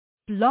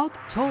Blog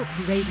Talk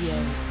Radio.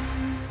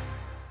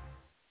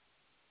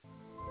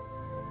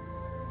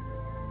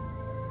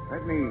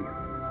 Let me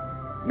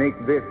make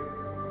this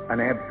an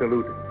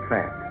absolute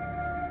fact.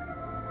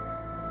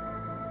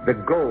 The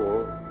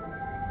goal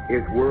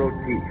is world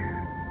peace.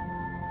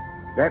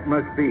 That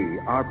must be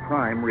our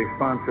prime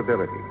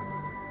responsibility.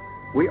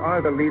 We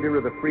are the leader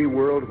of the free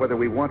world whether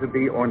we want to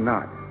be or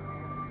not,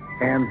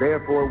 and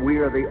therefore we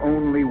are the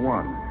only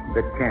ones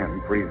that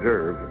can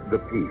preserve the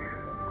peace.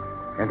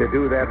 And to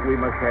do that, we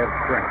must have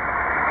strength.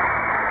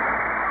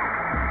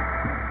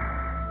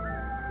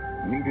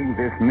 Meeting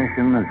this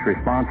mission is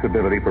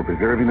responsibility for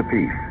preserving the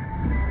peace,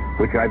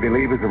 which I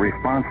believe is a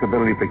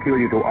responsibility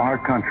peculiar to our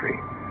country,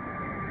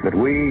 that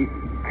we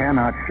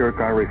cannot shirk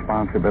our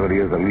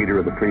responsibility as a leader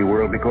of the free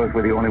world because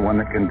we're the only one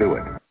that can do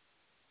it.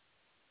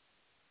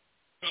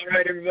 All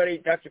right, everybody,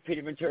 Dr.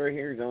 Peter Ventura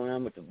here, going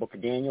on with the Book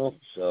of Daniel.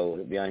 So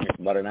it'll be on here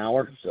for about an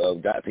hour. So,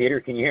 Dr.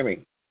 Peter, can you hear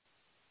me?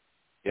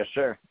 Yes,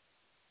 sir.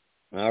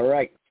 All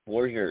right,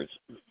 floor is yours.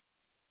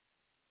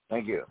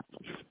 Thank you.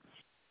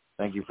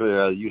 Thank you for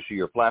the use of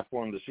your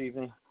platform this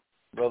evening.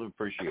 Brother,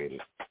 appreciate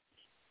it.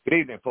 Good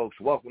evening, folks.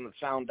 Welcome to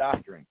Sound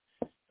Doctrine.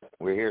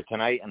 We're here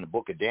tonight in the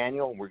Book of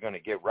Daniel. We're going to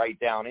get right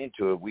down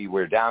into it. We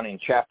were down in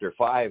chapter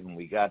 5, and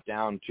we got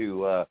down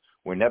to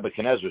where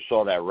Nebuchadnezzar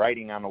saw that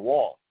writing on the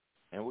wall.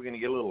 And we're going to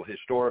get a little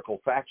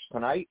historical facts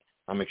tonight.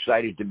 I'm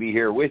excited to be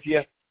here with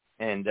you.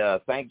 And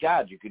thank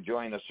God you could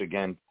join us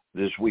again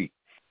this week.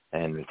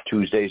 And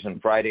Tuesdays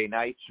and Friday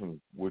nights, and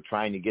we're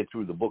trying to get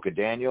through the Book of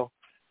Daniel.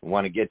 We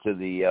want to get to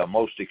the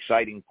most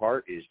exciting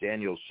part is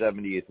Daniel's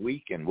 70th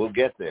week, and we'll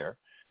get there.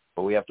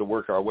 But we have to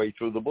work our way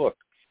through the book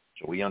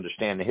so we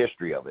understand the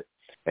history of it.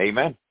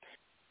 Amen.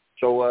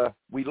 So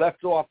we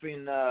left off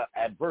in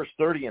at verse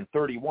 30 and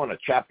 31 of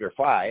chapter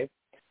 5.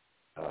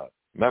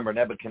 Remember,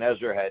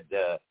 Nebuchadnezzar had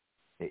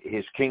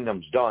his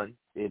kingdom's done.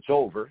 It's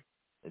over.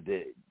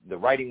 The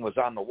writing was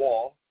on the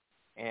wall,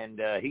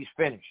 and he's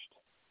finished.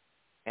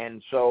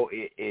 And so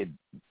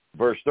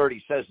verse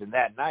 30 says, in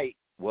that night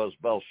was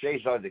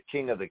Belshazzar, the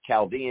king of the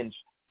Chaldeans,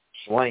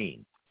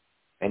 slain,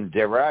 and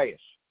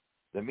Darius,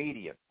 the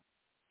Median,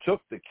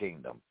 took the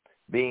kingdom,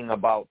 being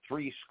about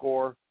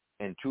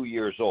 62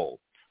 years old.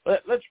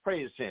 Let's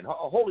pray this in.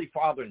 Holy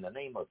Father, in the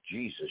name of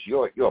Jesus,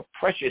 your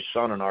precious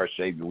Son and our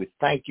Savior, we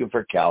thank you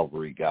for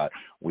Calvary, God.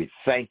 We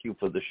thank you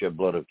for the shed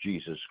blood of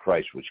Jesus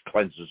Christ, which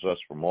cleanses us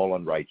from all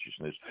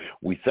unrighteousness.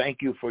 We thank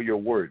you for your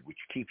word, which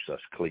keeps us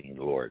clean,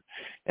 Lord.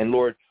 And,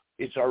 Lord,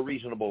 it's our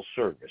reasonable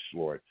service,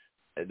 Lord,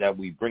 that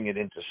we bring it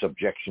into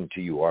subjection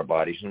to you, our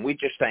bodies. And we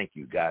just thank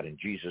you, God, in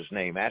Jesus'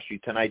 name. Ask you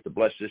tonight to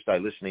bless this, thy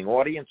listening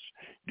audience.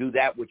 Do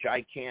that which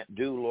I can't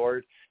do,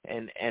 Lord.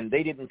 And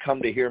they didn't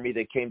come to hear me.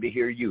 They came to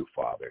hear you,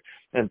 Father.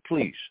 And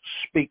please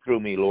speak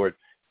through me, Lord.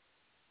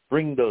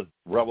 Bring the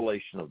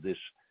revelation of this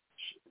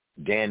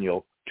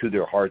Daniel to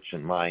their hearts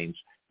and minds,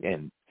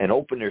 and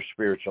open their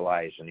spiritual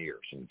eyes and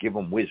ears, and give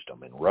them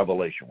wisdom and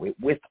revelation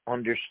with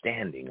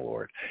understanding,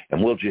 Lord.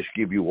 And we'll just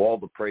give you all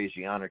the praise,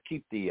 the honor.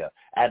 Keep the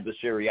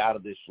adversary out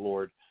of this,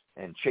 Lord,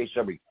 and chase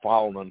every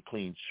foul and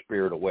unclean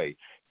spirit away.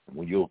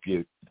 And you'll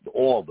give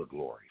all the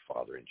glory,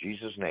 Father, in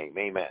Jesus' name,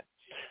 amen.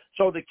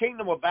 So the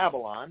kingdom of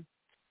Babylon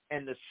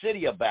and the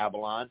city of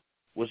Babylon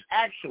was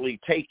actually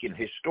taken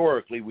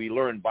historically, we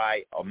learned,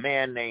 by a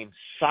man named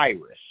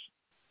Cyrus.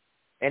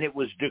 And it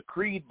was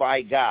decreed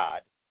by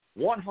God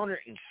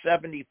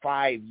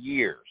 175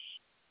 years,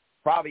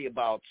 probably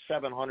about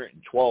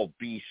 712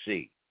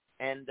 BC.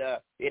 And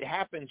it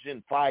happens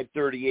in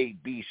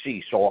 538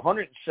 BC. So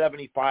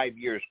 175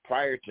 years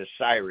prior to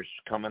Cyrus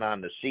coming on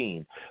the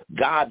scene,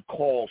 God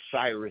called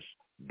Cyrus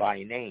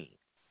by name.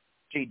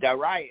 See,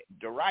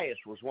 Darius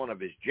was one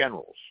of his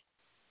generals.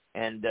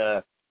 And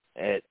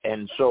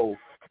so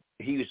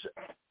he's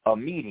a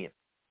median.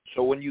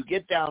 So when you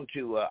get down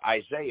to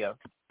Isaiah,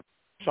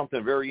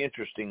 something very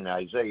interesting in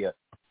Isaiah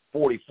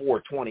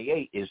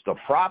 44:28 is the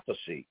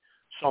prophecy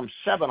some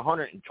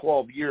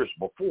 712 years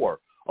before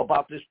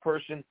about this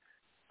person,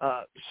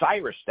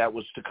 Cyrus, that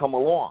was to come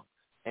along.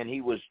 And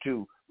he was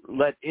to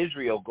let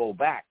Israel go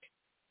back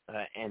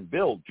and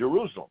build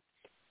Jerusalem.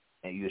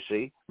 And you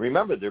see,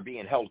 remember, they're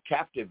being held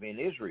captive in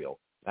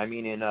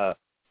in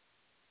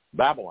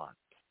Babylon.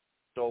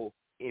 So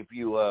if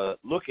you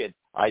look at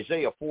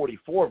Isaiah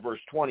 44,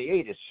 verse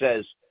 28, it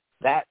says,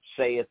 that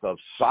saith of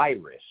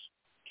Cyrus,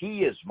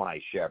 he is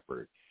my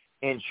shepherd,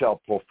 and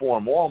shall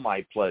perform all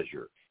my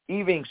pleasure,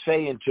 even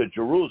saying to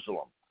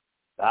Jerusalem,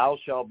 thou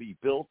shalt be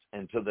built,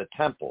 and to the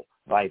temple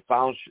thy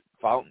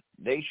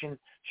foundation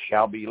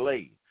shall be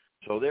laid.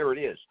 So there it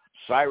is,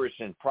 Cyrus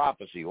in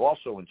prophecy.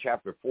 Also in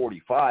chapter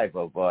 45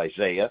 of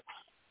Isaiah,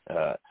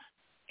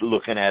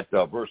 looking at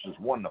verses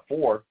 1 to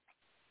 4,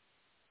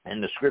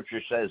 and the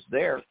scripture says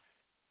that,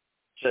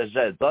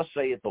 thus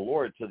saith the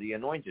Lord to the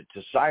anointed,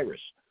 to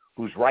Cyrus,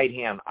 whose right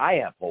hand I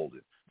have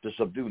holden, to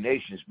subdue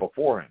nations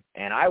before him,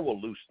 and I will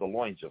loose the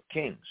loins of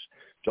kings,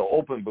 to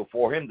open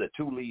before him the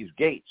two-leaved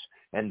gates,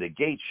 and the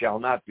gates shall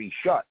not be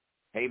shut.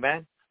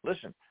 Amen.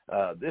 Listen,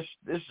 this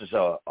is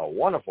a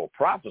wonderful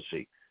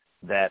prophecy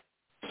that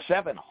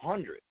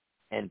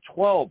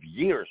 412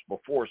 years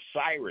before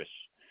Cyrus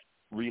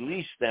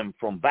released them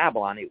from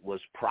Babylon, it was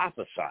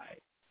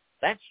prophesied.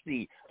 That's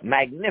the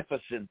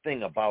magnificent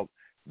thing about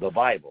the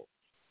Bible.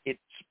 Its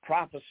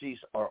prophecies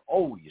are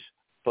always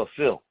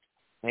fulfilled.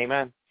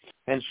 Amen.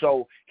 And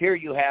so here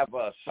you have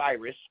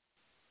Cyrus,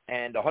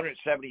 and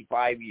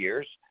 175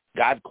 years,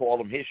 God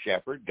called him his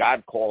shepherd.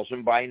 God calls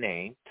him by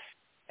name.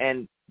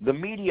 And the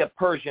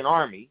Media-Persian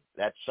army,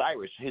 that's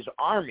Cyrus, his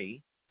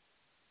army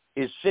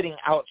is sitting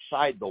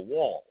outside the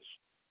walls.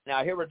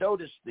 Now,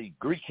 Herodotus, the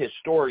Greek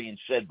historian,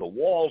 said the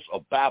walls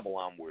of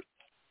Babylon were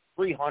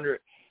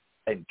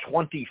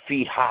 320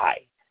 feet high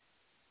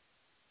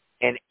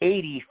and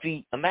 80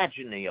 feet.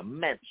 Imagine the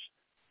immense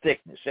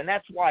thickness. And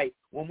that's why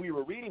when we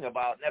were reading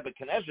about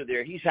Nebuchadnezzar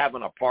there, he's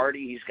having a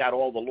party. He's got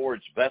all the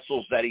Lord's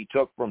vessels that he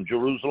took from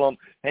Jerusalem,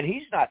 and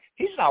he's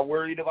not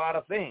worried about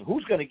a thing.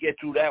 Who's going to get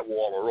through that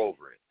wall or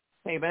over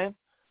it? Amen?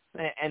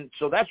 And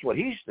so that's what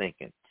he's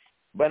thinking.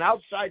 But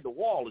outside the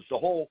wall is the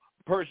whole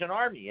Persian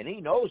army, and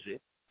he knows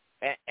it.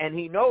 And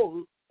he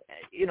knows,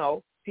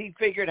 he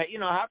figured,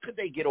 how could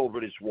they get over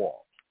this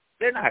wall?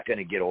 They're not going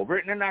to get over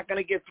it, and they're not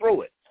going to get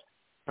through it.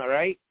 All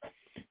right?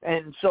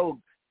 And so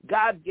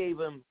God gave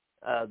him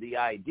the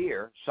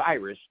idea,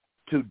 Cyrus,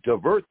 to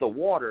divert the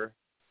water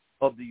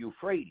of the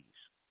Euphrates,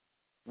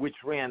 which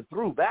ran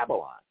through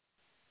Babylon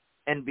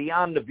and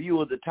beyond the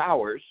view of the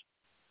towers.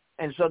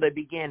 And so they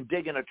began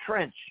digging a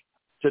trench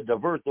to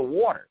divert the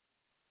water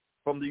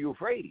from the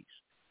Euphrates.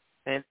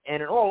 And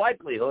in all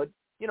likelihood,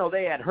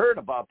 they had heard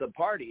about the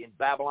party, in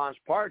Babylon's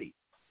party.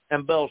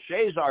 And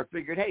Belshazzar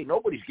figured, hey,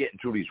 nobody's getting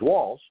through these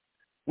walls.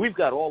 We've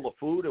got all the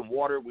food and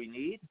water we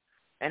need.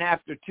 And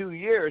after 2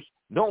 years,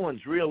 no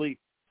one's really,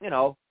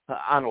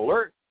 on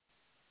alert.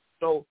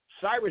 So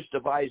Cyrus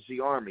divides the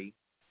army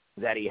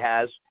that he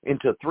has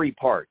into 3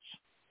 parts.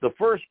 The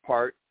first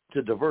part,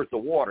 to divert the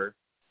water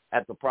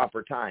at the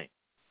proper time.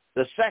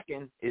 The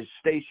second is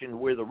stationed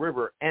where the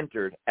river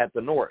entered at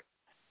the north.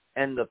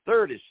 And the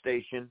third is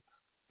stationed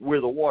where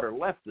the water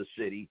left the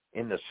city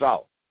in the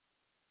south.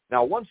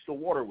 Now, once the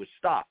water was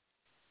stopped,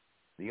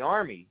 the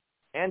army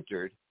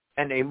entered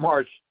and they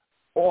marched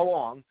all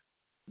along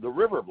the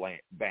river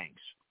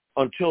banks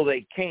until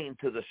they came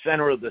to the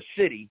center of the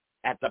city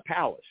at the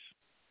palace.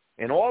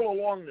 And all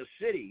along the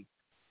city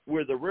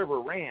where the river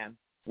ran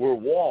were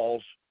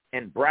walls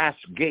and brass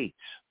gates.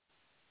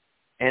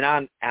 And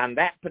on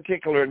that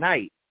particular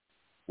night,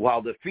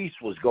 while the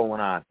feast was going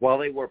on, while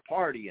they were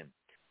partying,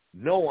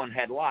 no one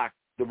had locked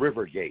the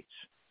river gates.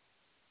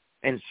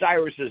 And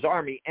Cyrus's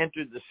army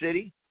entered the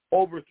city,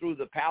 overthrew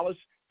the palace,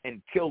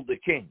 and killed the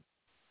king.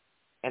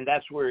 And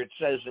that's where it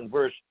says in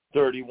verse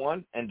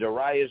 31, and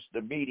Darius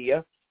the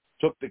Media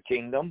took the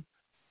kingdom,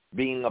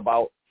 being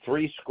about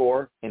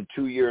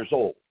 62 years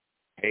old.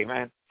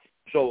 Amen.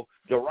 So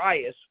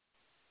Darius,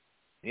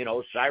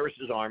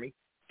 Cyrus's army,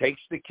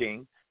 takes the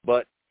king,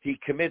 but he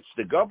commits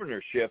the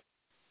governorship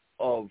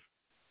of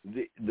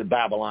the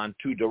Babylon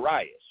to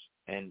Darius.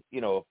 And,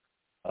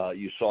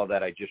 you saw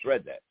that. I just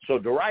read that. So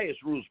Darius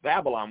rules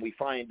Babylon, we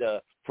find,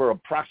 for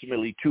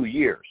approximately 2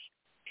 years.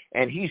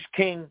 And he's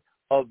king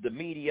of the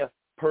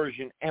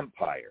Media-Persian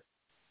Empire.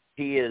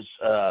 He is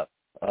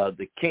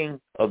the king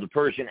of the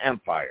Persian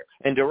Empire.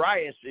 And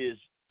Darius is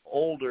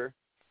older,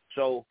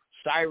 so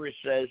Cyrus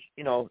says,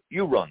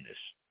 you run this.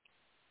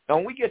 Now,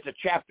 when we get to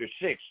chapter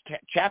 6,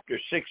 chapter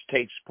 6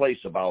 takes place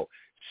about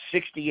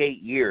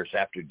 68 years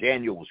after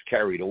Daniel was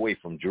carried away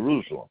from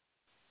Jerusalem.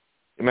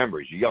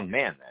 Remember, he's a young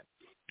man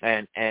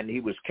then. And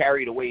he was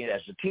carried away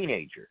as a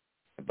teenager.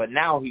 But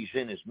now he's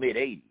in his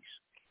mid-80s.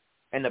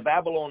 And the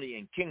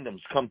Babylonian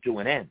kingdoms come to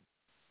an end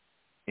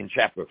in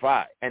chapter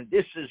 5. And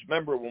this is,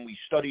 remember when we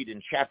studied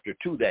in chapter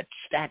 2, that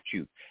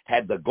statue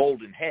had the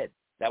golden head.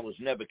 That was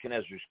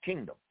Nebuchadnezzar's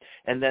kingdom.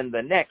 And then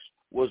the next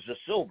was the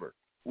silver,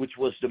 which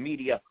was the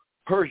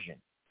Media-Persian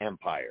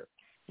Empire.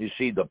 You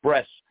see, the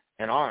breasts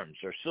and arms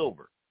are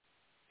silver.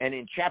 And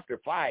in chapter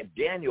 5,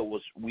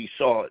 we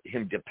saw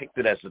him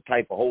depicted as the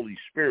type of Holy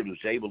Spirit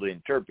who's able to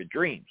interpret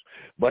dreams.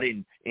 But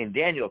in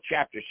Daniel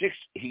chapter 6,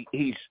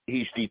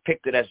 he's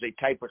depicted as a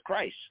type of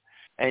Christ.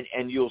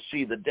 And you'll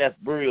see the death,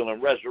 burial,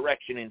 and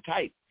resurrection in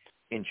type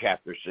in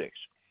chapter 6.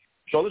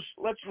 So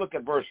let's look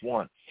at verse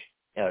 1,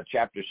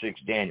 chapter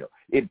 6, Daniel.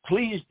 It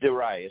pleased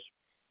Darius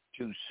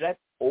to set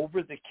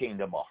over the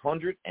kingdom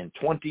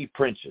 120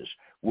 princes,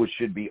 which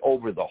should be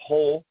over the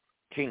whole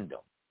kingdom.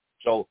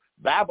 So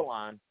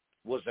Babylon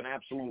was an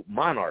absolute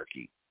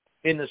monarchy.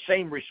 In the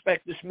same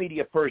respect, this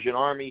Media-Persian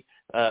army,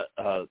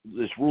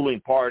 this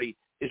ruling party,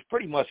 is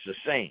pretty much the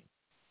same.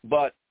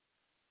 But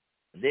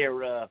they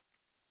have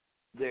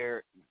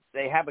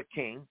a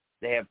king,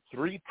 they have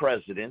 3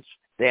 presidents,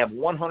 they have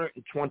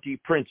 120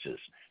 princes.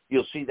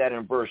 You'll see that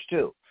in verse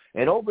 2.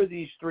 And over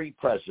these 3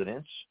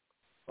 presidents,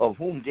 of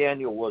whom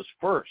Daniel was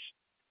first,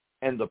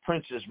 and the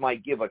princes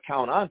might give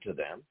account unto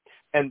them,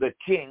 and the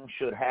king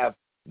should have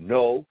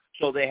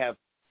so they have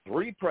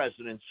 3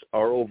 presidents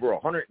are over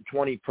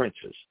 120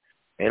 princes.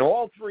 And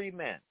all 3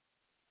 men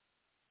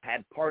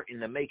had part in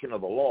the making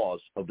of the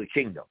laws of the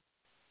kingdom,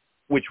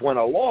 which when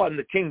a law in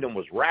the kingdom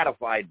was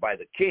ratified by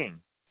the king,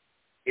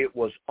 It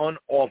was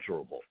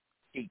unalterable.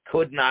 He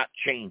could not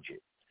change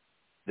it.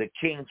 The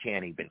king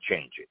can't even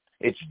change it.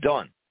 It's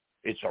done.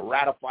 It's a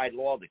ratified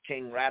law. The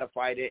king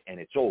ratified it, and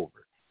it's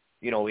over.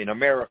 You know, in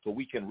America,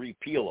 we can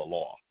repeal a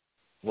law.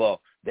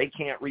 Well, they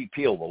can't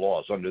repeal the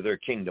laws under their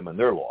kingdom and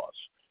their laws.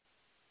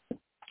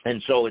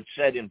 And so it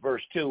said in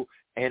verse 2,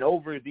 and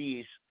over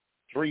these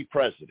 3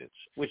 presidents,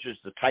 which is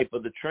the type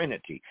of the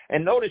Trinity.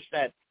 And notice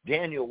that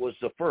Daniel was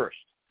the first,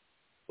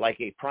 like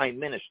a prime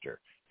minister.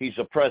 He's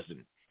a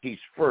president. He's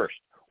first,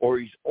 or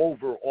he's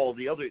over all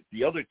the other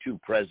 2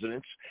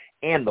 presidents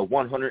and the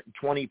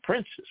 120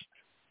 princes.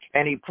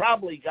 And he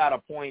probably got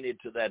appointed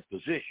to that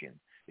position,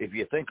 if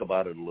you think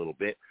about it a little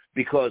bit,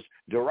 because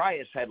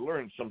Darius had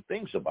learned some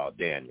things about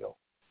Daniel.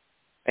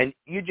 And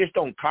you just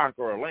don't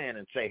conquer a land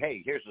and say,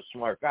 hey, here's a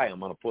smart guy, I'm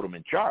going to put him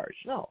in charge.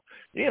 No.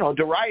 You know,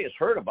 Darius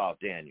heard about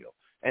Daniel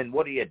and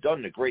what he had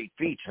done, the great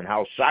feats, and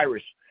how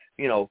Cyrus,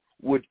 you know,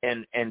 would,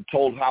 and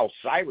told how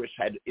Cyrus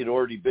had, it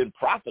already been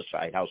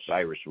prophesied how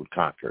Cyrus would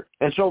conquer.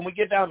 And so when we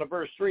get down to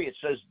verse 3, it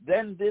says,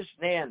 then this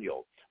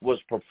Daniel was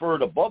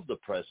preferred above the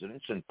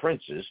presidents and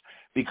princes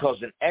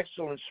because an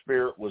excellent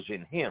spirit was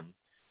in him,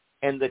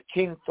 and the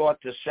king thought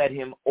to set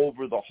him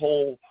over the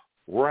whole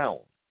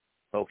realm.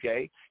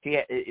 Okay?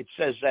 It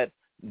says that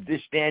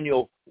this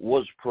Daniel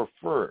was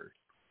preferred.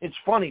 It's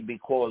funny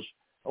because,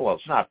 well,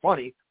 it's not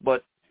funny,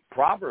 but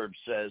Proverbs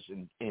says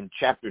in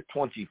chapter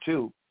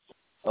 22,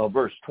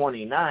 verse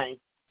 29,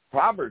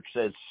 Proverbs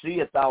says,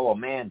 seest thou a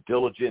man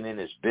diligent in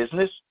his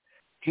business?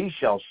 He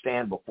shall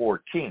stand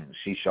before kings.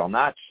 He shall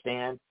not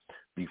stand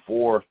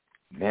before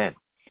men.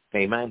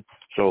 Amen?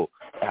 So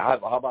how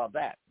about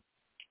that?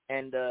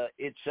 And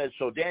it says,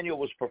 so Daniel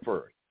was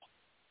preferred.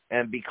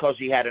 And because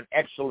he had an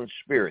excellent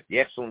spirit, the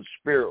excellent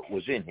spirit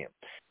was in him.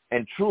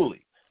 And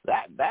truly,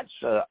 that's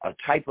a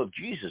type of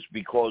Jesus,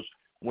 because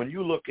when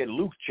you look at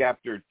Luke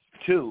chapter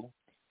 2,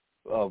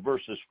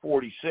 verses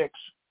 46,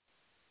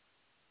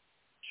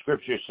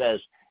 Scripture says,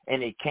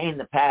 and it came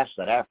to pass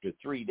that after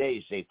 3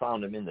 days they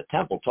found him in the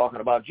temple, talking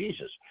about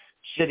Jesus,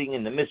 sitting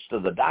in the midst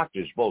of the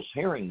doctors, both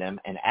hearing them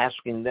and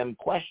asking them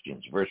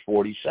questions. Verse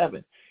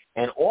 47,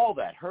 and all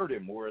that heard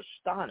him were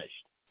astonished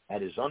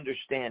at his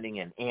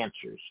understanding and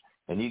answers.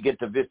 And you get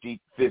to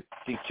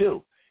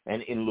 52,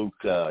 and in Luke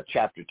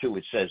chapter 2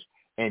 it says,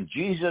 and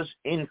Jesus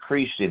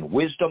increased in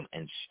wisdom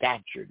and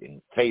stature,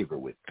 in favor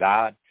with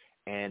God,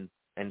 and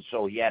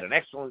so he had an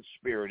excellent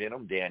spirit in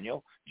him,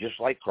 Daniel, just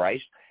like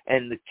Christ,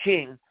 and the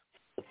king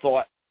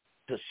thought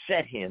to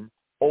set him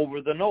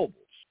over the nobles.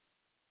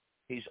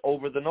 He's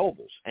over the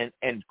nobles,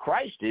 and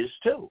Christ is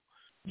too.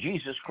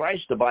 Jesus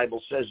Christ, the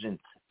Bible says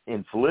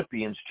in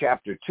Philippians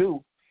chapter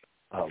 2,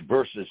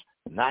 verses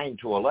 9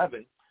 to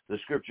 11, the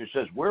Scripture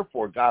says,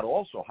 wherefore God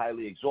also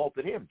highly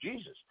exalted him,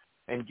 Jesus,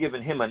 and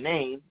given him a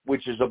name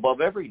which is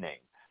above every name,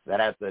 that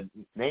at the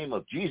name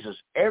of Jesus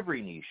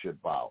every knee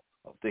should bow,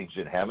 of things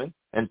in heaven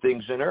and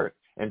things in earth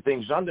and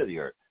things under the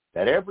earth,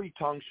 that every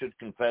tongue should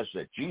confess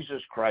that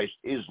Jesus Christ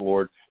is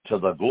Lord, to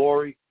the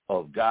glory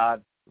of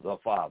God the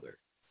Father.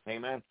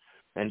 Amen.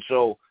 And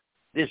so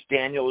this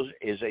Daniel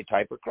is a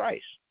type of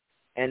Christ.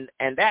 And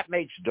that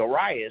makes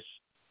Darius,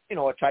 you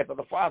know, a type of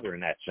the Father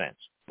in that sense.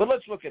 But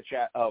let's look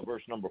at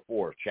verse number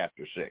 4 of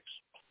chapter 6.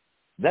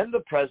 Then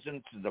the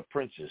presidents and the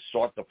princes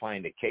sought to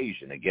find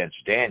occasion against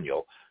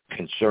Daniel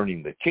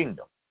concerning the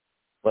kingdom,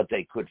 but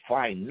they could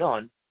find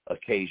none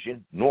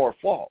occasion nor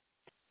fault.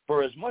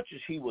 For as much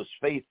as he was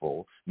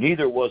faithful,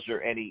 neither was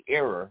there any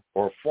error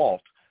or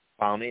fault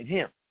found in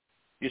him.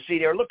 You see,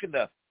 they're looking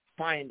to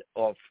find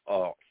a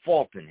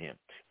fault in him.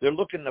 They're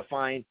looking to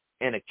find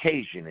an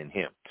occasion in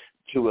him,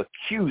 to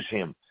accuse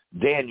him,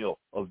 Daniel,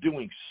 of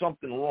doing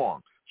something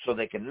wrong, so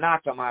they can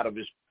knock him out of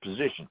his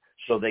position,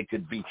 so they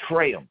could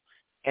betray him.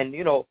 And,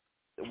 you know,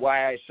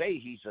 why I say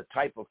he's a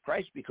type of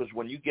Christ, because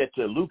when you get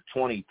to Luke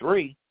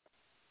 23,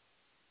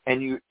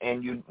 and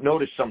you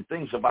notice some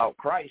things about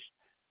Christ,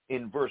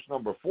 in verse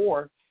number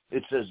 4,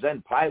 it says,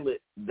 then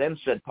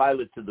said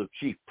Pilate to the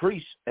chief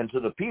priests and to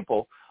the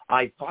people,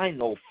 I find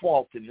no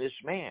fault in this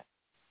man.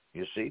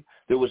 You see,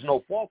 there was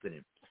no fault in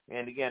him.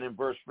 And again in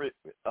verse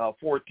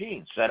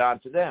 14, said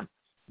unto them,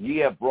 ye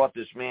have brought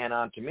this man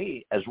unto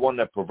me as one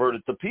that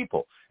perverted the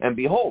people. And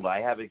behold, I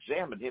have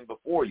examined him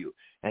before you,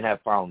 and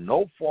have found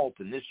no fault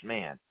in this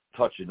man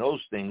touching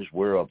those things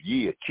whereof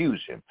ye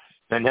accuse him.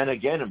 And then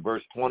again in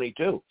verse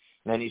 22,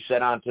 and he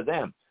said unto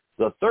them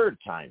the third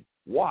time,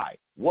 why?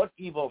 What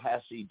evil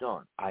has he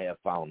done? I have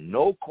found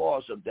no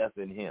cause of death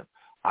in him.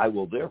 I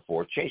will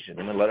therefore chasten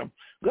him and let him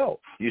go.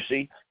 You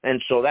see?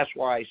 And so that's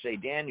why I say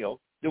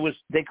Daniel,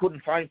 they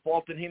couldn't find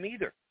fault in him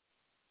either.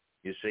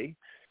 You see?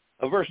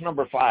 Verse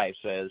number 5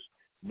 says,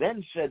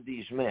 then said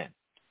these men,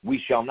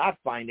 we shall not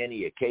find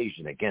any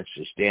occasion against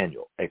this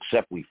Daniel,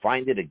 except we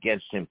find it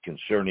against him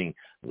concerning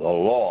the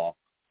law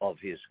of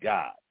his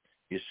God.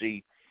 You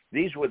see,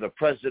 these were the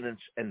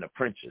presidents and the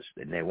princes,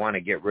 and they want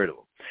to get rid of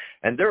them.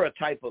 And they're a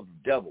type of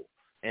devil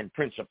and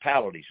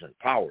principalities and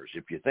powers,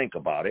 if you think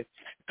about it,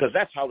 because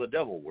that's how the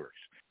devil works.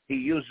 He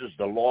uses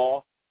the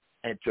law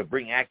and to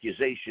bring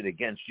accusation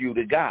against you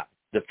to God.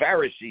 The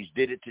Pharisees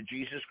did it to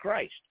Jesus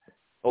Christ.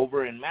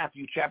 over in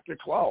Matthew chapter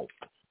 12,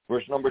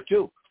 verse number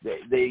 2.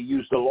 They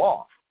use the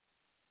law,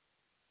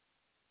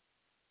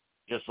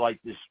 just like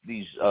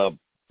these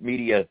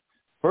media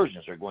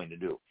Persians are going to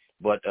do.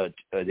 But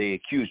they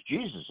accused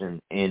Jesus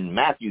in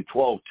Matthew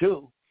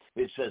 12:2.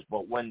 It says,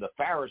 but when the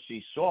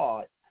Pharisees saw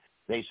it,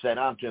 they said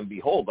unto him,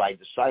 behold, thy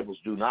disciples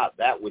do not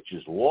that which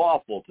is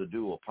lawful to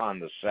do upon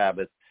the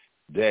Sabbath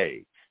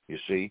day. You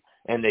see?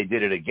 And they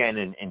did it again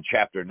in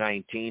chapter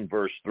 19,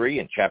 verse 3,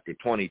 and chapter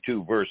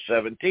 22, verse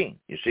 17.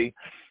 You see?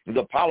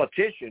 The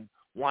politician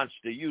wants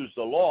to use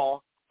the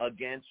law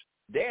against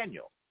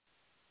Daniel.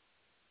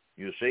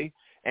 You see?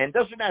 And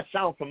doesn't that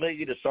sound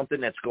familiar to something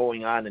that's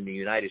going on in the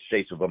United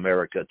States of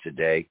America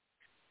today?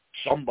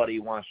 Somebody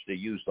wants to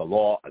use the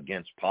law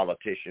against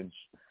politicians.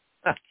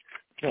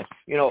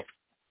 You know,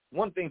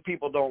 one thing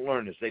people don't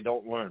learn is they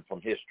don't learn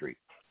from history.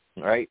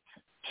 All right?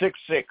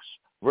 6:6,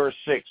 verse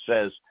 6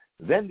 says,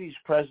 then these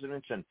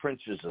presidents and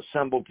princes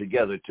assembled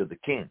together to the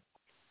king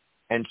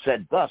and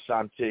said thus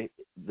unto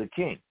the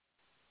king,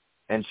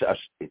 and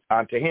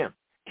unto him,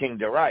 King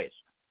Darius,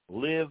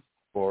 live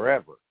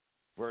forever.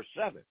 Verse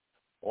 7,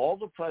 all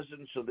the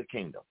presidents of the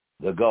kingdom,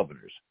 the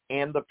governors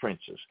and the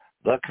princes,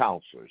 the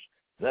counselors,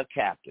 the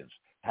captains,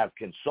 have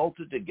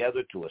consulted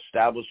together to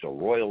establish a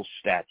royal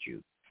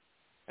statute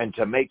and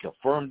to make a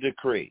firm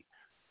decree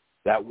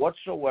that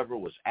whatsoever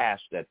was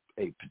asked at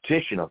a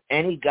petition of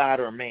any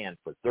god or man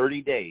for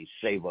 30 days,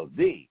 save of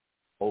thee,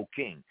 O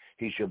king,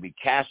 he shall be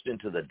cast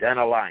into the den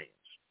of lions.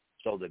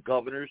 So the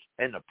governors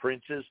and the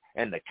princes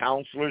and the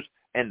counselors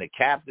and the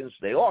captains,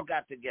 they all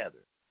got together,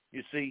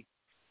 you see.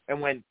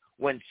 And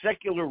when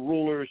secular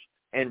rulers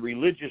and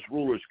religious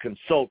rulers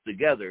consult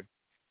together,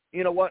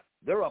 you know what?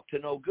 They're up to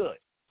no good.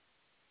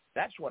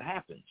 That's what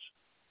happens.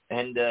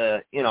 And,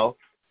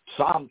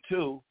 Psalm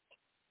 2,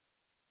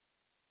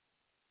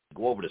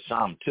 go over to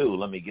Psalm 2.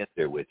 Let me get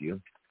there with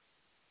you.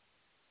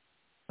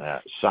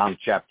 Psalm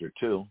chapter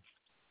 2.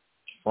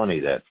 It's funny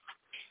that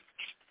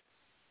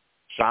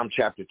Psalm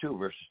chapter 2,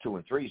 verses 2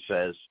 and 3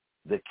 says,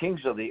 the kings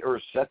of the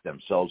earth set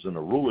themselves, and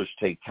the rulers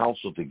take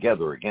counsel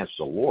together against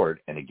the Lord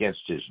and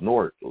against his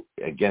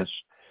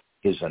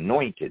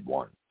anointed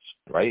ones,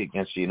 right?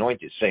 Against the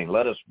anointed, saying,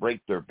 let us break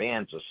their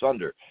bands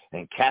asunder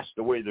and cast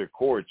away their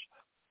cords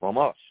from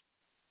us.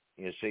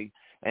 You see?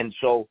 And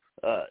so,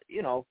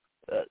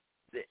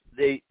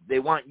 they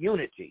want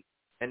unity,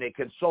 and they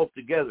consult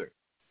together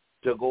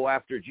to go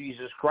after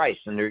Jesus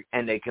Christ,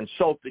 and they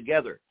consult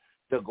together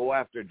to go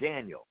after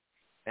Daniel.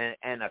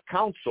 And a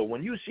council,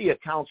 when you see a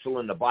council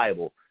in the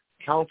Bible,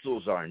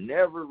 councils are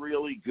never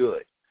really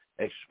good,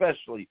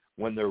 especially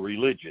when they're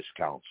religious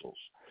councils.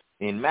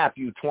 In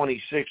Matthew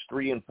 26,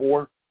 3 and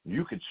 4,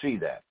 you could see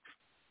that.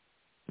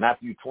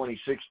 Matthew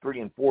 26,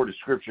 3 and 4, the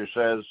scripture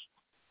says,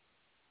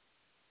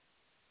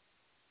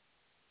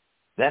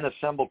 then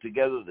assembled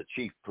together the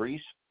chief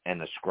priests and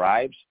the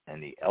scribes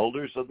and the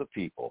elders of the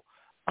people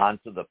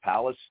unto the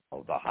palace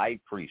of the high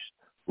priest,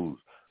 who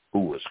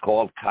was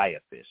called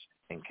Caiaphas,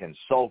 and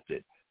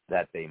consulted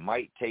that they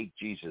might take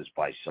Jesus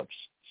by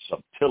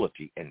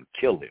subtlety and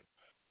kill him.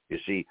 You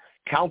see,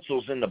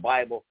 counsels in the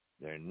Bible,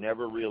 they're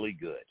never really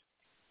good.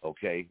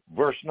 Okay,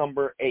 verse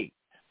number 8,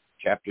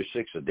 chapter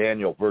 6 of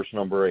Daniel, verse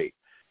number 8.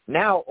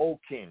 Now, O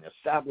king,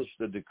 establish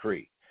the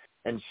decree,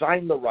 and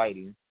sign the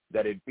writing,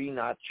 that it be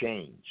not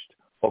changed,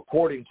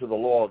 according to the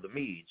law of the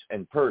Medes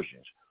and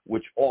Persians,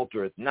 which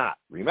altereth not.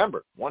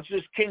 Remember, once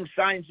this king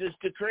signs this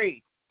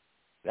decree,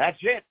 that's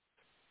it.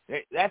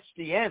 That's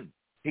the end.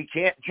 He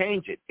can't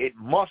change it. It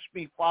must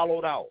be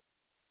followed out.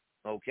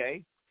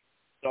 Okay?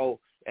 So,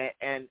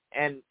 and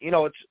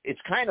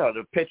it's kind of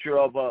the picture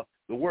of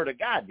the word of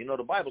God. You know,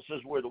 the Bible says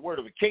where the word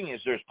of a king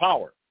is, there's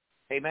power.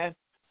 Amen?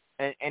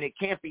 And it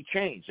can't be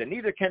changed, and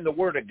neither can the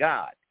word of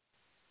God.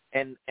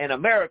 And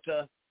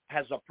America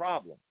has a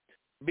problem,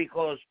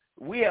 because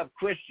we have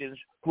Christians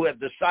who have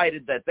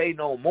decided that they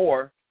know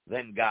more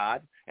than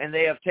God, and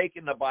they have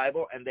taken the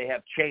Bible and they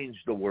have changed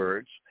the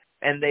words,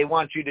 and they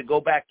want you to go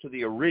back to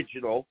the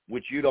original,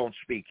 which you don't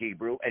speak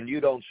Hebrew and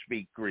you don't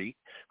speak Greek,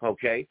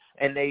 okay?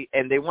 And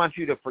they want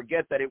you to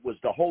forget that it was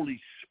the Holy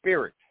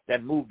Spirit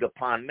that moved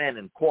upon men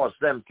and caused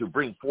them to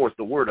bring forth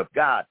the word of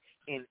God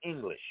in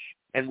English.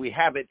 And we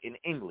have it in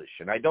English.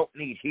 And I don't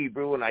need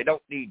Hebrew and I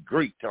don't need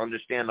Greek to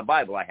understand the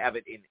Bible. I have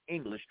it in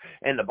English,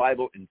 and the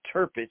Bible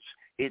interprets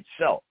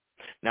itself.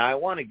 Now, I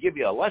want to give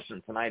you a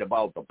lesson tonight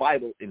about the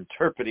Bible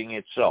interpreting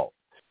itself.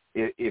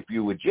 If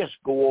you would just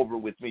go over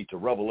with me to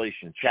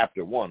Revelation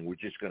chapter 1, we're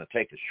just going to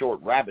take a short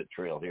rabbit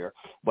trail here,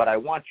 but I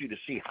want you to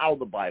see how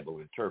the Bible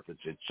interprets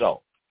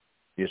itself.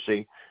 You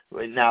see?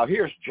 Now,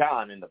 here's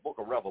John in the book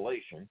of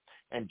Revelation,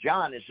 and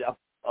John is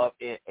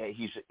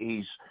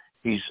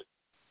he's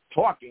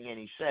talking, and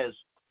he says,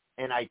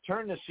 and I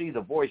turned to see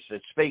the voice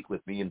that spake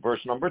with me in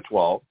verse number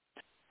 12,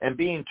 and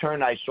being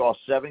turned I saw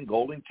 7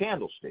 golden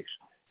candlesticks.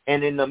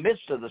 And in the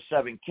midst of the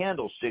 7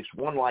 candlesticks,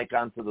 one like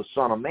unto the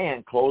Son of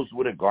Man, clothed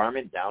with a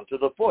garment down to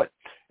the foot,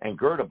 and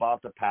girt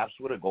about the paps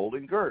with a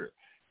golden girder.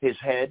 His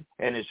head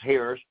and his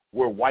hairs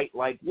were white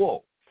like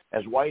wool,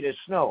 as white as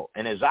snow,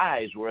 and his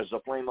eyes were as a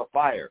flame of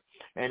fire,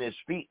 and his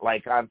feet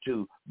like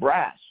unto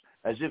brass,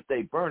 as if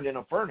they burned in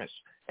a furnace,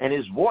 and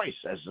his voice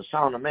as the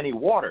sound of many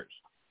waters.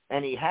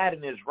 And he had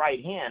in his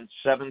right hand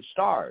 7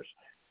 stars,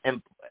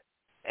 and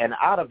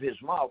out of his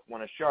mouth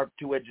went a sharp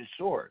two-edged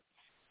sword,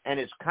 and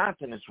his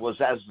countenance was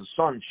as the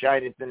sun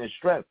shineth in his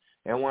strength.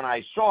 And when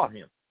I saw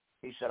him,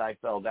 he said, I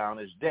fell down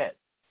as dead.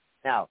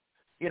 Now,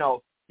 you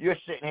know, you're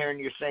sitting here and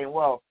you're saying,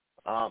 well,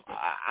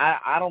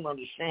 I don't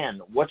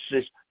understand. What's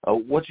this?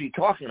 What's he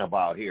talking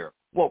about here?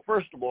 Well,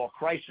 first of all,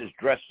 Christ is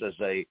dressed as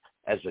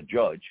a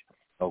judge,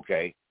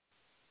 okay?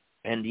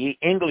 And the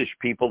English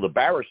people, the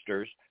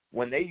barristers,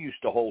 when they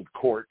used to hold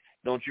court,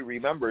 don't you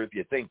remember, if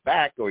you think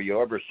back or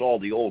you ever saw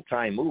the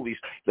old-time movies,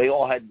 they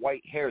all had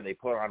white hair. They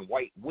put on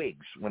white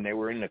wigs when they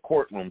were in the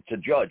courtroom to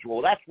judge.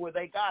 Well, that's where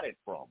they got it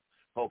from,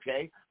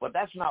 okay? But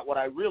that's not what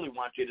I really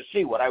want you to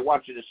see. What I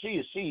want you to see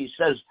is, he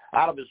says,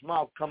 out of his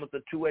mouth cometh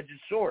a two-edged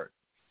sword.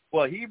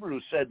 Well,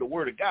 Hebrews said the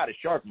word of God is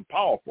sharp and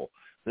powerful,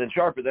 then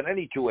sharper than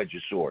any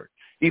two-edged sword,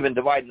 even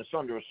dividing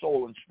asunder of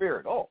soul and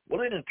spirit. Oh,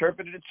 well, it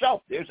interpreted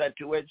itself. There's that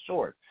two-edged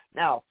sword.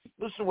 Now,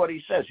 listen to what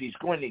he says. He's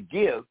going to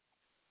give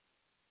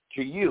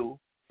to you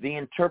the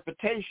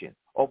interpretation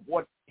of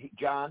what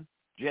John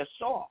just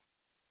saw.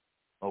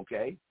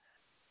 Okay?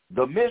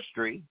 The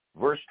mystery,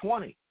 verse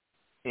 20,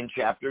 in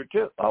chapter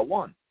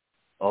 1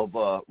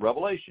 of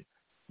Revelation.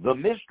 The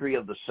mystery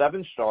of the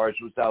 7 stars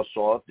which thou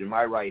sawest in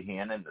my right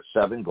hand, and the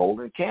 7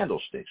 golden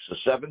candlesticks. The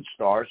 7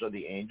 stars are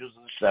the angels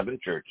of the 7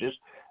 churches,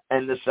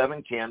 and the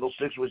 7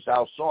 candlesticks which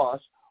thou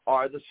sawest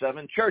are the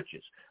 7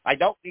 churches. I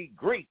don't need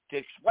Greek to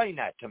explain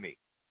that to me.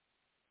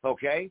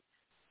 Okay?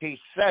 He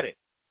said it.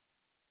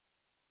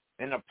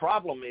 And the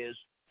problem is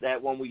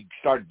that when we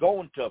start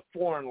going to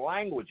foreign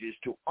languages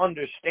to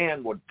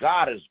understand what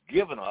God has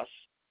given us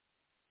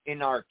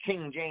in our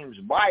King James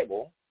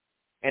Bible,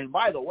 and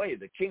by the way,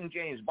 the King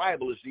James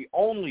Bible is the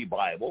only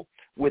Bible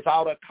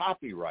without a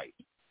copyright.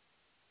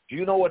 Do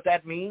you know what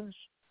that means?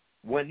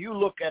 When you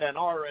look at an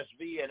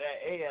RSV, an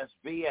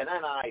ASV, an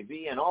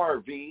NIV, an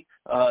RV,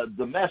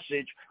 the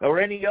Message, or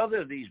any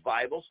other of these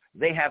Bibles,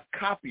 they have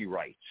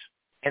copyrights.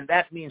 And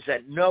that means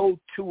that no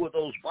 2 of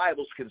those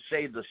Bibles can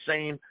say the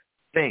same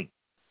thing,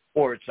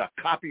 or it's a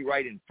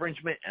copyright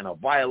infringement and a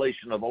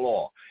violation of the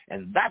law.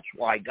 And that's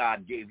why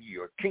God gave you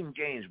your King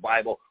James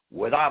Bible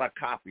without a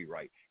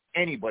copyright.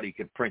 Anybody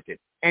can print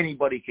it.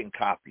 Anybody can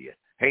copy it.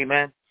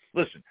 Amen?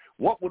 Listen,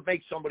 what would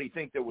make somebody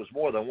think there was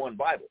more than one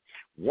Bible?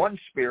 One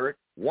Spirit,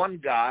 one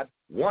God,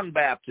 one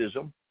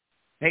baptism.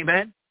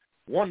 Amen?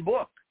 One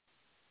book.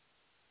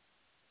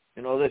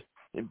 You know,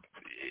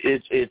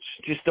 it's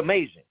just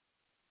amazing.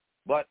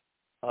 But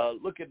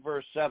look at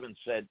verse 7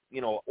 said,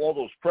 you know, all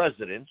those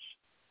presidents,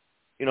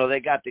 you know, they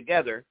got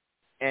together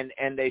and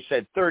they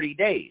said 30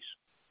 days.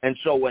 And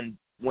so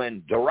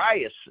when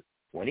Darius,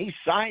 when he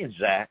signs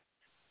that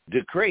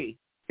decree,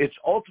 it's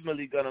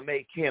ultimately going to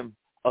make him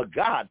a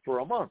god for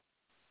a month.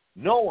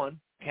 No one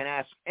can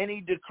ask any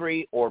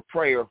decree or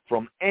prayer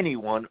from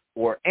anyone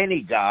or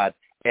any god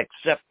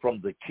except from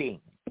the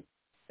king.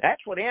 That's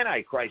what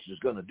Antichrist is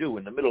going to do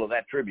in the middle of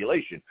that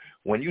tribulation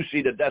when you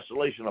see the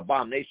desolation,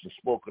 abomination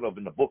spoken of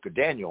in the book of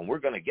Daniel, and we're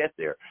going to get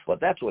there. But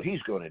that's what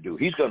he's going to do.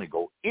 He's going to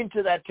go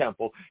into that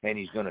temple, and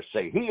he's going to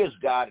say he is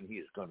God, and he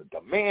is going to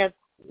demand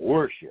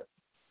worship.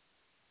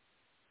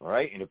 All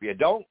right? And if you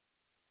don't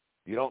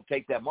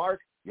take that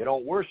mark, you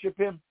don't worship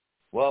him,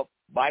 well,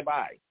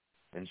 bye-bye.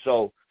 And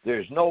so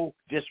there's no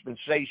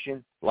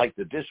dispensation like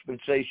the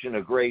dispensation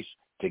of grace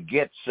to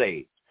get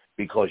saved,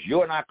 because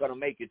you're not going to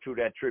make it through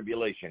that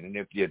tribulation. And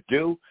if you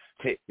do,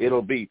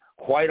 it'll be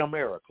quite a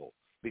miracle,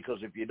 because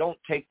if you don't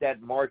take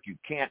that mark, you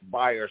can't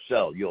buy or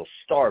sell. You'll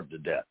starve to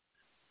death.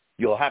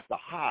 You'll have to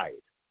hide.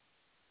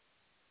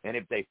 And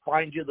if they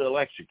find you, they'll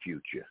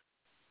execute you.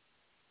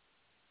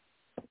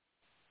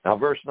 Now,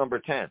 verse number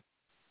 10.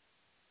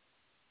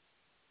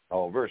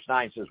 Oh, verse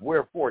 9 says,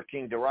 wherefore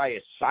King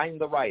Darius signed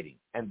the writing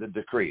and the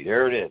decree.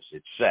 There it is.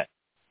 It's set.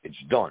 It's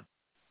done.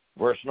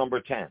 Verse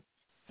number 10.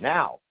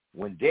 Now,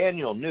 when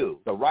Daniel knew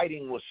the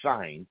writing was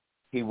signed,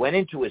 he went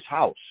into his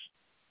house,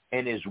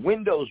 and his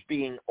windows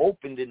being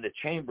opened in the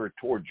chamber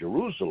toward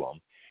Jerusalem,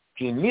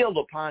 he kneeled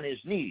upon his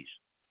knees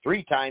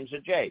 3 times a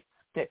day.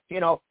 You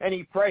know, and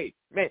he prayed.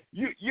 Man,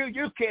 you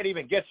can't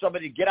even get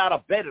somebody to get out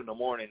of bed in the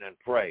morning and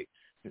pray.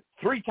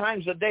 3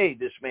 times a day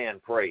this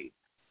man prayed,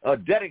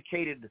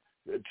 dedicated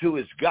to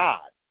his God,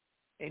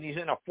 and he's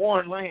in a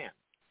foreign land.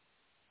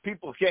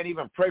 People can't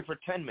even pray for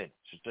 10 minutes.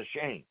 It's a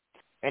shame.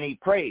 And he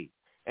prayed,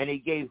 and he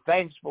gave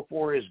thanks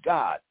before his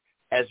God,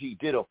 as he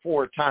did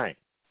aforetime.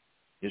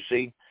 You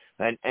see?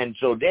 And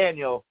so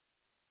Daniel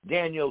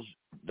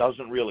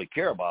doesn't really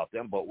care about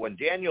them, but when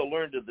Daniel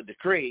learned of the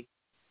decree,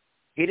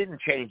 he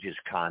didn't change his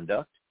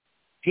conduct.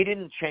 He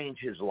didn't change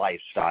his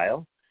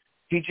lifestyle.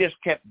 He just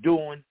kept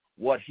doing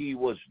what he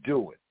was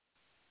doing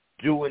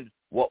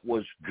what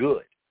was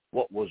good,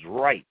 what was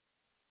right.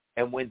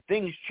 And when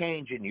things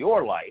change in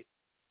your life,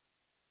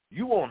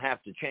 you won't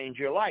have to change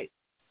your life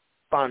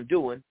on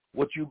doing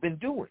what you've been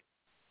doing.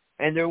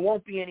 And there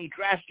won't be any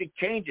drastic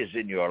changes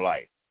in your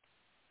life.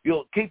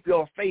 You'll keep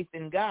your faith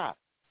in God.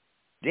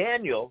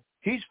 Daniel,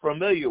 he's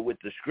familiar with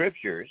the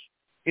scriptures.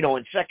 In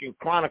 2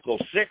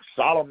 Chronicles 6,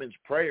 Solomon's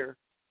prayer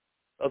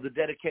of the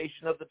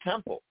dedication of the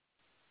temple.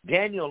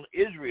 Daniel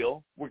and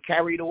Israel were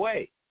carried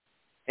away,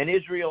 and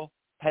Israel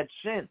had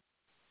sinned.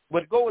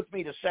 But go with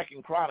me to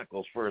 2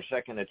 Chronicles for a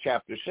second at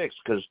chapter 6,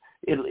 because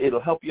it'll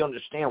help you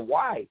understand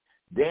why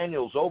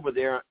Daniel's over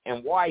there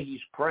and why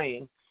he's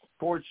praying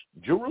towards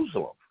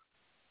Jerusalem.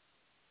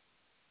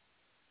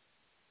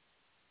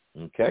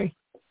 Okay?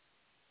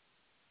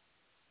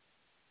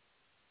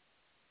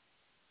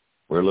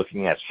 We're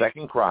looking at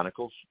 2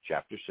 Chronicles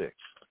chapter 6.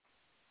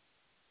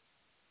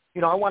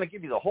 I want to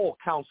give you the whole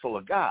counsel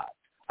of God.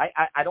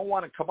 I don't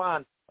want to come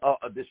on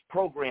this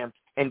program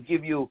and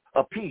give you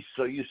a piece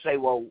so you say,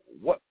 well,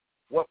 what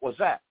was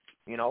that?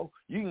 You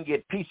can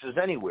get pieces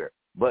anywhere,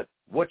 but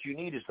what you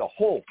need is the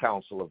whole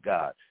counsel of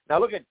God. Now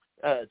look at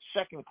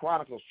 2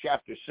 Chronicles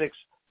chapter 6,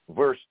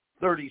 verse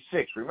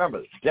 36.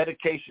 Remember,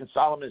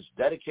 Solomon's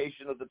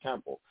dedication of the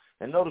temple.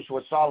 And notice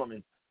what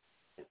Solomon,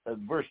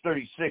 verse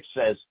 36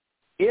 says,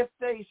 if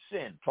they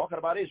sin, talking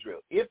about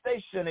Israel, if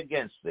they sin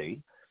against thee,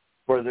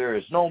 for there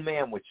is no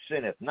man which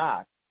sinneth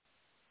not,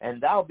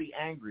 and thou be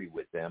angry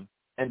with them,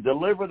 and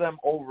deliver them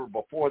over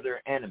before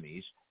their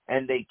enemies,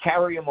 and they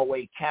carry them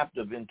away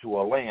captive into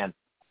a land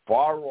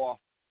far off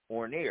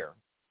or near.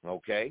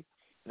 Okay?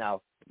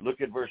 Now,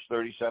 look at verse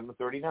 37 and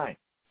 39.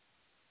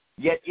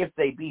 Yet if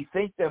they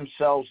bethink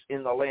themselves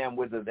in the land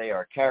whither they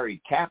are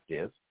carried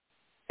captive,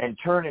 and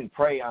turn and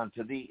pray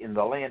unto thee in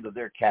the land of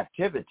their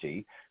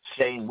captivity,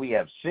 saying, we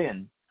have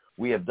sinned,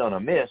 we have done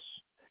amiss,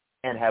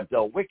 and have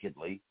dealt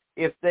wickedly,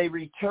 if they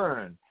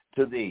return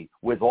to thee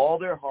with all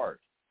their heart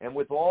and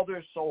with all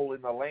their soul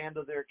in the land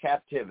of their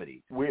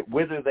captivity,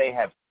 whither they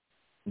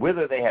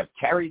have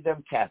carried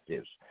them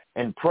captives,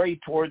 and pray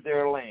toward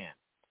their land,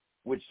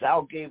 which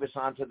thou gavest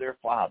unto their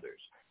fathers,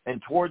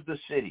 and toward the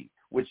city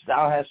which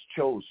thou hast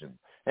chosen,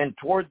 and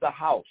toward the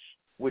house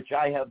which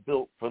I have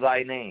built for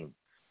thy name.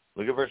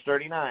 Look at verse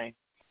 39.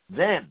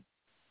 Then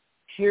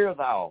hear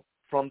thou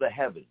from the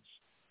heavens,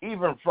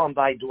 even from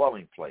thy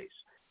dwelling place,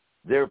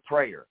 their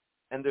prayer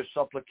and their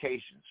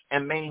supplications,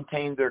 and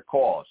maintain their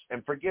cause,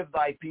 and forgive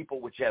thy people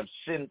which have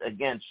sinned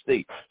against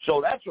thee.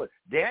 So that's what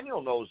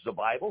Daniel knows the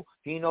Bible.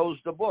 He knows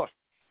the book,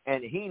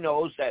 and he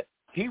knows that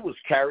he was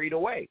carried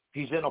away.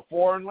 He's in a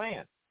foreign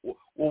land. Well,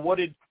 what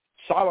did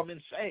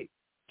Solomon say?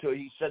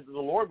 He said to the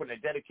Lord when they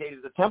dedicated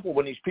the temple,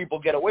 when these people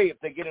get away, if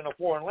they get in a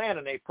foreign land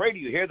and they pray to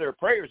you, hear their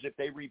prayers if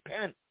they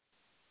repent.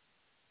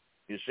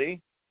 You see?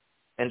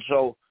 And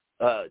so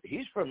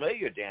he's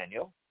familiar,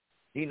 Daniel.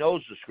 He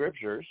knows the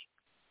scriptures.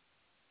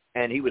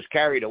 And he was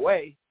carried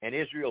away, and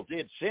Israel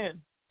did sin.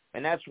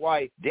 And that's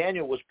why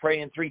Daniel was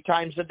praying 3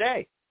 times a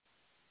day.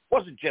 It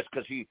wasn't just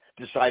because he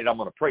decided, I'm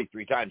going to pray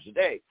 3 times a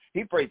day.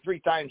 He prayed 3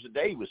 times a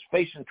day. He was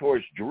facing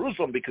towards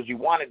Jerusalem because he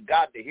wanted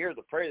God to hear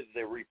the prayers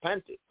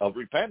of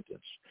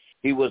repentance.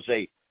 He was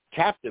a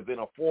captive in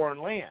a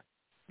foreign land.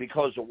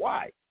 Because of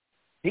why?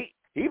 He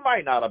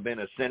might not have been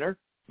a sinner,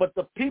 but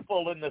the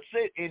people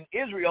in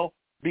Israel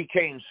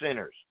became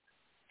sinners.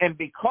 And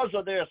because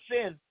of their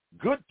sin,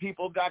 good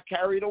people got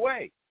carried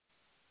away.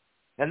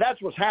 And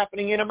that's what's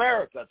happening in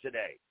America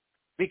today.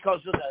 Because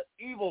of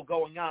the evil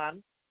going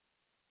on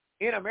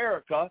in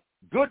America,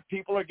 good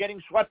people are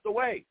getting swept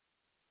away.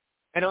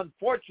 And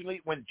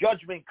unfortunately, when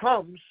judgment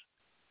comes,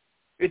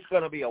 it's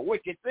going to be a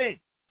wicked thing.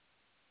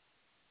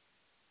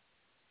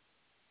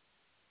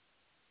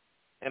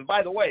 And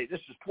by the way,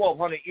 this is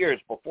 1,200 years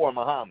before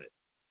Muhammad.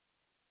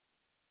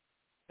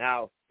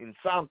 Now, in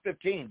Psalm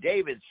 15,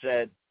 David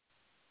said,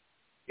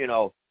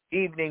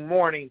 evening,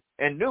 morning,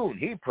 and noon,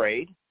 he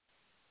prayed.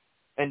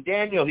 And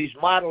Daniel, he's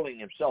modeling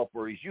himself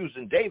where he's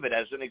using David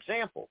as an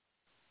example.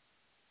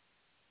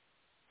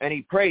 And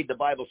he prayed, the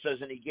Bible says,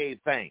 and he gave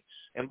thanks.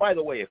 And by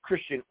the way, a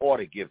Christian ought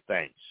to give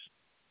thanks.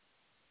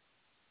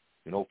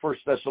 1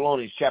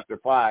 Thessalonians chapter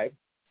 5,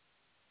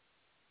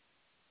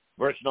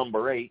 verse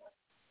number 8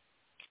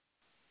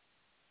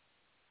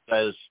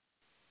 says,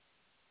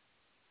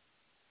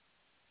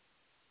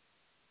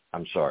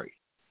 I'm sorry,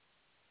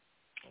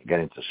 I'll get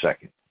into a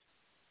second.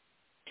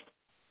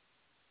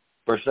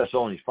 1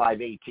 Thessalonians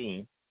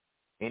 5:18,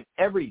 in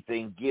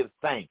everything give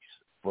thanks,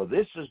 for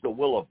this is the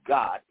will of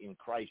God in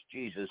Christ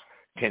Jesus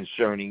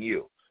concerning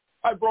you.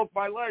 I broke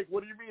my leg.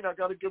 What do you mean I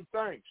got to give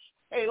thanks?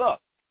 Hey, look.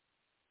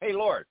 Hey,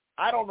 Lord,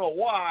 I don't know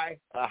why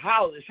or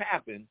how this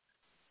happened.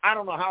 I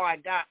don't know how I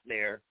got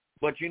there.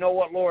 But you know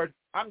what, Lord?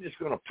 I'm just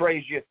going to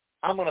praise you.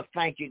 I'm going to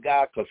thank you,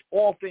 God, because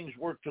all things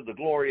work to the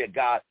glory of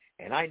God,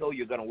 and I know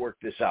you're going to work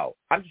this out.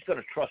 I'm just going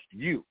to trust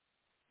you.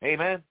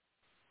 Amen?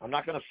 I'm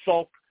not going to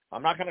sulk.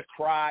 I'm not going to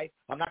cry.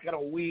 I'm not going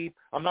to weep.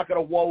 I'm not going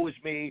to woe is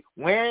me.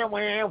 Wham,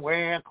 wham,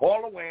 wham,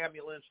 call a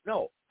ambulance.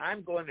 No,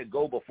 I'm going to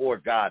go before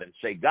God and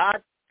say,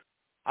 God,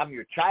 I'm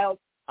your child.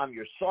 I'm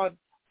your son.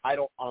 I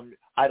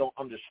don't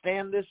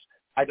understand this.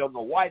 I don't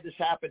know why this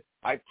happened.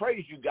 I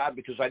praise you, God,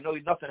 because I know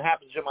nothing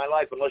happens in my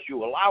life unless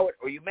you allow it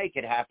or you make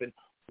it happen.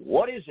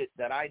 What is it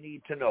that I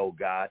need to know,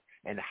 God,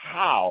 and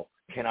how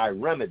can I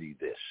remedy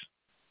this?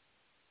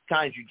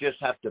 times you just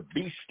have to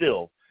be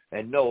still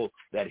and know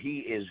that he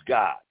is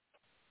God.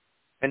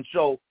 And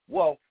so,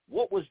 well,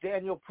 what was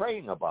Daniel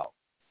praying about?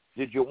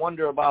 Did you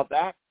wonder about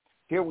that?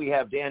 Here we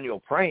have Daniel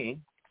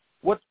praying.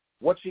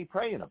 What's he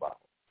praying about?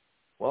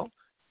 Well,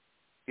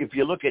 if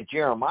you look at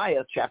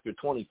Jeremiah chapter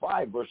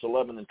 25, verse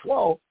 11 and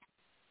 12,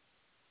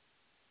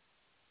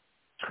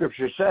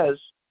 Scripture says,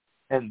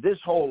 and this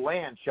whole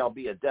land shall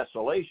be a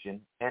desolation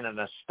and an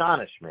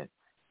astonishment,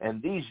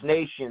 and these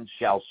nations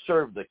shall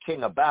serve the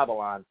king of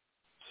Babylon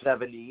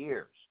 70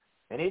 years.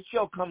 And it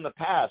shall come to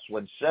pass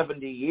when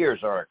 70 years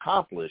are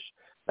accomplished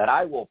that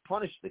I will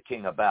punish the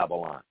king of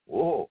Babylon,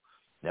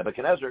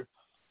 Nebuchadnezzar,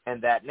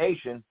 and that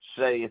nation,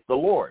 saith the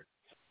Lord,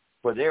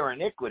 for their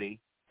iniquity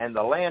and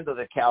the land of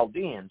the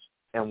Chaldeans,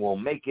 and will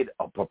make it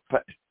a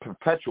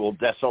perpetual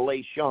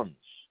desolations.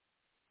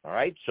 All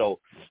right, so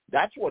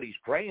that's what he's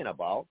praying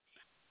about.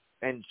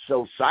 And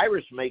so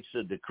Cyrus makes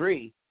a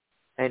decree,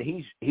 and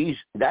he's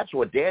that's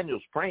what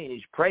Daniel's praying.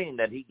 He's praying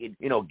that he can,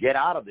 get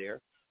out of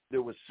there.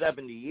 There was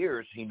 70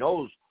 years. He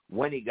knows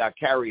when he got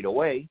carried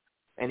away,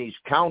 and he's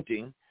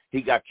counting.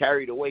 He got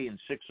carried away in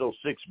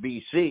 606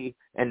 B.C.,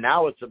 and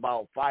now it's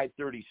about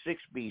 536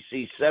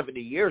 B.C.,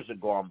 70 years have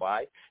gone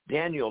by.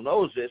 Daniel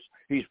knows this.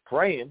 He's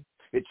praying.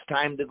 It's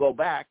time to go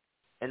back,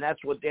 and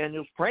that's what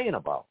Daniel's praying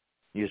about,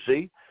 you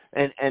see?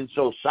 And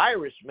so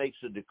Cyrus makes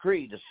a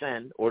decree to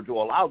send or to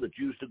allow the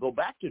Jews to go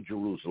back to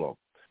Jerusalem.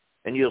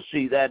 And you'll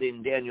see that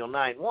in Daniel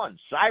 9:1.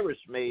 Cyrus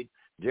made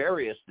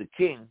Darius the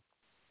king,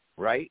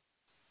 right?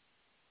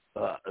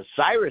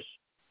 Cyrus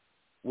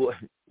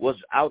was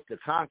out to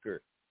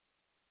conquer,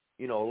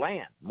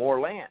 land, more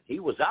land. He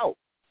was out.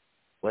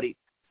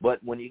 But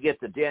when you get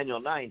to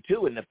Daniel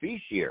 9:2 in the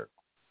feast year,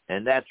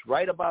 and that's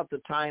right about the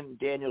time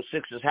Daniel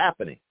 6 is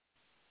happening.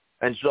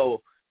 And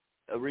so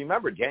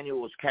remember, Daniel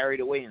was carried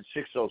away in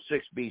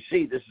 606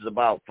 B.C. This is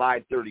about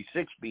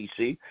 536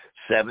 B.C.,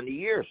 70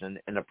 years. And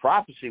the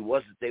prophecy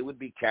was that they would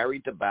be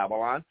carried to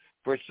Babylon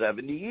for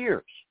 70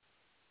 years.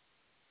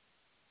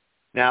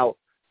 Now,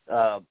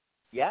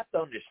 you have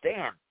to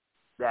understand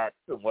that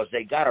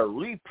they got a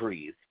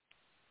reprieve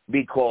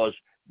because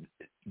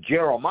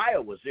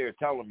Jeremiah was there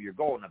telling them you're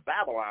going to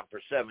Babylon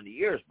for 70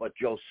 years, but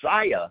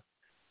Josiah,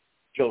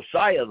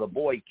 the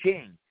boy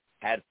king,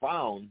 had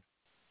found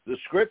the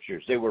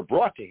scriptures. They were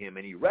brought to him,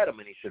 and he read them,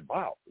 and he said,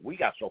 wow, we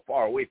got so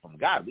far away from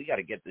God. We got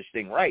to get this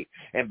thing right.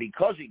 And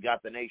because he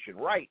got the nation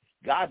right,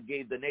 God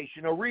gave the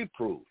nation a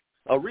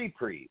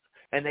reprieve,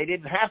 and they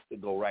didn't have to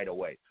go right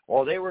away.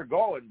 Or they were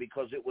going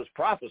because it was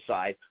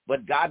prophesied,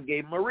 but God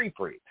gave them a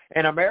reprieve.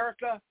 In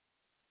America,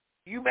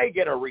 you may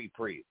get a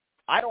reprieve.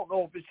 I don't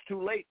know if it's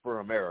too late for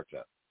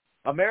America.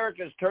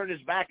 America's turned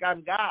its back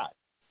on God.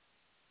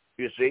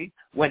 You see,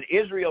 when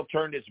Israel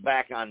turned its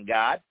back on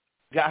God,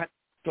 God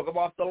took them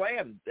off the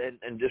land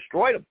and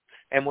destroyed them.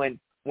 And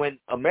when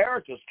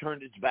America's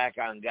turned its back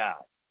on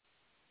God,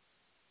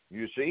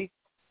 you see,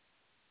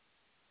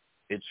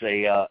 it's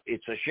a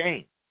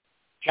shame.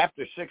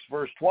 Chapter 6,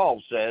 verse 12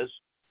 says,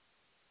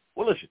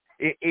 well, listen,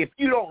 if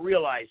you don't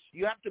realize,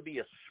 you have to be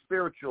a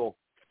spiritual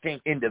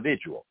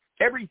individual.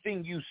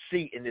 Everything you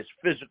see in this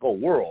physical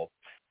world,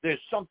 there's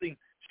something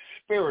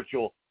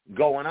spiritual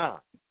going on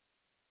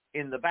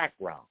in the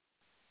background.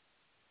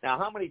 Now,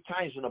 how many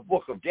times in the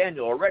book of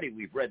Daniel already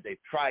we've read they've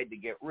tried to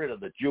get rid of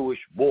the Jewish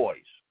boys,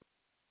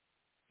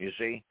 you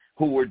see,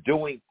 who were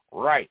doing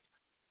right.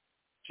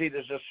 See,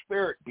 there's a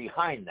spirit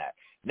behind that.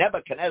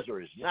 Nebuchadnezzar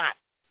is not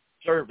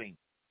serving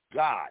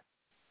God.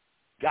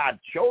 God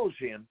chose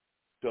him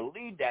to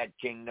lead that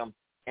kingdom,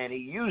 and he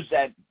used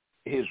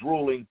his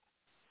ruling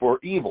for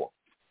evil.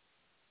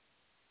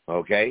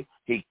 Okay?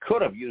 He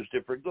could have used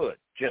it for good,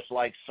 just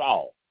like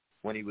Saul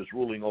when he was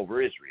ruling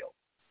over Israel.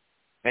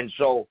 And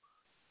so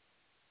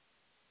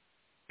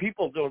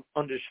people don't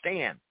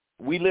understand.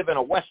 We live in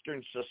a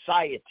Western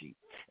society,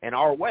 and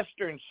our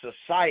Western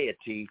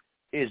society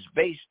is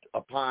based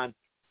upon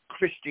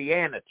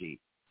Christianity,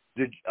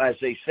 as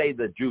they say,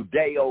 the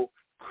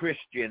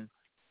Judeo-Christian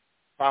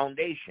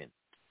foundation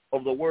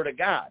of the Word of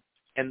God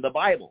and the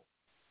Bible.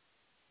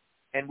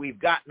 And we've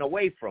gotten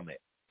away from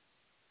it.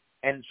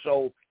 And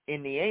so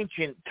in the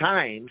ancient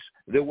times,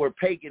 there were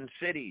pagan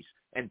cities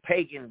and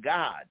pagan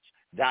gods,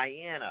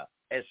 Diana,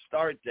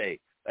 Astarte,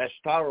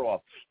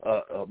 Astaroth,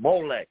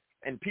 Molech,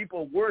 and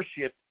people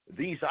worshiped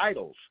these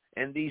idols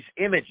and these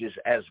images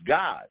as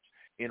gods.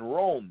 In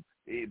Rome,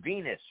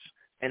 Venus.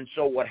 And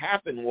so what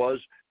happened was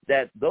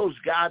that those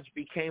gods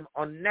became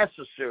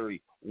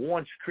unnecessary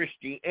once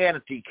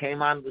Christianity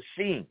came on the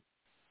scene,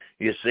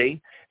 you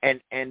see.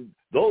 And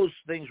those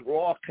things were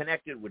all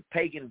connected with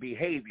pagan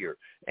behavior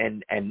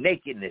and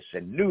nakedness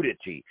and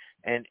nudity.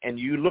 And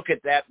you look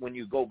at that when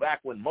you go back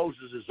when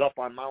Moses is up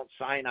on Mount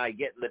Sinai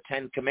getting the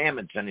 10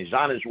 Commandments, and he's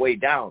on his way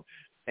down.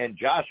 And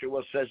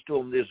Joshua says to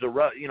him, there's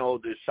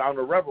there's sound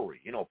of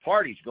revelry,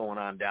 parties going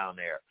on down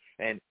there.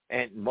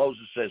 And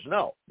Moses says,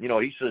 no.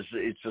 He says,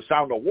 it's the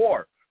sound of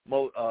war.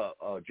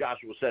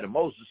 Joshua said, and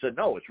Moses said,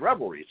 no, it's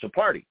revelry. It's a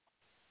party.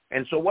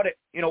 And so what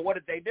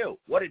did they do?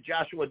 What did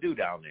Joshua do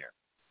down there?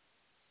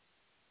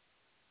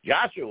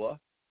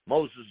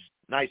 Moses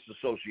nice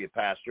associate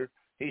pastor.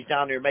 He's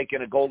down there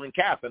making a golden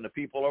calf, and the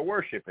people are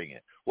worshiping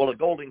it. Well, a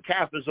golden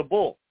calf is a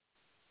bull.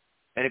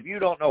 And if you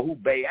don't know who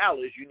Baal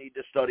is, you need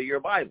to study your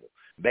Bible.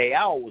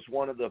 Baal was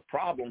one of the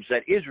problems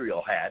that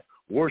Israel had,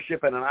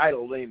 worshiping an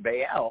idol named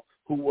Baal,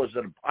 who was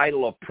an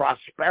idol of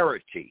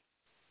prosperity.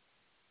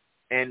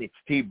 And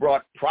he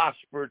brought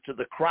prosper to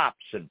the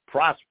crops and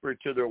prosper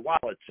to their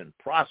wallets and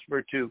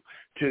prosper to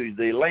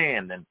the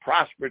land and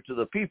prosper to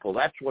the people.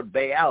 That's what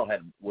Baal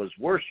was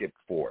worshipped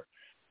for,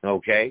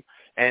 okay?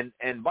 And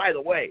by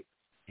the way,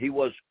 he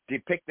was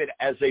depicted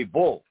as a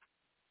bull,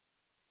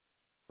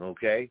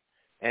 okay?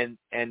 And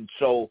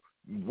so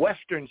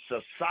Western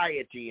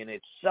society in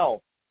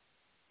itself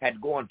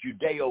had gone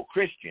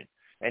Judeo-Christian,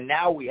 and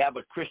now we have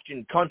a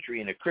Christian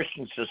country and a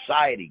Christian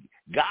society.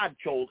 God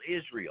chose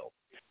Israel,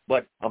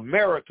 but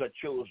America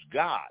chose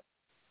God.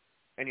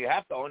 And you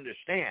have to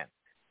understand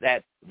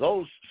that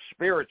those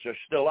spirits are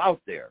still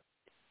out there,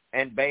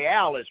 and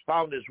Baal has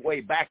found his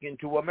way back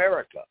into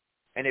America.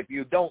 And if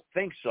you don't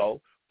think so,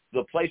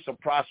 the place of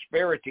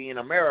prosperity in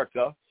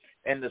America,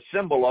 and the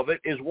symbol of it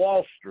is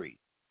Wall Street.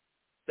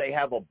 They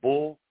have a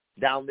bull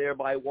down there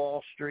by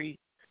Wall Street.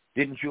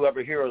 Didn't you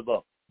ever hear of the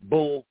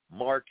bull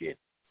market?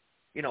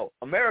 You know,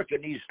 America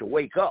needs to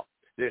wake up.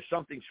 There's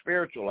something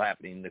spiritual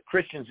happening. The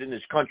Christians in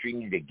this country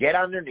need to get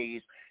on their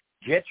knees,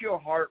 get your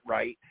heart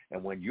right,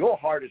 and when your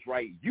heart is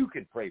right, you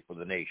can pray for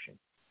the nation.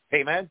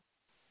 Amen?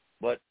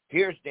 But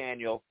here's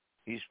Daniel.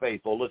 He's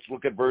faithful. Let's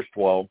look at verse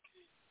 12.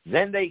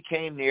 Then they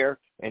came near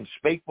and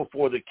spake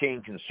before the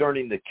king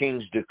concerning the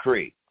king's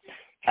decree.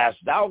 Hast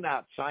thou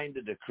not signed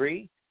the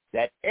decree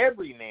that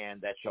every man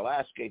that shall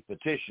ask a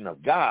petition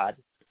of God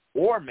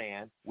or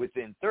man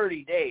within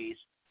 30 days,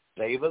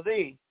 save of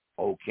thee,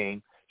 O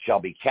king, shall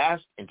be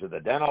cast into the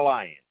den of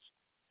lions?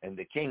 And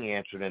the king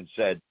answered and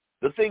said,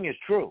 the thing is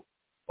true,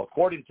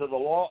 according to the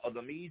law of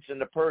the Medes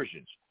and the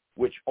Persians,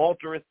 which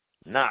altereth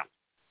not.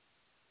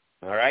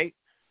 All right?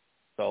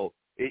 So,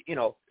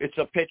 it's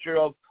a picture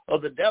of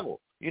the devil.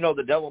 You know,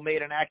 the devil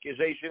made an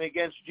accusation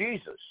against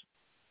Jesus.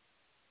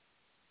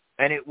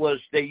 And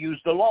they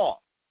used the law.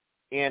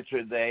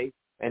 Answered they,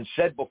 and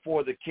said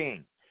before the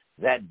king,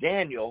 that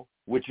Daniel,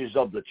 which is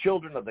of the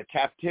children of the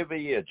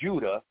captivity of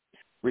Judah,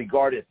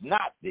 regardeth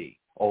not thee,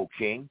 O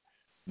king,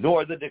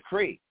 nor the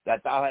decree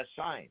that thou hast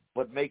signed,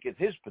 but maketh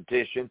his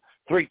petition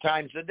 3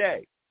 times a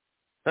day.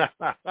 You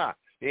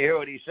hear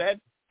what he said?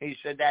 He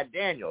said that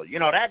Daniel,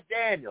 that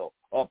Daniel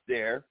up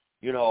there,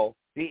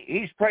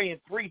 he's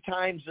praying 3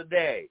 times a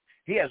day.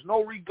 He has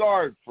no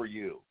regard for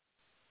you,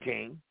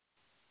 king.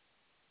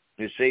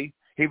 You see?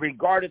 He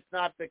regardeth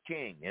not the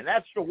king. And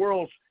that's the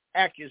world's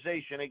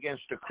accusation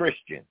against a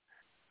Christian.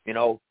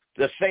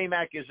 The same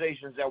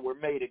accusations that were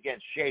made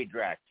against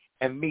Shadrach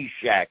and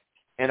Meshach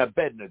and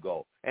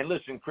Abednego. And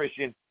listen,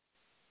 Christian,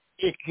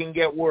 it can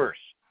get worse.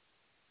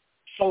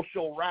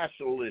 Social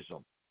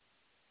rationalism.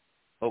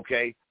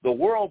 Okay? The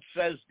world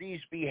says these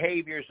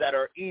behaviors that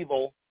are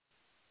evil.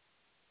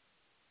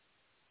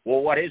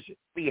 Well, what is it?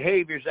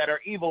 Behaviors that are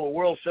evil, the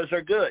world says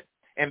are good.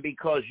 And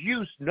because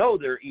you know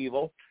they're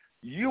evil,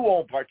 you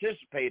won't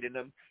participate in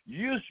them.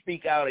 You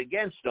speak out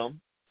against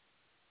them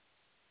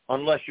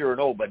unless you're an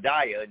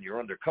Obadiah and you're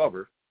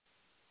undercover.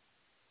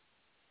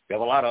 We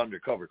have a lot of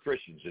undercover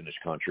Christians in this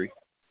country,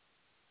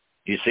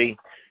 you see.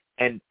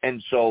 And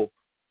so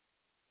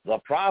the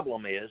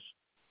problem is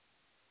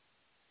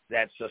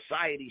that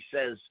society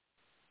says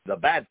the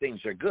bad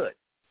things are good,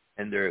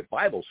 and their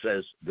Bible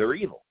says they're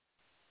evil.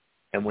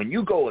 And when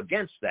you go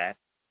against that,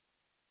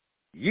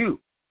 you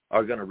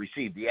are going to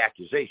receive the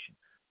accusation.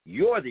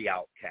 You're the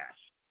outcast.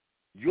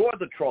 You're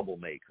the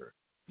troublemaker.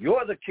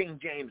 You're the King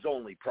James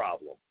only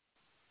problem.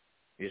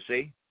 You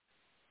see?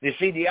 You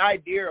see, the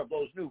idea of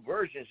those new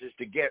versions is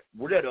to get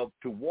rid of,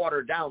 to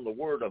water down the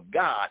Word of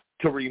God,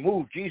 to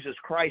remove Jesus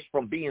Christ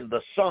from being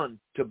the Son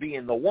to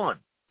being the one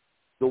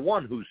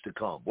who's to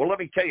come. Well, let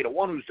me tell you, the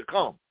one who's to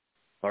come,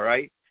 all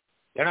right?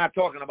 They're not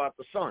talking about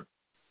the Son.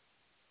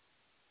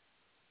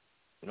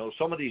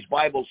 Some of these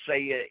Bibles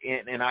say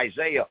in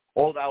Isaiah,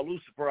 "O thou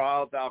Lucifer,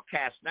 how art thou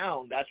cast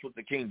down?" That's what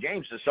the King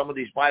James says. Some of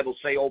these Bibles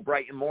say, "O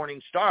bright and morning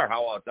star,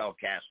 how art thou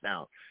cast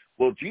down?"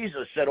 Well,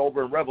 Jesus said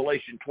over in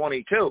Revelation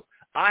 22,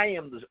 "I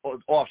am the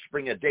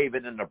offspring of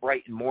David and the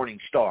bright and morning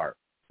star."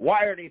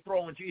 Why are they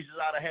throwing Jesus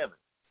out of heaven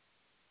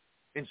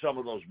in some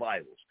of those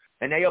Bibles?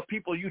 And they have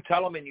people, you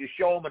tell them and you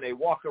show them, and they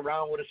walk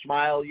around with a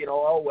smile,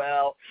 oh,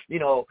 well,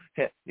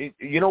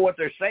 what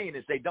they're saying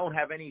is they don't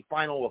have any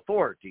final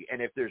authority.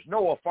 And if there's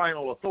no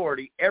final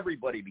authority,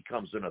 everybody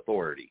becomes an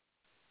authority.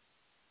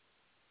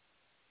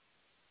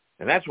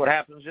 And that's what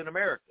happens in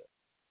America.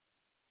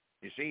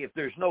 You see, if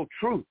there's no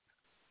truth,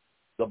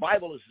 the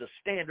Bible is the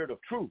standard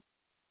of truth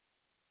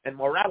and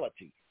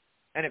morality.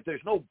 And if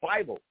there's no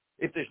Bible,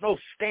 if there's no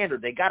standard,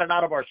 they got it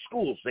out of our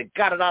schools. They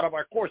got it out of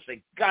our course.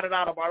 They got it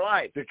out of our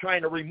lives. They're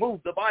trying to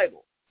remove the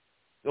Bible,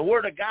 the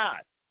Word of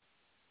God.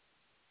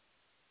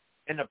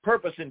 And the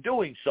purpose in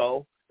doing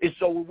so is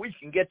so we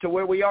can get to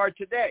where we are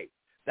today,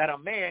 that a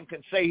man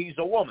can say he's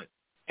a woman,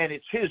 and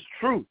it's his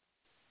truth,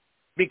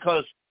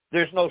 because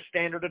there's no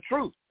standard of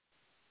truth.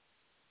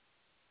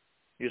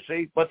 you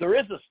see. But there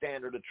is a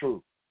standard of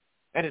truth,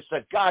 and it's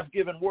the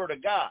God-given Word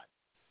of God,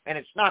 and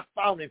it's not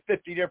found in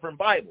 50 different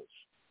Bibles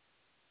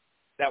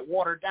that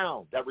water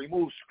down, that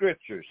remove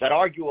scriptures, that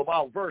argue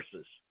about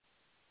verses.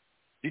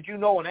 Did you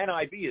know an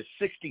NIV is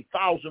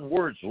 60,000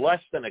 words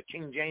less than a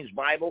King James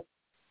Bible?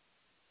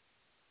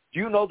 Do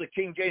you know the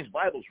King James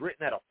Bible is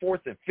written at a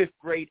 4th and 5th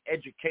grade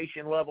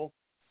education level?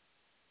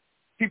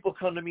 People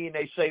come to me and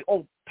they say,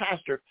 oh,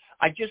 Pastor,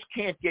 I just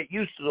can't get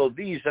used to those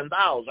these and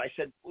thous. I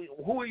said,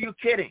 who are you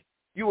kidding?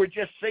 You were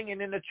just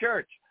singing in the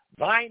church.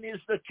 Thine is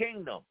the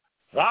kingdom.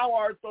 Thou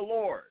art the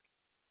Lord.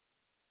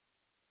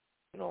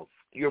 You know,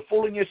 you're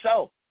fooling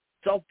yourself,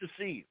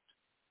 self-deceived.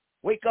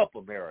 Wake up,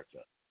 America.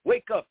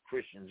 Wake up,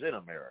 Christians in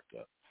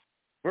America.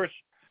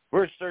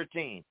 Verse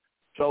 13.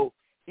 So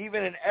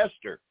even in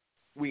Esther,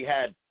 we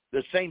had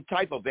the same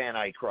type of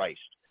Antichrist.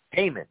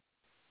 Haman,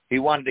 he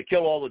wanted to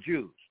kill all the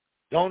Jews.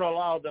 Don't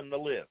allow them to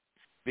live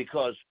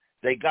because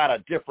they got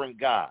a different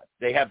God.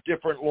 They have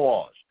different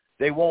laws.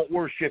 They won't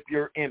worship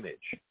your image.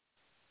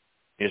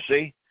 You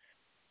see?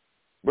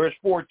 Verse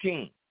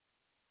 14,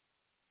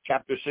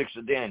 chapter 6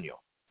 of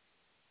Daniel.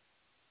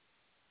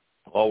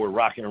 Oh, we're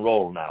rocking and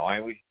rolling now,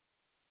 aren't we?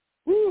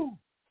 Woo!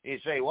 You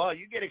say, well,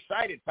 you get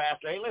excited,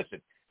 Pastor. Hey,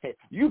 listen,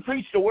 you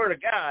preach the Word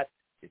of God.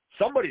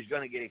 Somebody's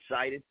going to get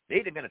excited. They're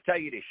either going to tell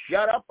you to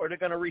shut up or they're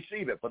going to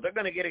receive it, but they're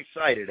going to get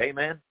excited.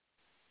 Amen?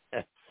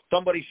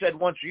 Somebody said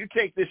once, you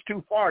take this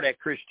too far, that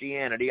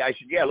Christianity. I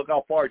said, yeah, look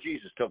how far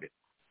Jesus took it,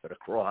 to the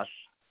cross.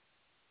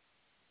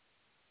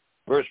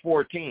 Verse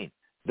 14,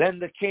 then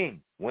the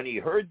king, when he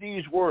heard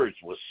these words,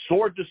 was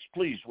sore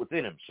displeased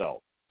within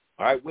himself,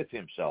 all right, with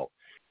himself,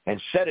 and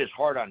set his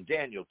heart on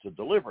Daniel to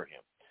deliver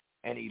him.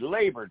 And he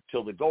labored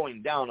till the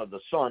going down of the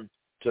sun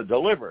to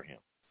deliver him.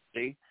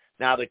 See?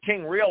 Now the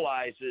king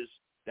realizes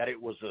that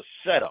it was a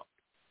setup.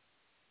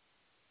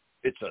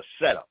 It's a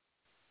setup.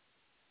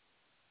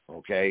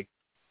 Okay?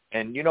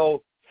 And, you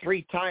know,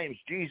 3 times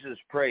Jesus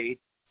prayed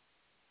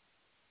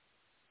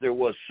there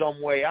was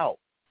some way out,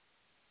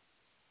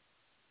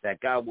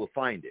 that God will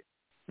find it.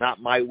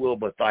 Not my will,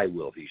 but thy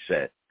will, he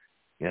said,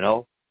 you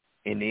know,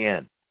 in the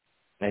end.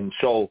 And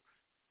so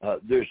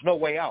there's no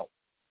way out.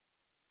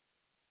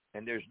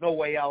 And there's no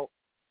way out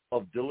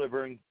of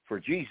delivering for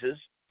Jesus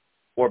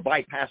or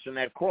bypassing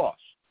that cross.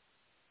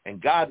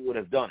 And God would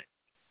have done it.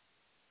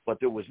 But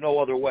there was no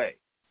other way.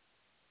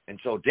 And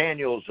so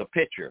Daniel's a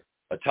picture,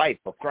 a type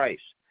of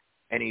Christ.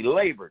 And he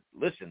labored.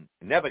 Listen,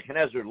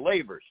 Nebuchadnezzar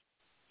labors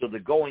to the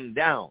going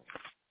down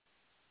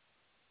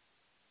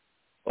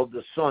of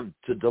the sun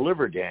to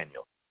deliver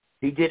Daniel.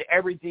 He did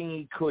everything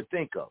he could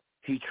think of.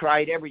 He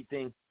tried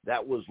everything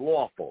that was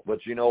lawful.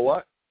 But you know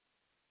what?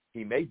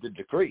 He made the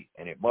decree,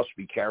 and it must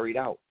be carried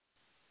out.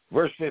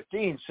 Verse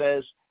 15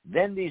 says,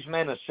 then these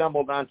men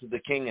assembled unto the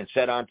king and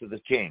said unto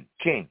the king,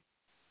 King,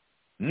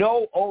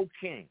 know, O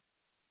king,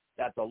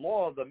 that the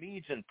law of the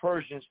Medes and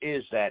Persians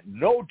is that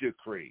no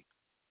decree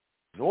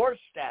nor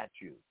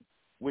statute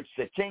which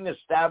the king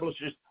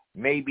establishes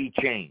may be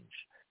changed.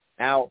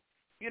 Now,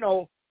 you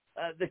know,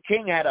 the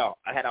king had a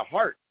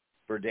heart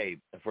for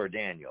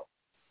Daniel,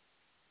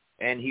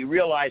 and he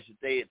realized that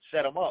they had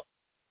set him up,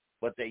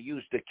 but they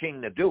used the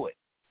king to do it.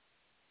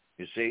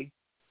 You see,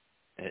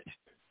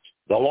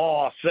 the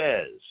law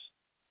says.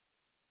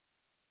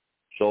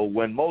 So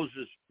when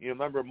Moses, you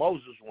remember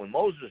Moses, when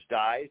Moses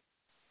died,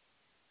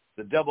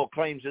 the devil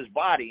claims his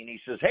body, and he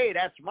says, hey,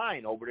 that's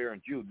mine over there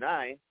in Jude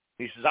 9.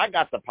 He says, I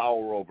got the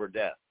power over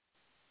death.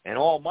 And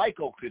all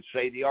Michael could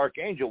say, the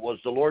archangel, was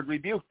the Lord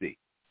rebuke thee.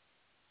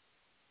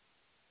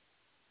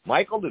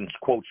 Michael didn't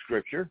quote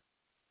Scripture.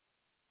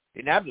 He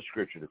didn't have the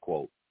Scripture to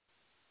quote.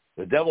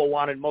 The devil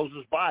wanted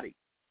Moses' body.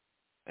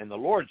 And the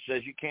Lord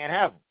says, you can't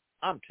have him.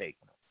 I'm taking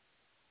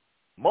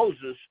him.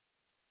 Moses,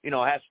 you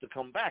know, has to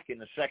come back in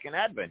the second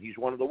advent. He's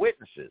one of the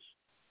witnesses.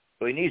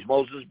 So he needs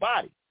Moses'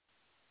 body.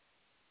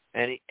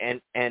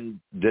 And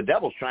the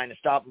devil's trying to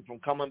stop him from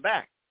coming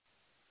back.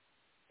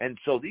 And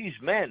so these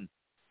men,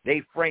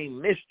 they frame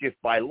mischief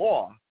by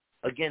law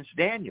against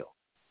Daniel.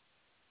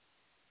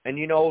 And,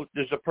 you know,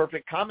 there's a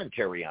perfect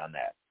commentary on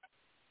that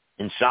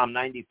in Psalm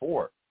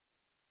 94.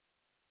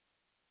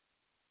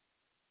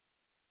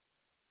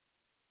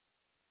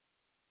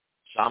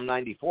 Psalm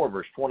 94,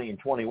 verse 20 and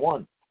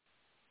 21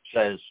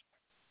 says,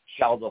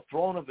 shall the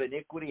throne of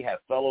iniquity have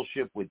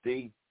fellowship with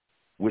thee,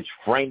 which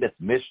frameth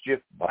mischief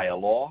by a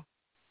law?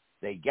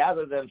 They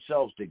gather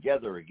themselves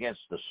together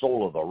against the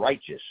soul of the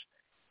righteous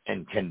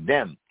and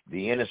condemn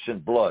the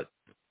innocent blood.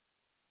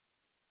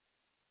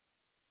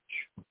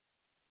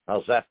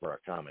 How's that for a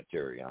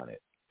commentary on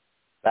it?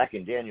 Back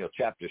in Daniel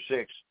chapter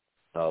 6,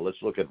 let's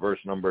look at verse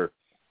number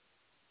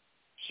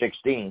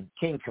 16.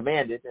 King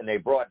commanded, and they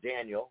brought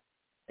Daniel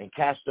and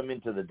cast him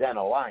into the den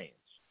of lions.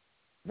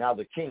 Now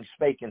the king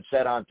spake and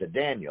said unto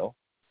Daniel,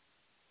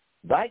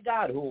 thy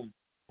God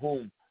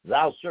whom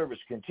thou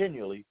servest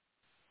continually,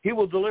 he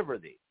will deliver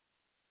thee.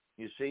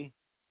 You see?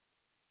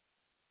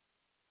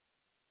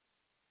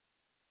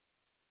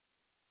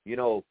 You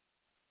know,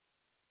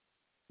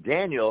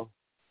 Daniel,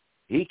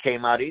 he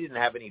came out, he didn't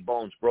have any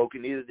bones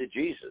broken, neither did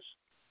Jesus.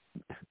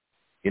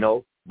 You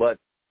know, But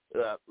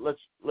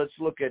let's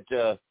look at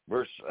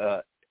verse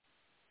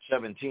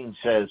 17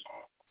 says,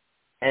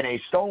 and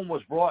a stone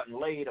was brought and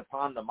laid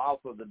upon the mouth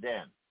of the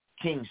den.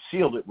 King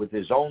sealed it with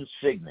his own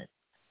signet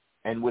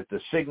and with the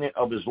signet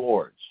of his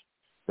lords,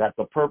 that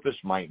the purpose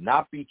might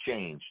not be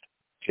changed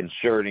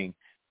concerning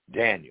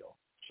Daniel.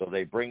 So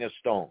they bring a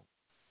stone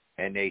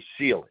and they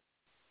seal it.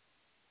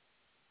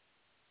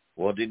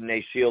 Well, didn't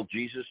they seal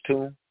Jesus'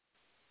 tomb?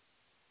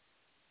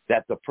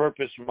 That the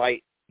purpose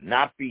might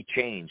not be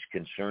changed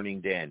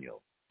concerning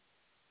Daniel.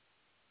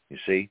 You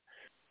see,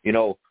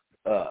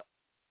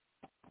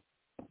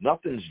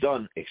 nothing's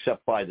done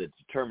except by the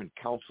determined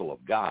counsel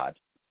of God.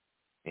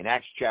 In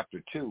Acts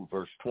chapter 2,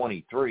 verse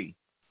 23,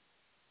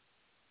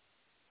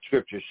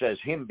 Scripture says,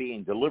 him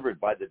being delivered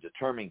by the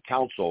determined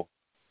counsel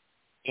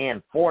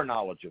and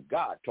foreknowledge of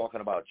God,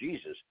 talking about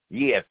Jesus,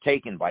 ye have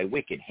taken by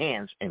wicked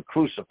hands and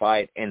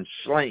crucified and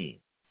slain.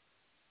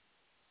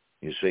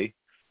 You see?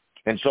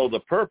 And so the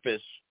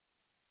purpose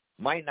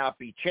might not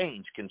be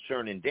changed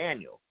concerning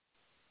Daniel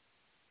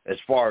as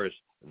far as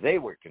they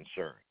were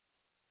concerned.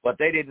 But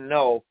they didn't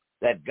know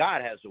that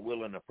God has a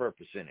will and a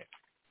purpose in it.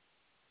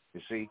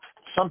 You see,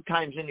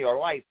 sometimes in your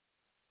life,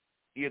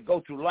 you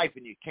go through life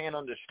and you can't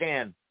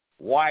understand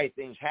why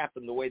things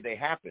happen the way they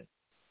happen.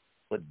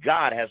 But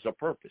God has a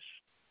purpose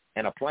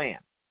and a plan.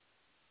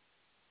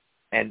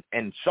 And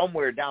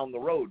somewhere down the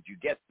road, you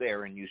get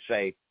there and you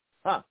say,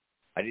 I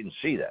didn't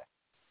see that.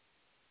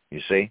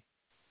 You see?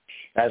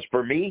 As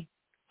for me,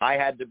 I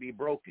had to be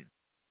broken.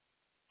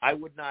 I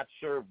would not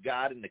serve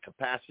God in the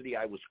capacity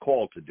I was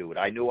called to do it.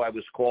 I knew I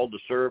was called to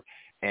serve,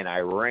 and I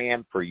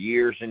ran for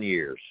years and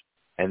years.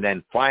 And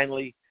then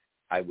finally,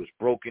 I was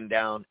broken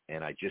down,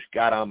 and I just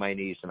got on my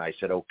knees, and I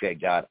said, okay,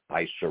 God,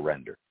 I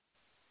surrender.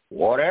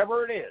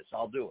 Whatever it is,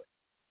 I'll do it.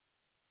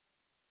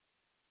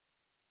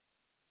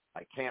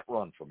 I can't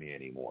run from you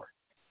anymore.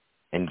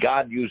 And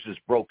God uses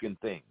broken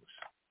things.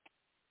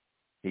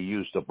 He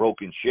used a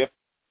broken ship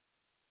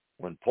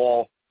when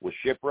Paul was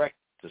shipwrecked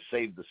to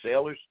save the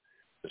sailors,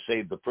 to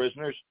save the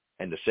prisoners,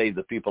 and to save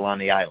the people on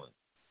the island.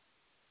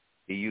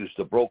 He used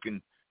the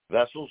broken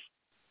vessels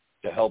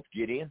to help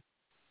Gideon.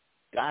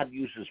 God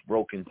uses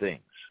broken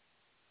things.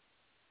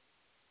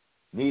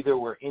 Neither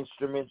were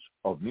instruments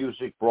of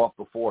music brought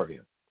before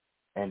him,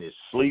 and his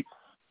sleep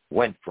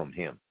went from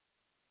him.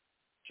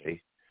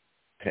 See?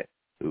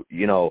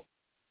 The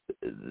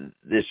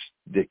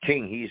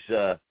king,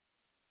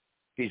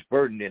 he's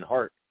burdened in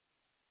heart.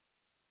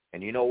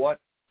 And you know what?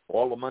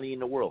 All the money in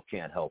the world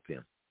can't help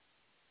him.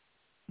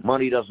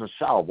 Money doesn't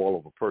solve all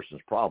of a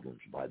person's problems,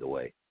 by the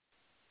way.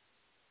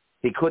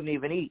 He couldn't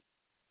even eat.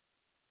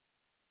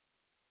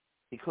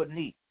 He couldn't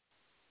eat.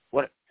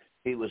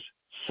 He was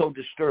so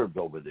disturbed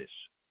over this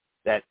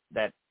that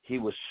he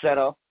was set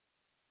up,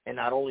 and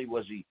not only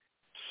was he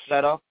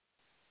set up,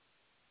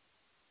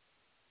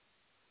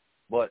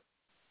 but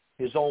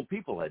his own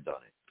people had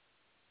done it.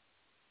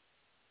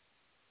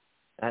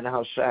 And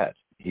how sad.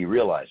 He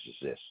realizes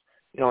this.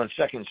 In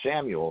 2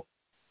 Samuel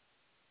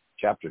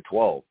chapter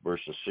 12,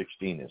 verses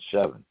 16 and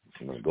 7.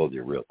 I'm going to go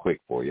there real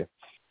quick for you.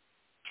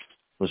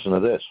 Listen to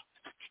this.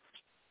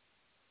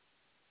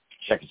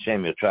 2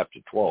 Samuel chapter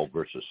 12,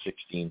 verses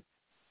 16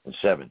 and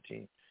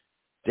 17.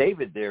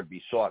 David there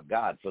besought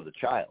God for the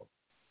child.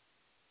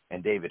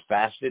 And David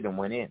fasted and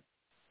went in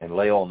and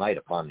lay all night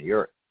upon the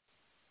earth.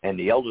 And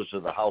the elders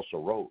of the house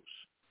arose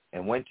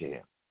and went to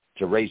him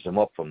to raise him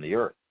up from the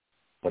earth.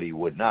 But he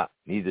would not,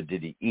 neither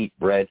did he eat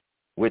bread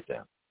with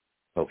them.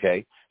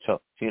 Okay?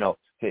 So,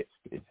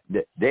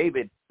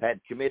 David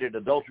had committed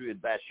adultery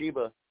with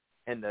Bathsheba,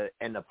 and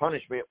the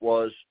punishment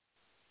was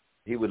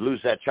he would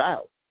lose that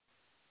child.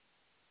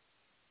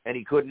 And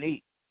he couldn't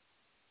eat.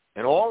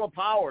 And all the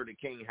power the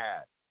king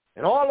had,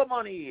 and all the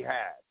money he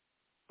had,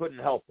 couldn't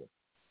help him.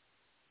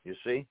 You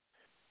see?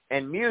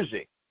 And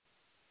music,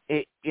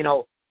 they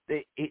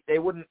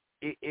wouldn't,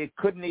 it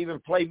couldn't even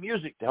play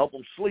music to help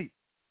him sleep,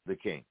 the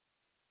king.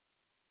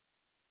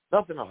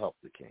 Nothing will help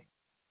the king.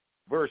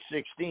 Verse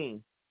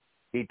 16,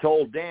 he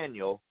told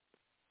Daniel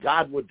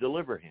God would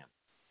deliver him.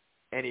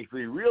 And if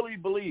he really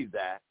believed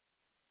that,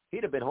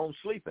 he'd have been home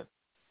sleeping.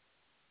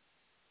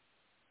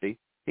 See?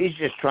 He's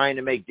just trying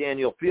to make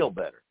Daniel feel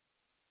better.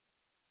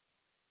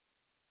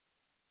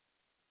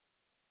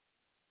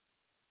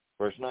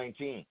 Verse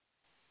 19,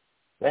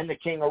 then the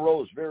king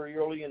arose very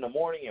early in the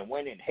morning and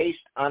went in haste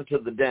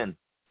unto the den.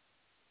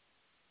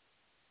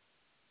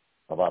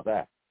 How about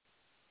that?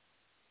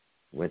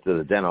 Went to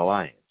the den of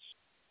lions.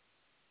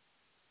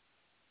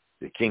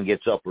 The king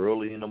gets up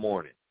early in the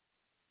morning.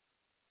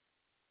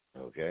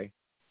 Okay?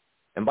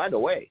 And by the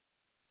way,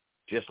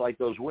 just like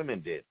those women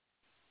did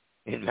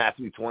in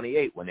Matthew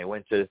 28 when they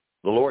went to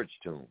the Lord's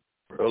tomb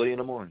early in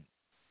the morning,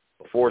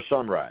 before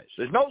sunrise.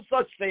 There's no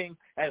such thing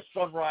as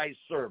sunrise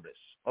service,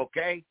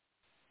 okay?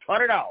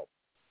 Cut it out.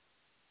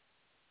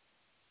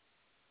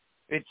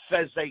 It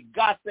says they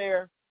got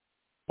there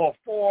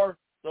before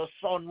the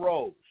sun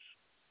rose.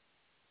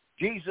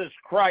 Jesus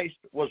Christ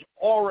was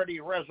already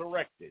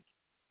resurrected.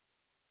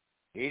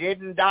 He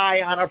didn't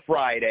die on a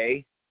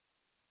Friday.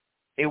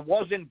 It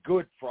wasn't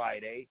Good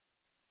Friday.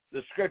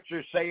 the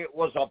scriptures say it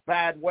was a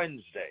bad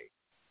Wednesday.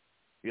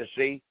 You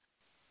see?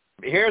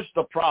 Here's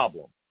the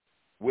problem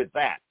with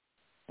that.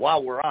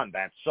 While we're on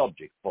that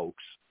subject,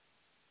 folks,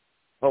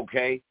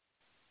 okay,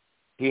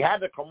 he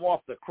had to come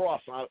off the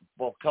cross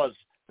because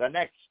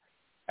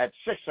at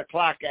 6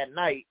 o'clock at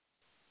night,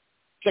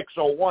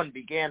 6:01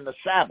 began the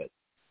Sabbath,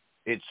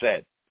 it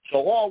said.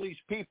 So all these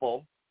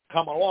people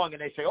come along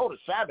and they say, oh, the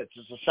Sabbath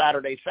is a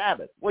Saturday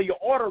Sabbath. Well, you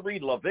ought to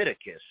read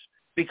Leviticus,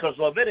 because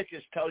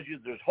Leviticus tells you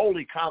there's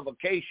holy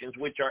convocations,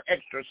 which are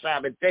extra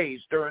Sabbath days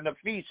during the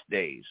feast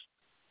days.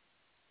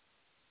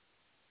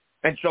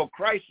 And so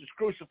Christ is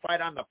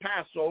crucified on the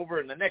Passover,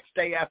 and the next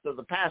day after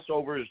the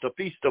Passover is the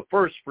Feast of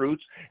First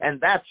Fruits,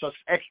 and that's an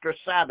extra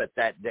Sabbath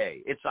that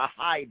day. It's a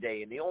high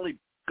day, and the only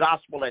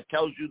gospel that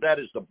tells you that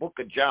is the book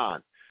of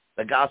John,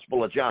 the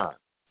Gospel of John.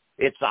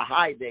 It's a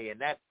high day, and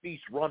that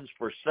feast runs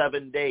for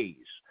 7 days,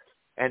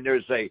 and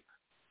there's a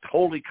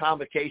holy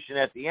convocation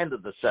at the end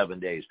of the 7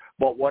 days.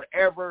 But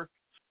whatever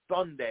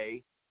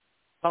Sunday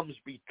comes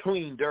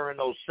between during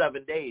those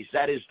 7 days,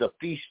 that is the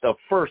Feast of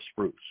First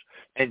Fruits.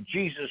 And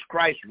Jesus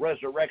Christ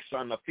resurrects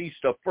on the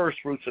Feast of First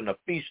Fruits and the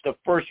Feast of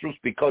First Fruits,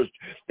 because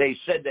they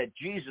said that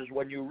Jesus,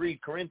 when you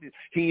read Corinthians,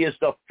 he is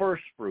the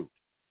first fruit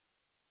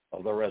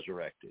of the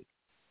resurrected.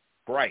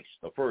 Christ,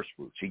 the first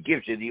fruits. He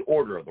gives you the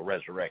order of the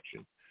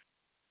resurrection,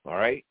 all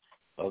right,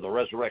 of the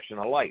resurrection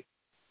of life.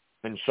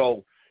 And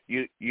so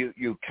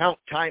you count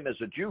time as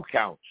a Jew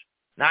counts,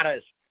 not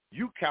as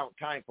you count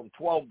time from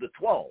 12 to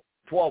 12.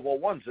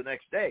 12:01's the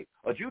next day.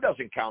 A Jew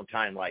doesn't count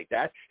time like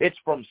that. It's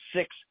from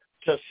 6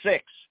 to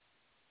 6.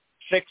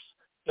 6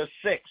 to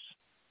 6.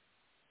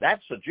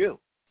 That's a Jew.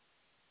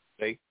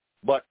 See?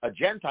 But a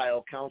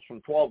Gentile counts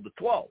from 12 to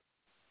 12.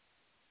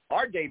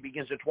 Our day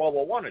begins at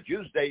 12:01. A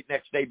Jew's day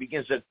next day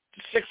begins at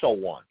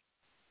 6:01.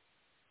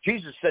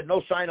 Jesus said,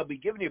 no sign will be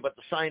given you but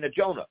the sign of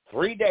Jonah.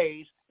 3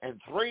 days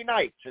and 3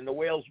 nights in the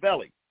whale's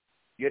belly.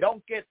 You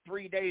don't get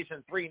 3 days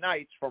and 3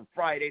 nights from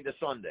Friday to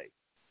Sunday.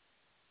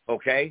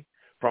 Okay?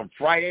 From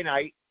Friday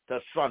night to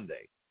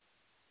Sunday.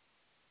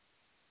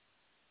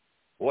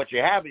 What you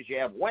have is you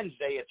have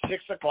Wednesday at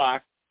 6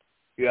 o'clock.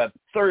 You have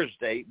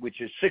Thursday,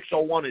 which is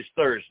 6:01 is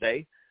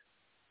Thursday,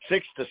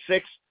 6 to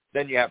 6.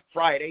 Then you have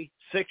Friday,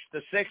 6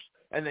 to 6.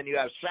 And then you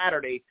have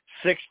Saturday,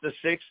 6 to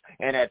 6.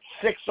 And at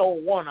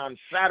 6:01 on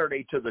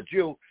Saturday to the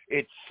Jew,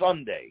 it's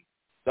Sunday,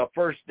 the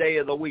first day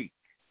of the week.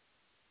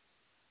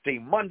 See,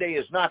 Monday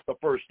is not the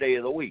first day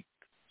of the week.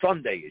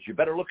 Sunday is. You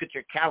better look at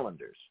your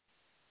calendars.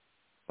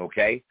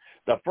 Okay?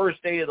 The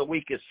first day of the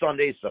week is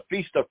Sunday. It's the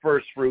Feast of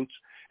First Fruits.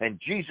 And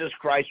Jesus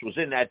Christ was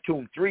in that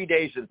tomb 3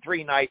 days and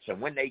 3 nights.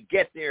 And when they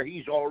get there,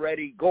 he's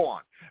already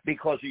gone,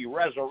 because he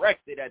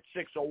resurrected at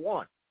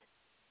 6:01.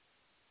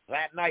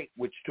 That night,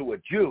 which to a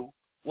Jew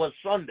was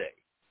Sunday.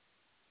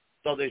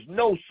 So there's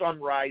no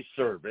sunrise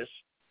service.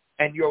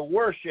 And you're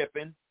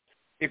worshiping.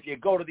 If you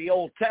go to the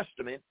Old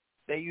Testament,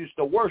 they used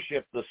to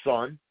worship the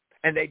sun.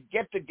 And they'd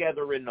get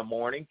together in the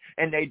morning,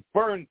 and they'd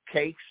burn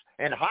cakes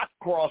and hot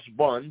cross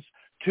buns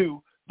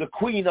to the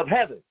Queen of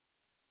Heaven.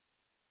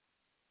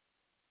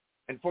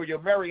 And for your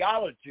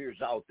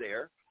Mariologists out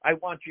there, I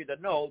want you to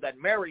know that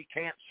Mary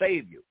can't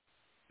save you.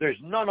 There's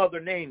none other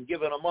name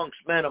given amongst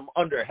men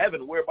under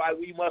heaven whereby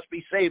we must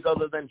be saved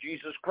other than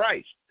Jesus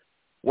Christ.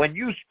 When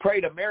you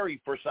pray to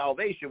Mary for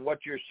salvation,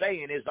 what you're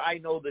saying is, I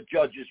know the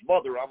judge's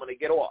mother, I'm going to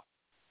get off.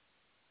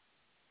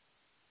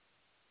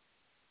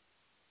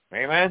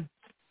 Amen?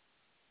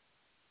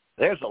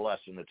 There's a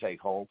lesson to take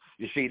home.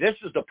 You see, this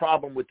is the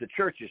problem with the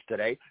churches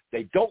today.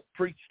 They don't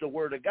preach the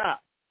word of God.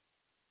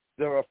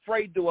 They're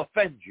afraid to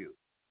offend you.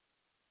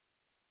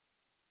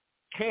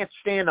 Can't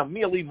stand a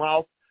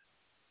mealy-mouthed,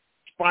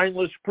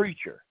 spineless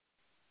preacher.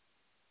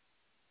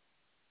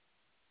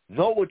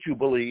 Know what you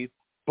believe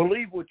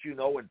what you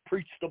know, and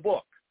preach the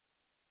book.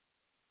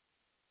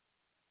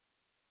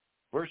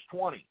 Verse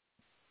 20.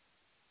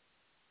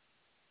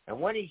 And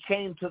when he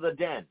came to the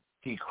den,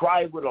 he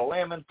cried with a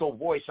lamentable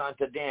voice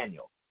unto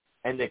Daniel.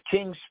 And the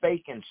king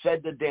spake and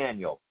said to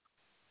Daniel,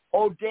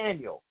 O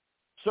Daniel,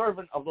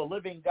 servant of the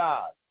living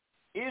God,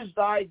 is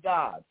thy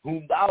God,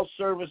 whom thou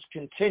servest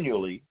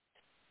continually,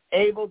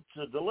 able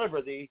to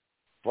deliver thee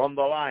from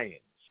the lions?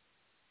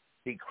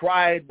 He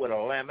cried with a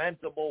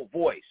lamentable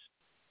voice.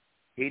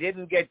 He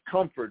didn't get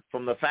comfort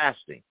from the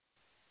fasting,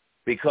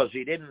 because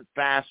he didn't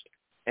fast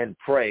and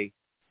pray.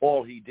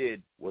 All he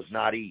did was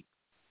not eat.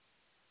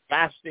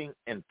 Fasting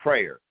and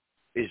prayer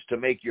is to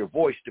make your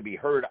voice to be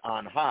heard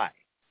on high.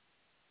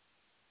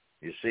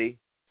 You see?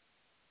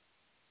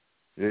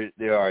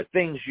 There are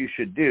things you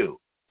should do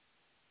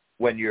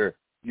when you're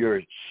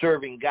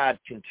serving God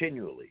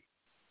continually.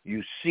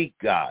 You seek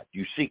God.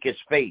 You seek his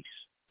face.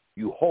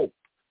 You hope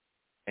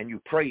and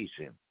you praise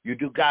him. You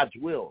do God's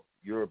will.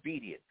 You're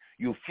obedient.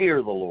 You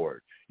fear the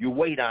Lord. You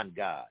wait on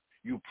God.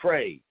 You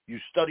pray. You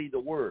study the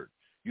word.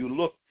 You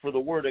look for the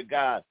word of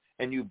God,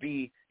 and you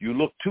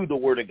look to the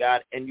word of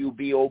God, and you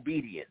be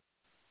obedient.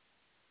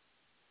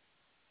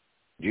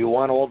 Do you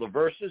want all the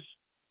verses?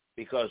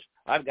 Because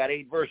I've got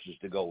 8 verses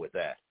to go with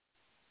that.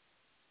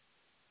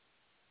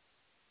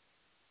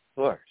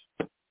 First,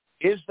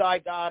 Is thy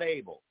God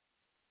able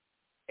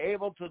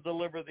to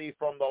deliver thee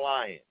from the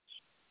lions?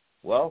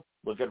 Well,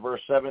 look at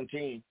verse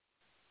 17,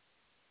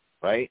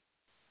 right?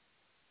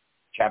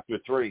 Chapter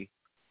 3.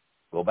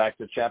 Go back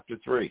to chapter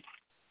 3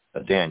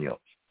 of Daniel.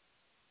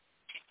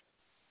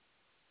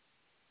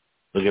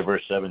 Look at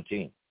verse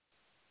 17.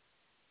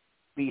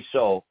 Be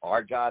so,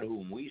 our God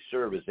whom we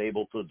serve is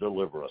able to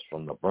deliver us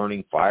from the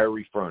burning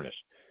fiery furnace,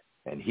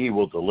 and he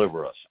will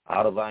deliver us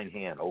out of thine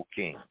hand, O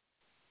king.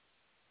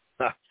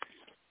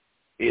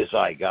 Is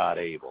thy God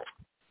able?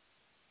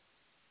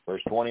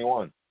 Verse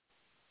 21.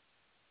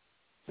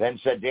 Then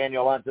said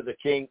Daniel unto the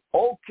king,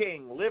 O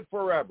king, live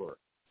forever.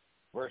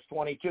 Verse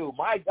 22.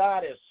 My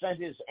God has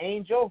sent his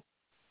angel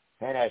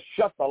and has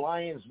shut the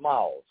lions'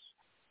 mouths,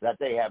 that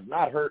they have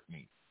not hurt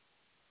me.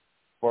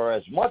 For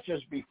as much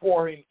as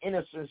before him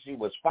innocency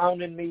was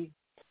found in me,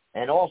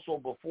 and also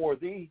before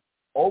thee,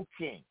 O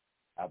king,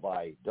 have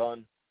I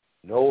done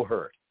no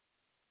hurt.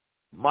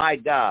 My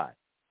God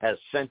has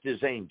sent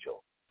his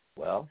angel.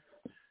 Well,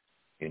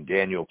 in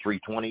Daniel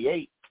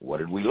 3:28, what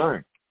did we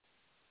learn?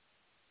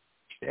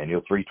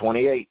 Daniel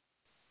 3:28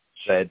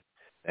 said,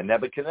 and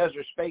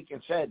Nebuchadnezzar spake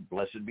and said,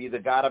 Blessed be the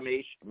God of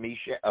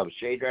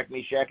Shadrach,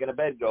 Meshach, and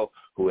Abednego,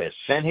 who has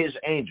sent his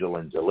angel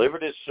and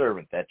delivered his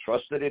servant that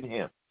trusted in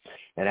him,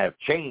 and have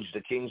changed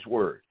the king's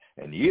word,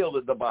 and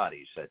yielded the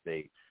bodies, that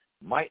they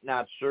might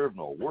not serve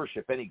nor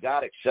worship any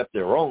god except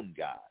their own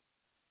God.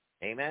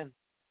 Amen?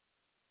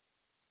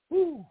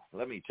 Whew,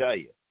 let me tell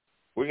you,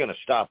 we're going to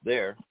stop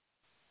there.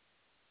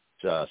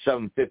 It's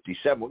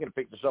 7:57. We're going to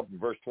pick this up in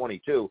verse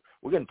 22.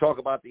 We're going to talk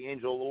about the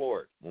angel of the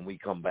Lord when we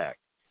come back.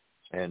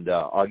 And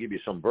I'll give you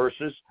some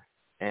verses,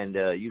 and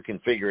you can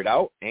figure it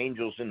out.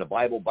 Angels in the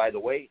Bible, by the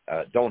way,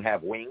 don't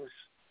have wings.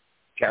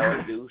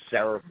 Cherub do,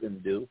 seraphim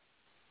do.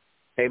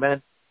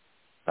 Amen?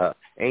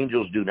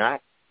 Angels do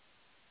not.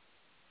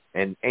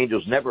 And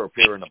angels never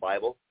appear in the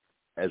Bible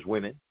as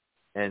women,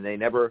 and they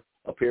never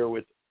appear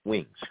with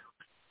wings.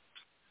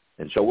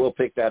 And so we'll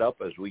pick that up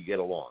as we get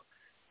along.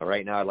 All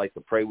right, now I'd like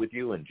to pray with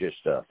you and just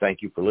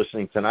thank you for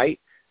listening tonight.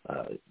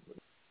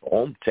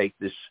 Home, take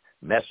this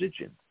message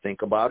and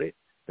think about it.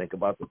 Think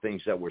about the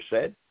things that were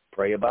said.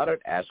 Pray about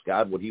it. Ask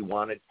God what he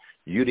wanted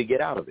you to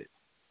get out of it.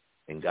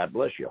 And God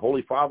bless you.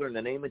 Holy Father, in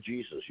the name of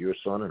Jesus, your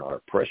Son and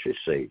our precious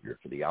Savior,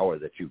 for the hour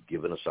that you've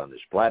given us on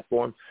this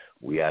platform,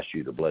 we ask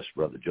you to bless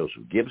Brother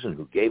Joseph Gibson,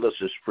 who gave us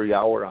this free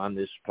hour on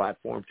this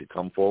platform to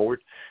come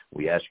forward.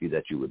 We ask you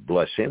that you would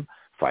bless him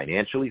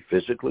financially,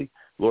 physically,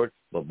 Lord,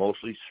 but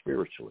mostly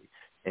spiritually.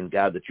 And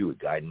God, that you would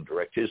guide and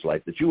direct his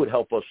life, that you would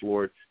help us,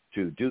 Lord,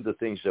 to do the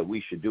things that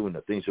we should do and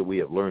the things that we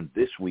have learned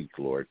this week,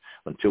 Lord,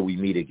 until we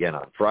meet again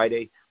on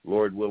Friday,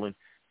 Lord willing.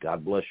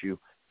 God bless you,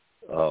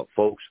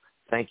 folks.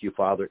 Thank you,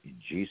 Father, in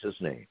Jesus'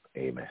 name.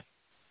 Amen.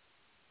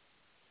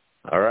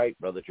 All right,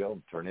 Brother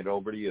Joe, turn it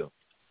over to you.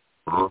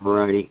 All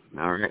righty.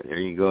 All right, there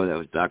you go. That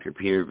was Dr.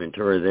 Peter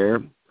Ventura there,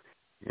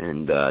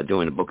 and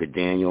doing the book of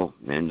Daniel.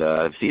 And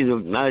see,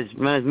 not as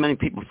many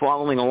people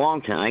following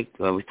along tonight.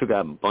 We still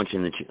got a bunch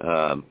in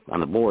on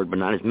the board, but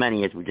not as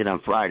many as we did on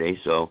Friday,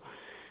 so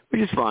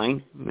which is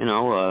fine. You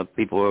know,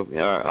 people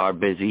are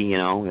busy. You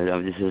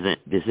know,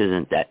 this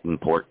isn't that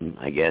important,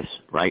 I guess,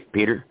 right,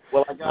 Peter?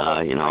 Well,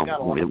 I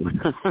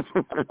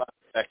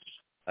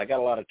got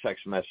a lot of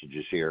text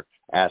messages here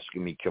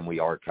asking me, can we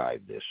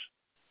archive this?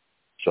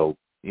 So,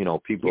 you know,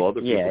 other people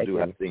do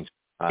have things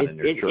on in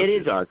their churches. It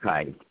is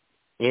archived.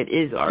 It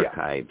is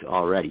archived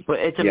already. But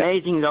it's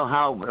amazing, though,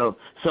 how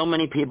so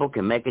many people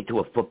can make it to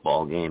a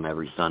football game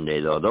every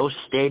Sunday, though. Those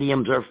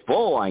stadiums are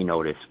full, I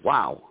notice.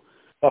 Wow.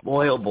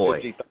 Boy, oh,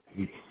 boy.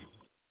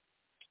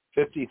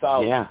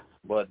 50,000. Yeah.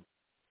 But,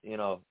 you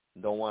know,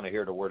 don't want to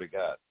hear the word of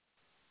God.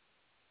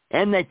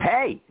 And they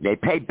pay. They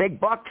pay big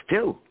bucks,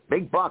 too.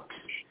 Big bucks.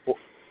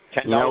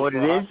 $10 you know what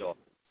it is?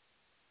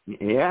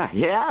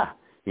 Yeah.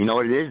 You know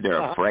what it is?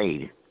 They're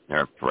afraid.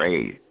 They're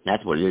afraid.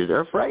 That's what it is.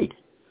 They're afraid.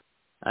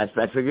 I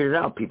figured it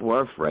out. People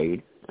are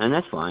afraid, and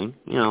that's fine.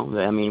 You know,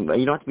 I mean,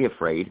 you don't have to be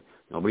afraid.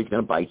 Nobody's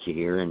going to bite you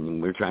here,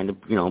 and we're trying to,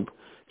 you know,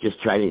 just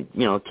try to,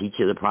 you know, teach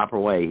you the proper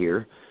way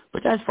here.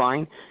 But that's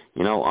fine.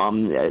 You know,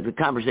 the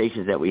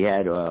conversations that we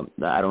had,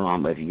 I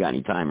don't know if you got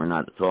any time or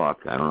not to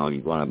talk. I don't know if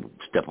you want to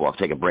step off,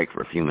 take a break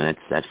for a few minutes.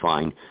 That's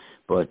fine.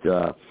 But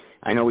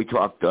I know we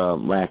talked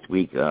last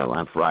week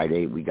on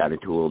Friday. We got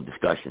into a little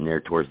discussion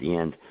there towards the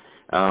end.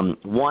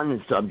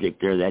 One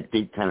subject there that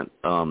did kind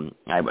of,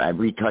 I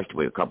retouched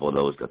with a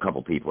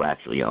couple people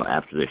actually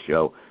after the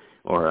show,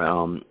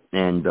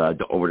 and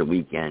over the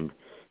weekend,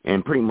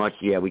 and pretty much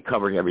we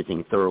covered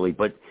everything thoroughly.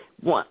 But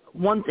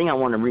one thing I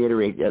want to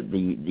reiterate,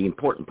 the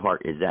important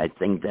part is that I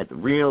think that the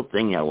real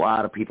thing that a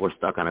lot of people are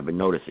stuck on, I've been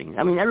noticing.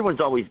 I mean, everyone's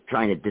always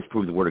trying to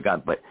disprove the Word of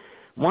God, but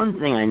one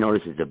thing I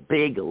notice is a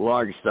big,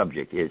 large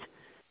subject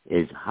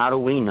is how do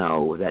we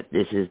know that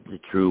this is the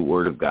true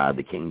Word of God,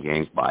 the King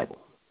James Bible?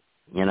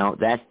 You know,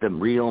 that's the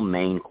real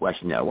main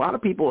question that a lot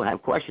of people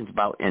have questions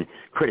about and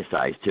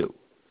criticize too,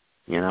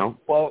 you know?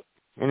 Well,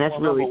 and that's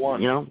really,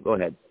 you know, go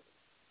ahead.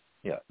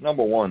 Yeah,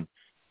 number one,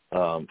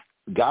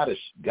 God's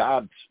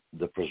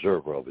the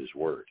preserver of his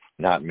word,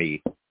 not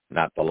me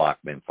not the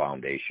Lockman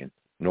Foundation,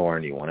 nor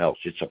anyone else.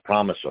 It's a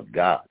promise of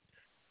God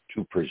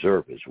to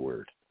preserve his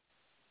word.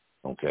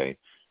 Okay?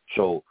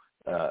 So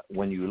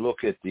when you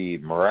look at the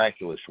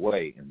miraculous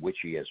way in which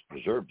he has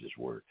preserved his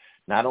word,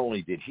 not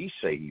only did he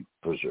say he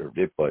preserved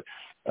it, but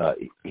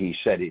he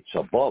said it's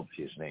above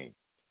his name.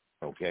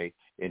 Okay?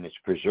 And it's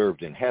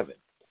preserved in heaven.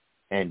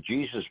 And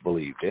Jesus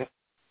believed it.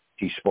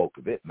 He spoke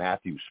of it.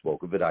 Matthew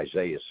spoke of it.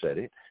 Isaiah said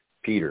it.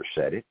 Peter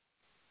said it.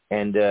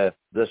 And the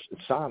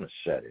psalmist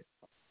said it.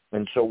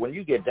 And so when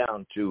you get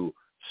down to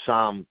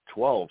Psalm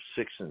 12,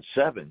 6 and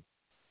 7,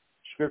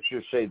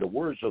 scriptures say the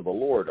words of the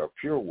Lord are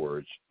pure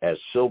words, as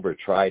silver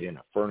tried in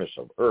a furnace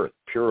of earth,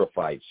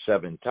 purified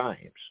 7 times.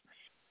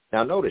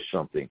 Now notice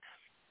something.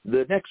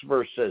 The next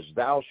verse says,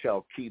 thou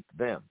shalt keep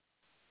them.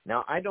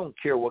 Now, I don't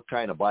care what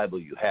kind of Bible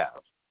you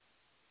have.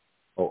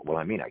 Oh, well,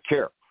 I mean, I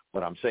care.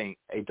 But I'm saying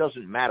it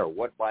doesn't matter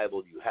what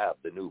Bible you have,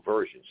 the new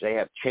versions. They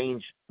have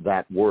changed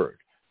that word.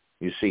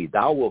 You see,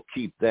 thou will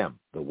keep them,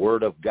 the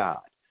word of God.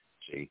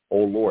 See, O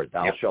Lord,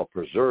 thou shalt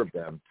preserve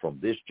them from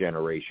this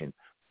generation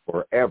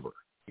forever.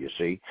 You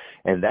see,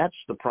 and that's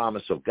the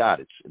promise of God.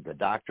 It's the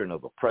doctrine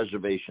of the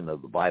preservation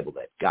of the Bible,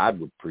 that God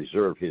would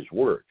preserve his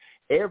word.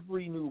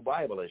 Every new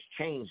Bible has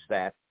changed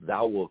that,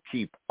 thou will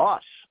keep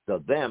us,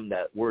 the them,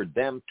 that word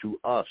them to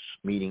us,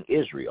 meaning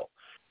Israel.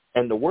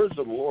 And the words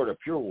of the Lord are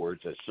pure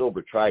words, as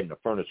silver tried in the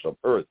furnace of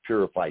earth,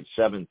 purified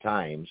 7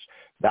 times.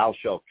 Thou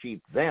shalt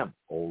keep them,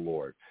 O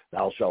Lord.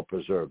 Thou shalt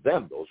preserve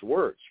them, those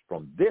words,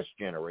 from this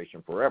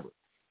generation forever.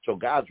 So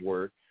God's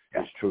word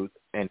is truth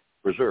and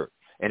preserved.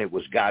 And it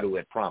was God who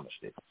had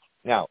promised it.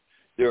 Now,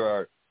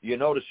 you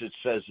notice it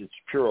says it's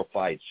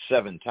purified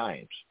 7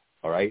 times,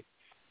 all right?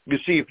 You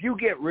see, if you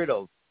get rid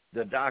of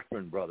the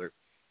doctrine, brother,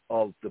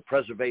 of the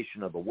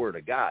preservation of the word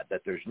of God,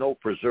 that there's no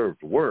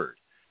preserved word,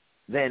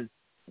 then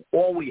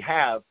all we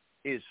have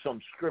is some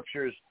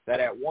scriptures that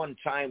at one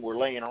time were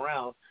laying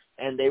around,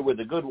 and they were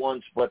the good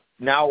ones, but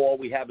now all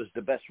we have is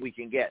the best we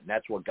can get, and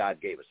that's what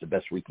God gave us, the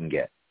best we can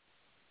get.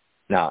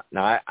 Now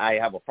I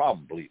have a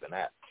problem believing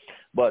that.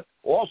 But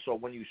also,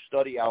 when you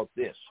study out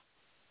this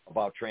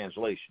about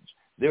translations,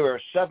 there are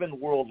 7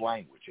 world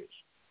languages: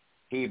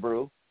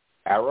 Hebrew,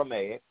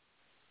 Aramaic,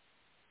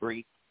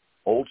 Greek,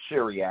 Old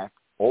Syriac,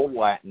 Old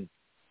Latin,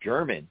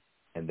 German,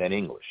 and then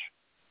English.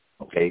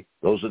 Okay?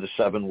 Those are the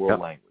 7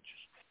 world languages.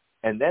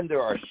 And then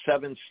there are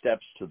 7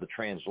 steps to the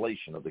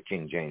translation of the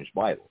King James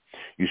Bible.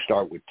 You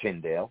start with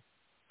Tyndale,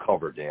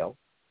 Coverdale,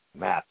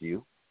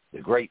 Matthew, the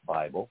Great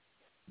Bible,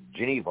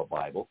 Geneva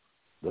Bible,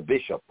 the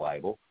Bishop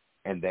Bible,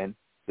 and then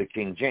the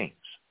King James.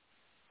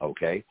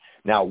 Okay?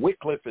 Now,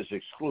 Wycliffe is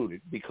excluded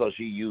because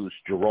he used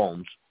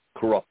Jerome's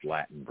corrupt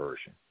Latin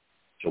version.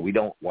 So we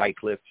don't,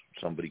 Wycliffe,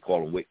 somebody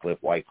called him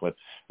Wycliffe.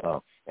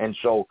 And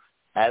so,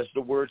 as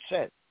the word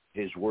said,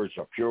 his words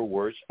are pure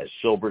words, as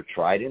silver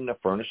tried in the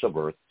furnace of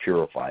earth,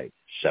 purified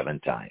 7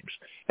 times.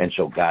 And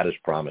so God has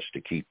promised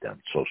to keep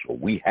them. So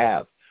we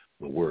have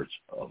the words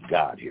of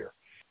God here.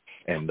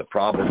 And the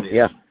problem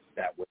is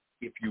that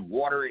if you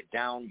water it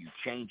down, you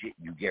change it,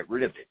 you get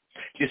rid of it.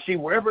 You see,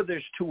 wherever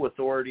there's 2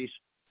 authorities,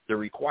 there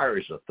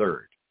requires a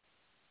third.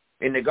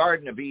 In the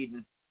Garden of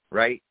Eden,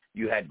 right,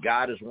 you had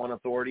God as one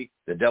authority.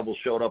 The devil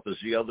showed up as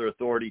the other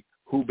authority.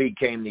 Who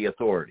became the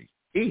authority?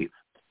 Eve.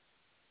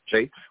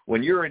 See,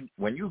 when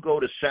you go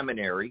to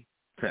seminary,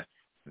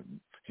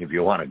 if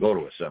you want to go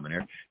to a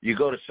seminary, you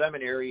go to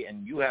seminary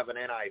and you have an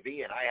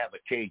NIV and I have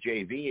a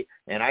KJV,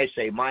 and I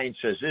say mine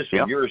says this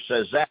and yours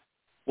says that.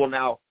 Well,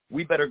 now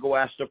we better go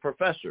ask the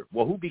professor.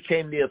 Well, who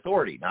became the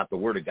authority? Not the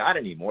Word of God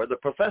anymore. The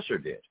professor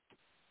did.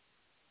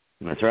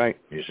 That's right.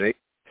 You see?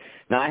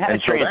 Now I had a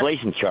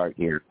translation chart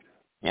here.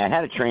 Yeah, I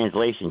had a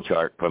translation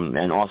chart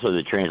and also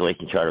the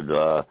translation chart of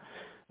the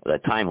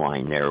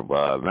timeline there.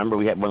 Remember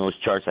we had one of those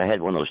charts? I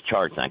had one of those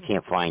charts, and I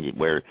can't find it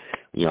where,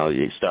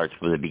 it starts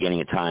from the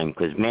beginning of time,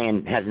 because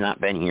man has not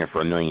been here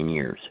for 1,000,000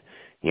 years.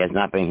 He has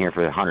not been here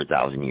for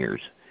 100,000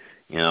 years.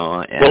 And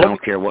I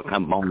don't care what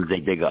kind of bones they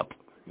dig up.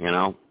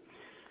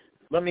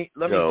 Let me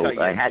tell you.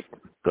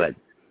 Go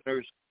ahead.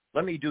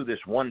 Let me do this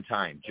one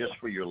time just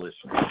for your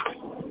listeners.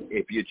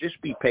 If you just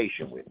be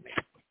patient with me,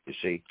 you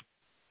see.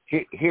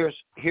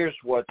 Here's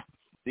what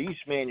these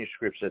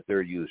manuscripts that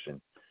they're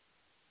using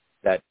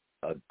that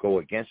go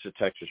against the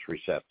Textus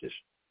Receptus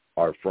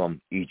are from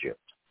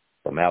Egypt,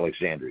 from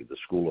Alexandria, the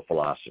school of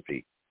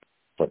philosophy,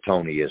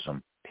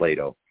 Platonism,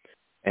 Plato.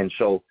 And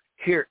so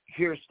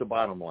here's the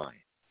bottom line.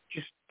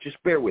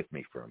 Just bear with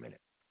me for a minute.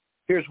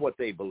 Here's what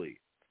they believe.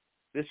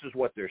 This is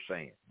what they're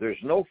saying.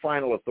 There's no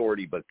final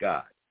authority but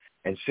God.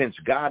 And since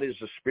God is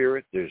a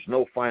spirit, there's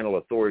no final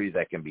authority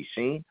that can be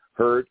seen,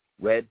 heard,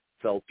 read,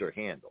 felt, or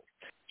handled.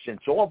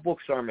 Since all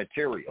books are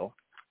material,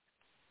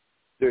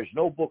 there's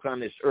no book on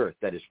this earth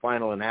that is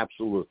final and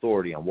absolute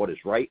authority on what is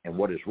right and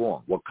what is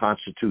wrong, what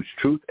constitutes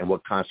truth and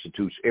what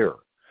constitutes error.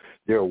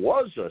 There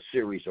was a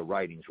series of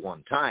writings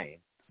one time,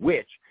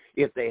 which,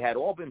 if they had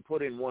all been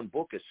put in one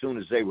book as soon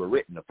as they were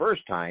written the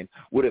first time,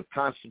 would have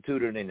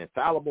constituted an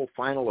infallible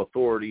final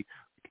authority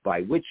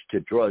by which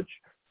to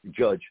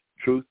judge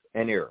truth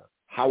and error.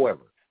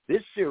 However,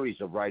 this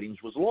series of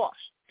writings was lost.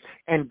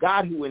 And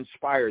God, who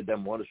inspired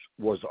them,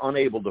 was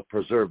unable to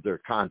preserve their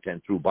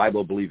content through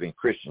Bible-believing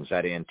Christians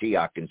at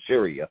Antioch in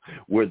Syria,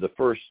 where the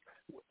first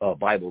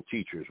Bible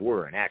teachers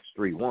were in Acts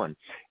 3:1,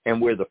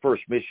 and where the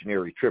first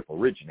missionary trip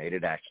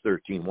originated, Acts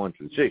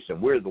 13:1-6,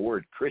 and where the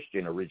word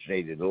Christian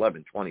originated,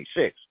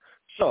 11:26.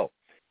 So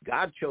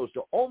God chose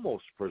to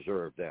almost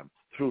preserve them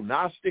through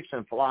Gnostics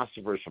and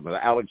philosophers from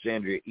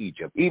Alexandria,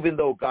 Egypt, even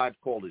though God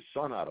called his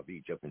son out of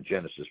Egypt in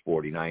Genesis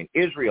 49,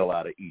 Israel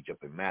out of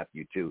Egypt in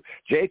Matthew 2,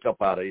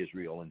 Jacob out of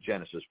Israel in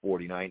Genesis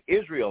 49,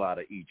 Israel out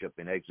of Egypt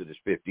in Exodus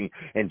 15,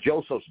 and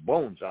Joseph's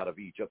bones out of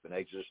Egypt in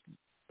Exodus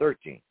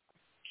 13.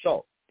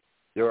 So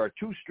there are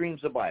two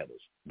streams of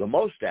Bibles. The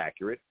most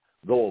accurate,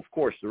 though of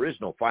course there is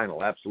no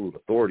final absolute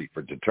authority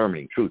for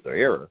determining truth or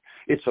error,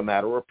 it's a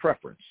matter of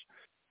preference,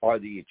 are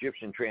the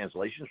Egyptian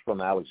translations from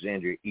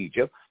Alexandria,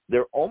 Egypt.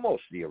 They're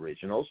almost the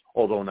originals,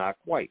 although not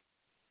quite.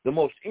 The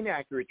most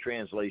inaccurate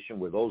translation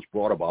were those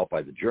brought about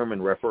by the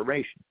German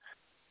Reformation.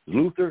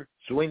 Luther,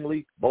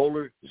 Zwingli,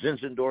 Bowler,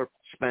 Zinzendorf,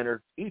 Spener,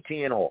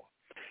 E.T. Hall,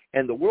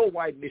 and the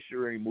worldwide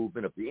missionary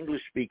movement of the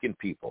English-speaking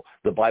people,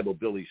 the Bible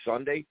Billy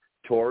Sunday,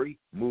 Torrey,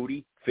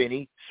 Moody,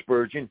 Finney,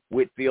 Spurgeon,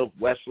 Whitfield,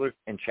 Wessler,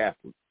 and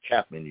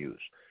Chapman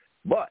used.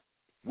 But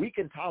we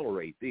can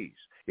tolerate these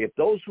if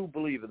those who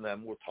believe in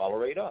them will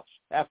tolerate us.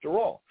 After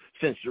all,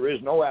 since there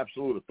is no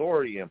absolute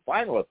authority and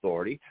final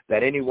authority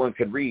that anyone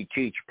can read,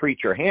 teach,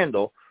 preach, or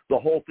handle, the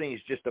whole thing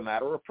is just a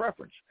matter of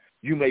preference.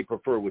 You may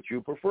prefer what you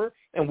prefer,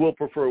 and we'll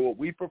prefer what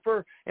we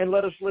prefer, and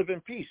let us live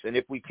in peace. And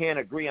if we can't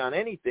agree on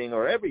anything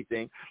or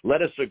everything,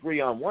 let us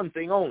agree on one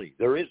thing only.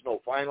 There is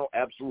no final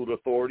absolute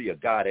authority of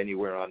God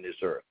anywhere on this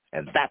earth.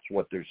 And that's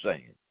what they're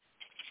saying.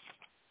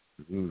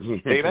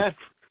 Amen?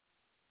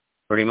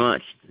 Pretty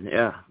much.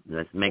 Yeah,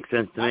 that makes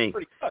sense to me.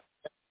 Pretty good.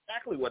 That's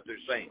exactly what they're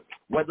saying,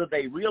 whether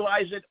they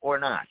realize it or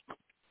not.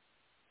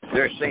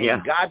 They're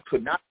saying God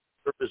could not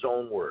preserve his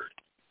own word.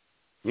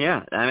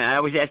 Yeah, I mean, I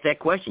always ask that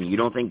question. You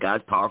don't think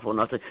God's powerful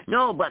enough to...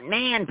 No, but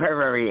man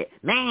perverted it.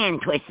 Man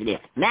twisted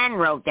it. Man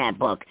wrote that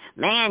book.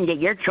 Man,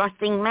 you're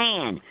trusting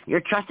man.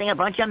 You're trusting a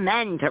bunch of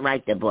men to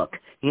write the book.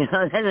 You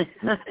know,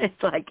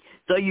 it's like,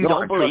 so you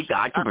don't believe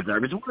God can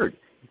preserve his word.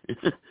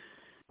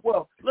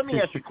 Well, let me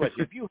ask you a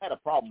question. If you had a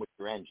problem with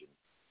your engine,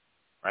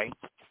 right,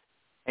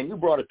 and you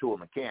brought it to a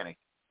mechanic,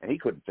 and he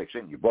couldn't fix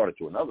it, and you brought it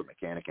to another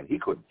mechanic, and he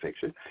couldn't fix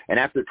it, and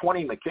after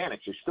 20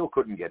 mechanics, it still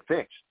couldn't get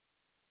fixed,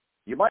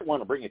 you might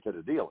want to bring it to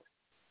the dealer.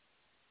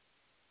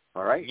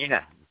 All right?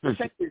 Yeah. The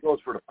same thing goes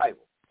for the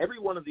Bible. Every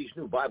one of these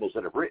new Bibles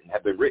that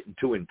have been written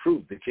to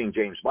improve the King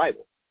James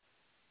Bible.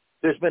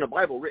 There's been a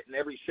Bible written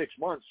every 6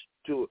 months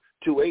to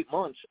 8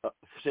 months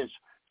since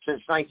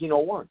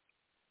 1901.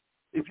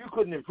 If you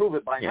couldn't improve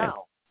it by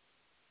now,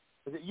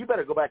 you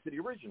better go back to the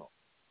original.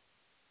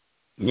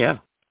 Yeah.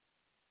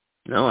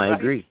 No, I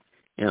agree.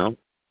 You know,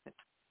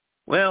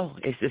 well,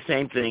 it's the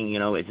same thing, you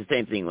know, it's the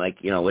same thing like,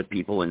 you know, with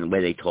people and the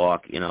way they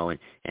talk, you know,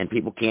 and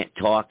people can't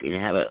talk and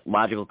have a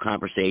logical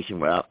conversation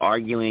without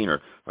arguing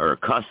or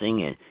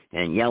cussing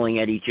and yelling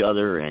at each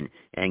other and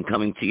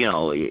coming to, you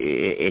know,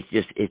 it's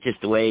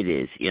just the way it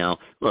is, you know.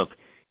 Look,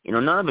 you know,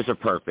 none of us are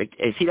perfect.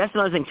 And see, that's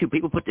another thing, too.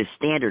 People put this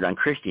standard on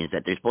Christians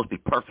that they're supposed to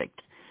be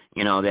perfect.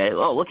 You know, that,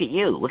 oh, look at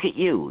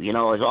you. You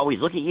know, it's always,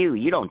 look at you.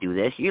 You don't do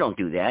this. You don't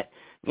do that.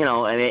 You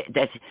know, I mean,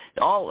 that's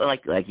all,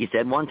 like you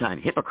said one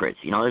time, hypocrites.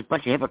 You know, there's a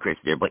bunch of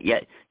hypocrites there, but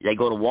yet they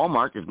go to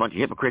Walmart, there's a bunch of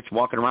hypocrites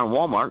walking around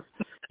Walmart,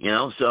 you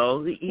know,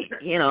 so,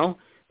 you know,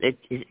 it's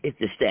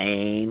the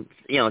same.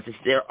 You know,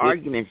 their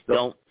arguments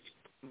don't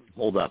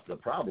hold up. The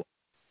problem,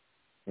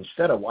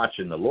 instead of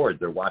watching the Lord,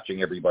 they're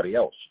watching everybody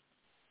else.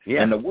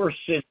 Yeah. And the worst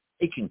sin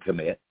they can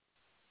commit,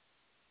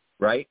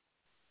 right?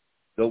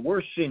 The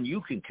worst sin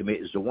you can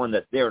commit is the one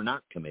that they're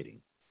not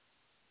committing.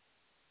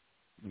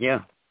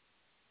 Yeah.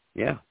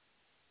 Yeah.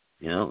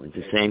 You know, it's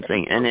the same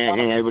thing. And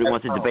everybody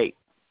wants to debate.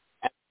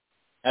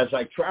 As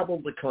I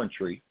traveled the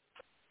country,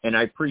 and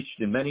I preached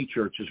in many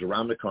churches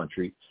around the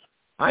country,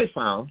 I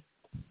found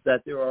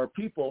that there are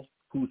people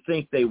who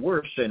think they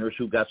were sinners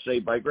who got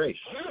saved by grace.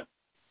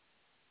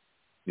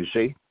 You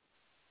see?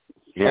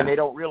 Yeah. And they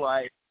don't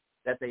realize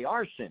that they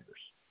are sinners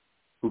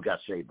who got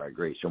saved by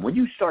grace. And when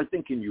you start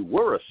thinking you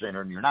were a sinner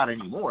and you're not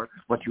anymore,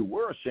 but you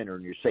were a sinner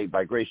and you're saved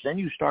by grace, then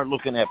you start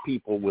looking at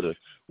people with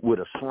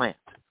a slant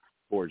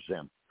towards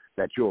them,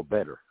 that you're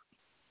better.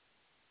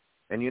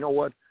 And you know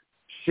what?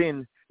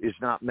 Sin is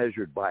not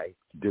measured by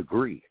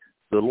degree.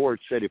 The Lord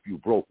said if you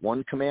broke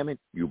one commandment,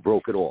 you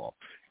broke it all.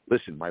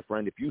 Listen, my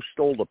friend, if you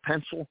stole a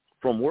pencil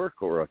from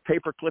work or a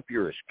paperclip,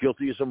 you're as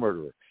guilty as a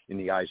murderer in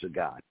the eyes of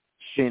God.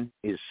 Sin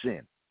is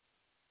sin.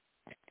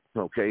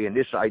 Okay, and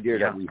this idea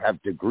that we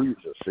have degrees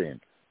of sin,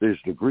 there's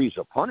degrees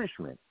of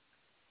punishment.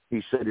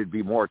 He said it'd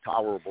be more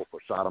tolerable for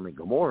Sodom and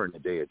Gomorrah in the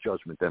day of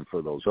judgment than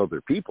for those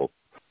other people.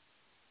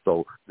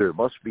 So there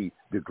must be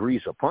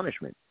degrees of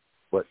punishment.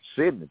 But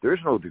sin, there's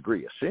no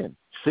degree of sin.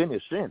 Sin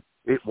is sin.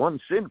 One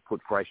sin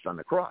put Christ on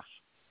the cross.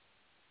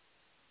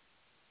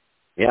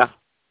 Yeah,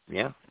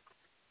 yeah.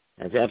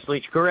 That's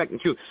absolutely correct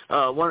and true.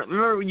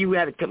 Remember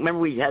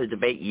we had a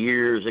debate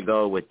years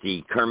ago with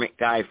the Kermit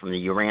guy from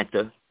the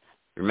Uranta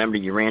Remember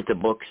Uranta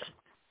books?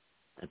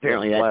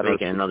 Apparently that's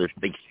making another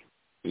big.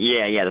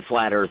 Yeah, the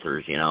flat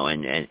earthers,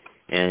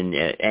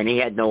 and he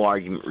had no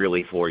argument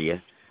really for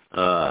you,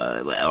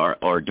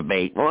 or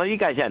debate. Well, you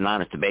guys had an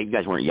honest debate. You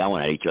guys weren't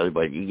yelling at each other,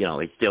 but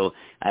it's still.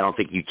 I don't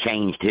think you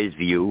changed his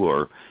view,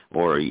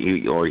 or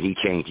he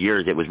changed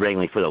yours. It was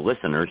mainly for the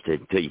listeners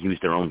to use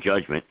their own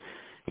judgment,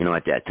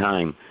 at that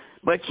time.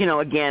 But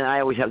again, I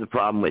always have the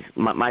problem with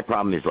my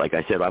problem is, like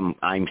I said,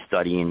 I'm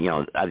studying.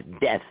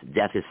 Death.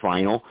 Death is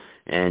final,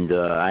 and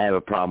I have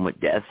a problem with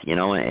death.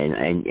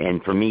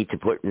 And for me to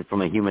put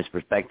from a human's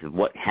perspective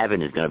what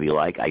heaven is going to be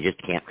like, I just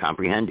can't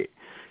comprehend it.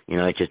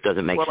 It just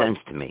doesn't make sense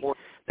to me.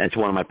 That's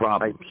one of my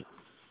problems.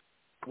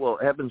 Well,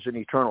 heaven's an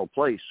eternal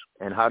place,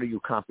 and how do you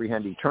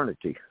comprehend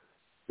eternity?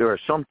 There are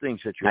some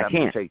things that you have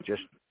to take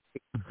just,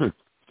 and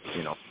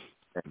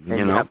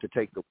you have to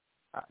take the.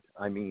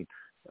 I mean.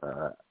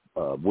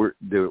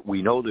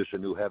 We know there's a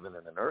new heaven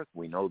and an earth.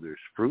 We know there's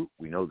fruit.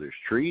 We know there's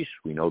trees.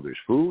 We know there's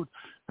food.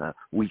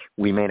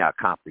 We may not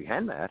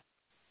comprehend that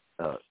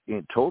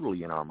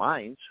totally in our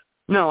minds.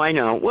 No, I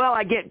know. Well,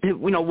 I get.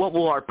 What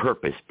will our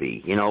purpose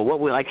be? What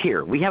we like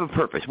here. We have a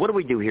purpose. What do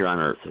we do here on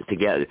earth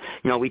together?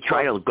 We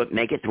try to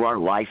make it through our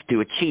life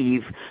to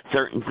achieve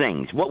certain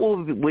things. What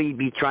will we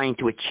be trying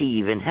to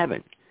achieve in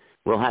heaven?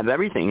 We'll have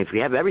everything. If we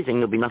have everything,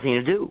 there'll be nothing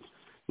to do.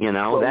 That's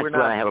what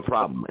I have a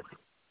problem with.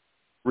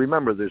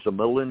 Remember, there's a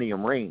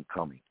millennium reign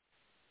coming.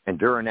 And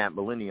during that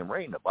millennium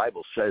reign, the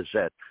Bible says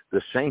that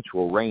the saints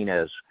will reign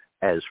as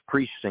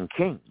priests and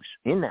kings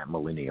in that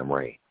millennium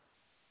reign.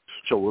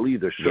 So we'll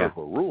either serve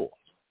or rule.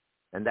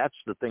 And that's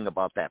the thing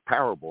about that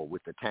parable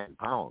with the 10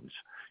 pounds.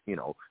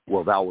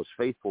 Well, thou was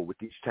faithful with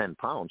these 10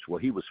 pounds. Well,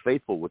 he was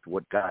faithful with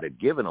what God had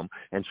given him,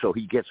 and so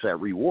he gets that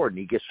reward, and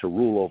he gets to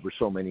rule over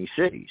so many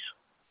cities.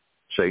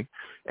 See?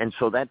 And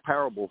so that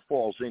parable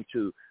falls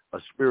into a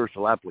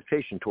spiritual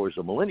application towards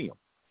the millennium.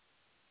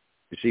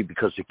 You see,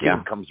 because the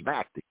king comes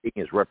back. The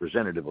king is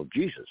representative of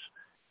Jesus.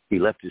 He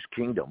left his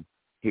kingdom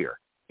here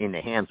in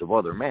the hands of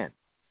other men,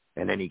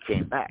 and then he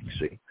came back.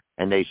 See,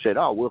 and they said,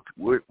 "Oh,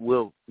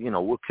 we'll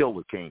kill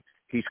the king.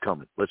 He's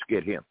coming. Let's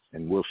get him,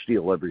 and we'll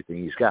steal everything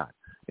he's got."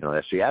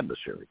 That's the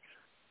adversary.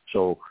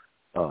 So,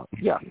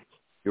 you're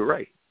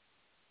right.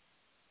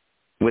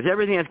 With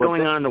everything that's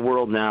going on in the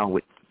world now,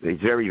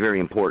 it's very, very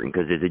important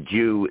because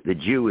the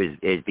Jew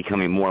is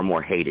becoming more and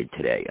more hated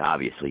today.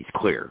 Obviously, it's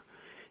clear.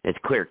 It's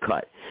clear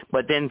cut.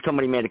 But then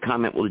somebody made a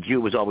comment, well, the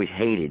Jew was always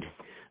hated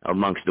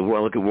amongst the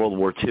world. Look at World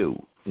War II,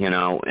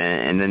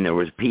 and then there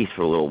was peace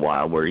for a little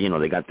while where,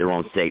 they got their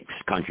own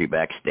country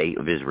back, state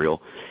of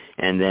Israel.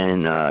 And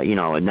then,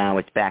 and now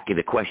it's back.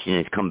 The question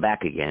has come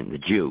back again. The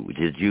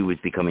Jew is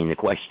becoming the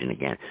question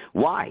again.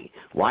 Why?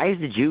 Why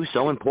is the Jew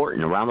so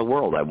important around the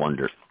world, I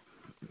wonder?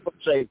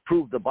 Say,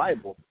 prove the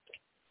Bible.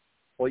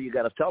 All you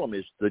got to tell them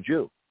is the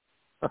Jew.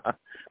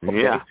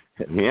 Okay?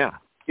 Yeah.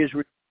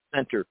 Israel.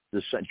 Center,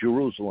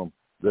 Jerusalem,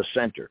 the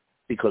center,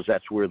 because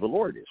that's where the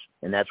Lord is,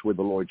 and that's where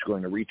the Lord's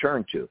going to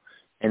return to.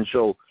 And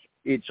so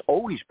it's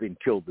always been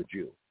kill the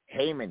Jew.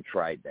 Haman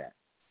tried that.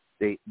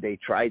 They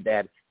tried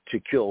that to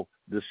kill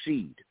the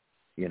seed.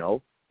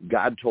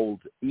 God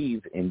told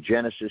Eve in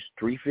Genesis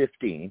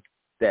 3:15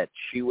 that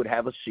she would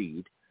have a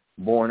seed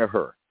born of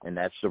her, and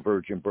that's the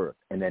virgin birth.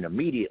 And then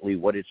immediately,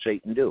 what did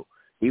Satan do?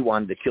 He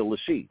wanted to kill the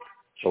seed,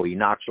 so he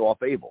knocks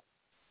off Abel.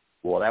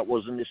 Well, that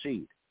wasn't the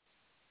seed.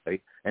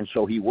 Right? And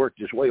so he worked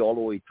his way all the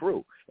way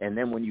through. And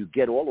then when you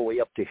get all the way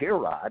up to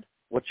Herod,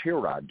 what's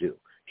Herod do?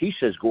 He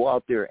says, go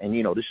out there, and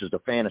this is the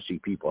fantasy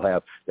people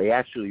have. They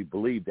actually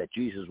believe that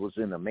Jesus was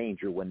in the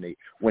manger when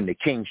the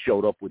king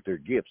showed up with their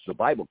gifts. The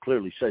Bible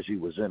clearly says he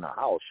was in a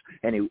house,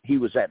 and he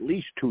was at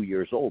least 2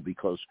 years old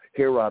because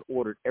Herod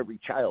ordered every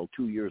child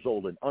 2 years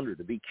old and under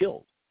to be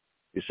killed.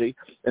 You see?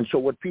 And so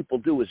what people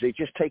do is they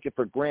just take it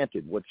for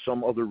granted what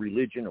some other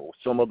religion or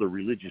some other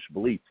religious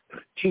belief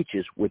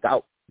teaches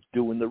without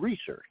doing the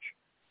research,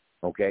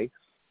 okay?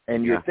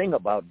 And your thing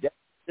about death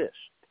is this.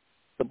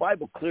 The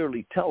Bible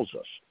clearly tells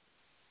us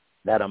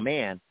that a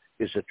man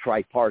is a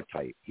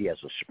tripartite. He has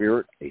a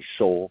spirit, a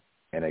soul,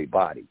 and a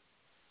body,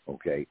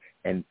 okay?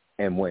 And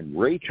when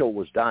Rachel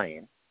was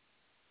dying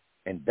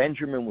and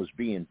Benjamin was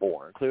being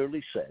born,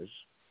 clearly says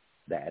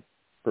that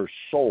her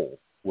soul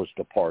was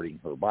departing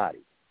her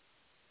body.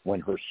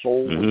 When her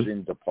soul was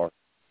in departure,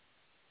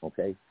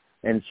 okay?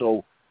 And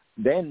so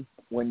then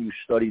when you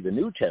study the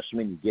New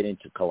Testament, you get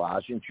into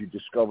Colossians, you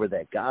discover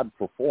that God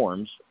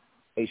performs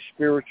a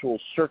spiritual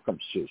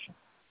circumcision.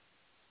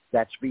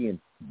 That's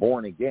being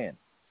born again.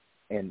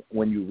 And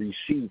when you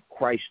receive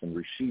Christ and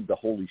receive the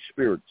Holy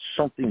Spirit,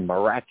 something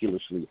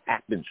miraculously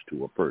happens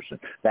to a person.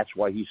 That's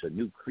why he's a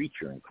new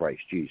creature in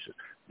Christ Jesus.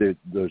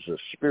 There's a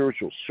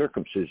spiritual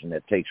circumcision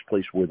that takes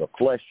place where the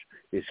flesh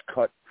is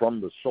cut from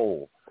the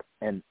soul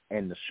and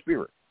the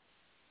spirit.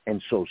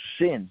 And so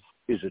sin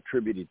is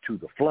attributed to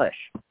the flesh,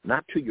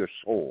 not to your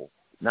soul,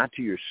 not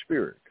to your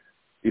spirit.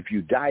 If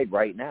you died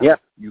right now,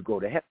 you go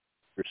to heaven.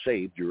 You're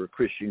saved. You're a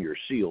Christian. You're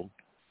sealed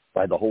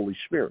by the Holy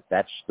Spirit.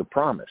 That's the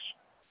promise,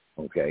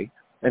 okay?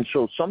 And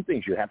so some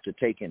things you have to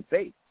take in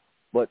faith,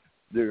 but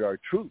there are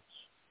truths.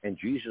 And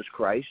Jesus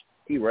Christ,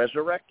 He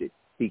resurrected.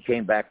 He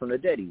came back from the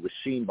dead. He was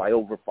seen by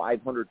over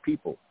 500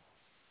 people.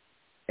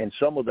 And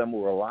some of them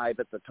were alive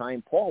at the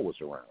time Paul was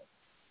around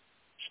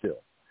still.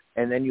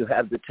 And then you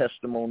have the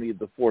testimony of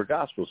the four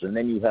Gospels. And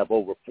then you have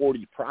over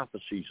 40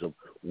 prophecies of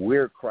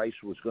where Christ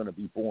was going to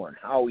be born,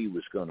 how he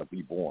was going to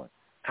be born,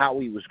 how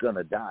he was going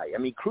to die. I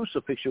mean,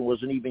 crucifixion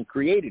wasn't even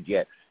created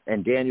yet.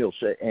 And Daniel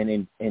said,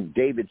 and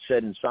David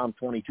said in Psalm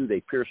 22,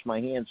 they pierced my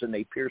hands and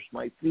they pierced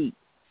my feet.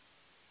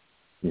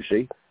 You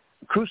see?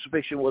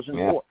 Crucifixion wasn't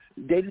born.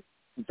 They didn't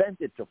invent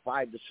it till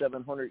 500 to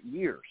 700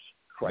 years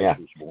Christ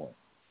was born.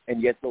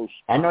 And yet those...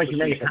 I know you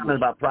made a comment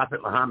about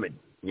Prophet Muhammad.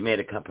 You made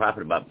a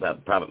comment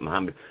about Prophet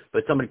Muhammad.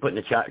 But somebody put in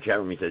the chat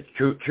room, he says,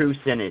 true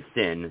sin is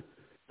sin,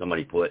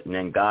 somebody put, and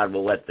then God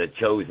will let the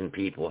chosen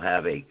people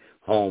have a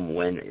home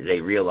when they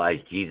realize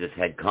Jesus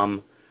had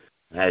come.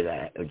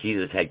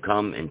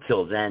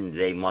 Until then,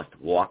 they must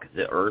walk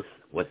the earth.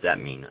 What's that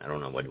mean? I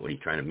don't know what he's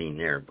trying to mean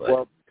there. But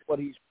well,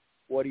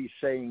 what he's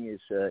saying is,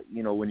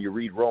 when you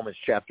read Romans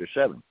chapter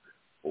 7,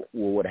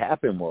 what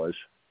happened was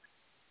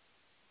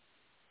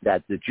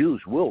that the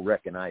Jews will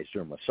recognize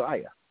their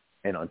Messiah,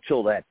 and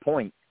until that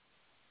point,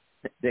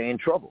 they're in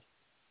trouble.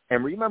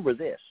 And remember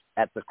this: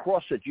 at the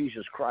cross of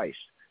Jesus Christ,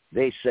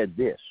 they said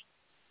this: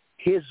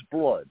 "His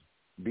blood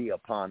be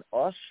upon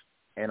us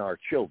and our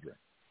children."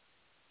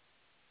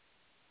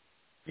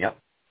 Yep.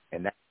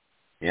 And that's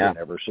been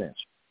ever since.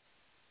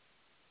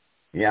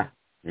 Yeah,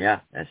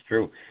 that's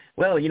true.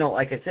 Well,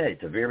 like I said,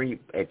 it's a very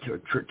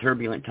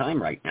turbulent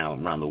time right now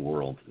around the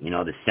world.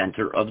 The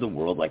center of the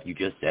world, like you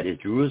just said, is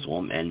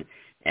Jerusalem and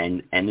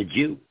the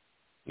Jew.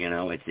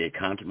 It's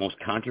the most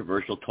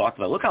controversial talk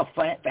about. Look how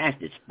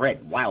fast it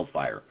spread,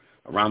 wildfire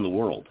around the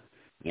world.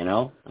 Come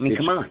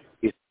on.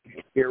 It's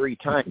a scary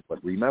time,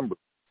 but remember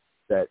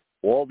that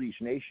all these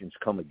nations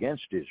come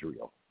against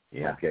Israel.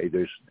 Yeah. Okay,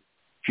 there's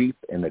sheep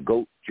and the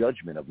goat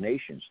judgment of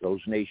nations,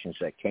 those nations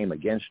that came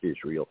against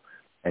Israel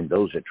and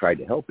those that tried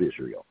to help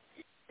Israel.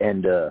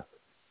 And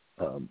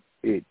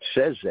it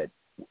says that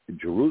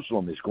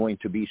Jerusalem is going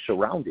to be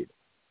surrounded,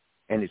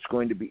 and it's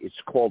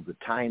called the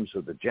times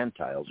of the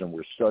Gentiles, and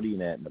we're studying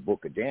that in the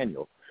book of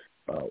Daniel.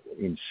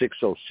 In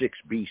 606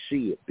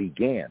 BC, it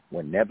began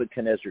when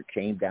Nebuchadnezzar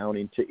came down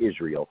into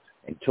Israel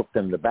and took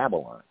them to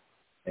Babylon.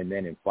 And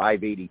then in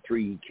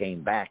 583, he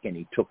came back and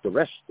he took the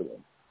rest of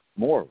them,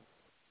 more of them.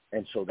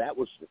 And so that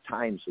was the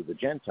times of the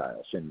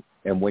Gentiles. And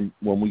when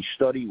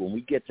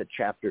we get to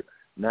chapter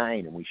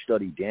 9 and we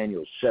study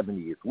Daniel's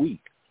 70th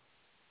week,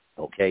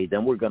 okay, then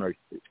I'm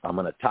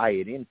going to tie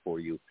it in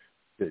for you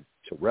to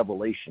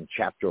Revelation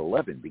chapter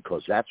 11,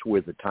 because that's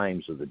where the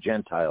times of the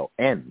Gentile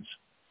ends,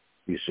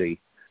 you see.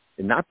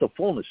 And not the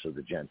fullness of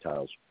the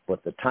Gentiles,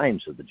 but the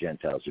times of the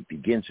Gentiles. It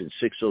begins in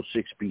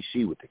 606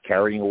 BC with the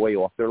carrying away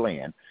off their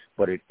land,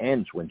 but it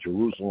ends when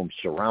Jerusalem's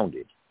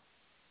surrounded.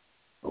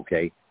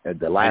 Okay? And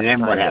the last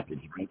time what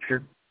happened?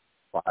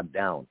 Bogged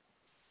down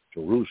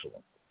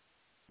Jerusalem,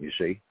 you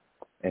see.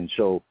 And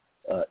so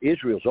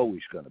Israel's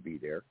always going to be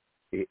there.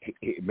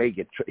 It may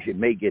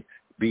get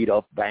beat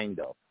up, banged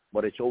up,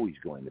 but it's always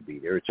going to be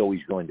there. It's always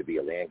going to be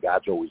a land.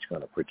 God's always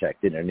going to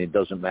protect it, and it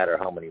doesn't matter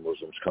how many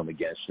Muslims come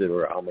against it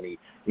or how many,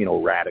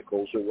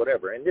 radicals or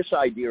whatever. And this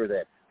idea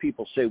that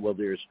people say, well,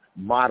 there's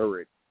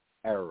moderate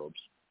Arabs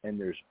and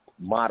there's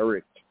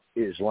moderate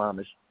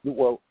Islamists.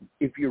 Well,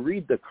 if you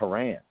read the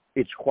Quran,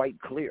 it's quite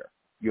clear.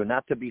 You're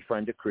not to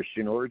befriend a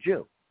Christian or a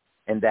Jew,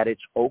 and that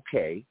it's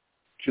okay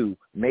to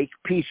make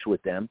peace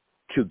with them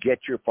to get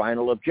your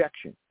final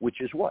objection,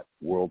 which is what?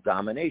 World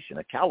domination,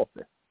 a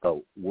caliphate, a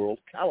world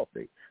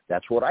caliphate.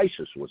 That's what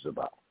ISIS was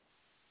about.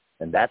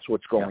 And that's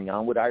what's going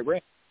on with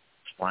Iran,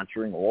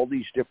 sponsoring all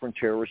these different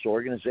terrorist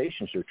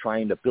organizations. They're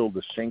trying to build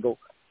a single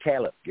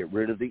caliph, get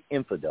rid of the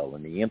infidel,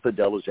 and the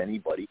infidel is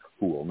anybody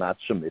who will not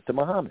submit to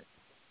Muhammad.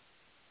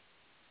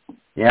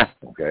 Yeah.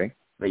 Okay.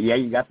 But yeah,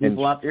 you got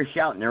people out there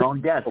shouting their own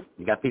death.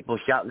 You got people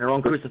shouting their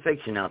own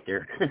crucifixion out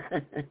there.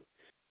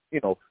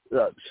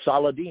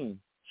 Saladin,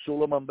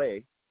 Suleiman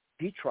Bey,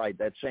 he tried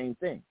that same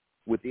thing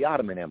with the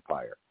Ottoman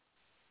Empire.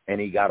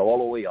 And he got all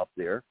the way up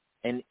there.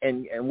 And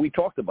we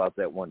talked about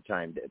that one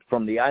time.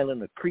 From the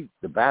island of Crete,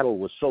 the battle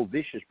was so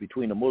vicious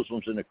between the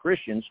Muslims and the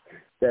Christians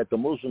that the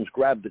Muslims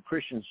grabbed the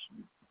Christians'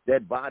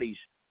 dead bodies,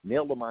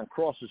 nailed them on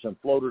crosses, and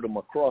floated them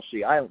across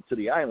the island to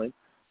the island.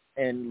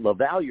 And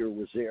Lavalier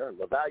was there.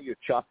 Lavalier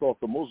chopped off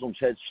the Muslims'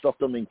 heads, stuffed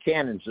them in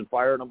cannons, and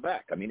fired them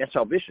back. I mean, that's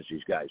how vicious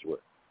these guys were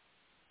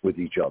with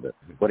each other.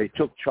 But it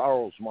took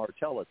Charles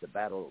Martel at the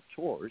Battle of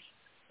Tours,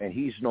 and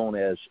he's known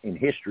in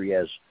history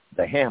as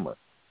the Hammer,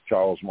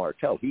 Charles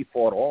Martel. He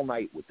fought all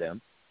night with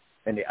them,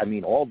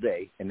 all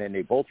day, and then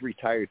they both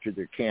retired to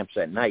their camps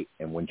at night.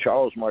 And when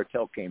Charles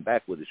Martel came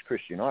back with his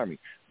Christian army,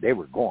 they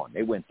were gone.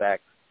 They went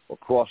back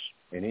across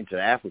and into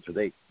Africa.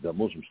 The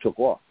Muslims took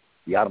off.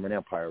 The Ottoman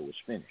Empire was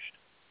finished.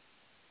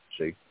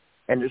 See?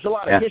 And there's a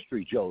lot of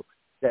history, Joe,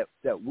 that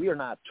we are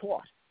not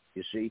taught,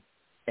 you see.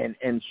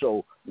 And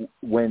so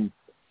when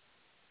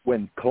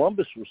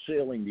Columbus was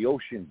sailing the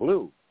ocean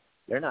blue,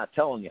 they're not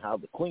telling you how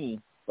the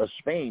Queen of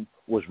Spain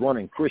was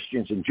running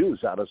Christians and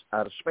Jews out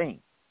of Spain.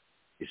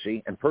 you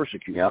see, and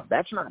persecute them.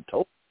 That's not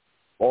told.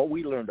 All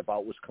we learned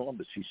about was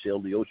Columbus. He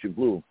sailed the ocean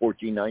blue in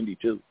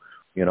 1492,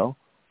 you know.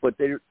 But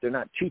they're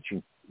not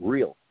teaching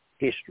real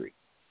history.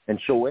 And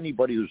so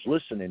anybody who's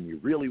listening, you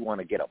really want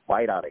to get a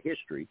bite out of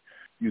history,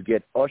 you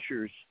get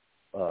Usher's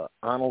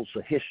Annals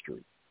of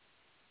History.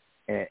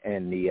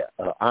 And the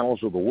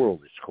Annals of the World,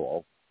 it's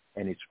called.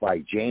 And it's by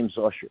James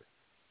Usher.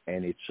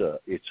 And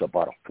it's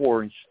about a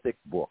 4-inch thick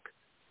book.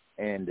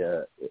 And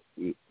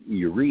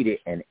you read it,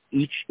 and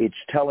it's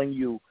telling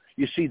you,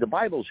 you see, the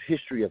Bible's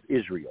history of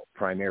Israel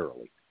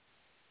primarily,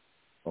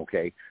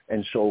 okay?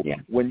 And so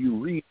when you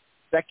read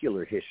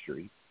secular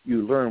history,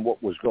 you learn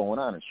what was going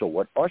on. And so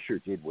what Usher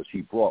did was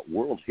he brought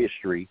world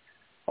history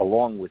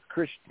along with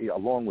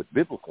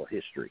biblical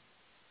history.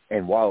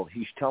 And while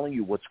he's telling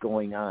you what's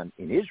going on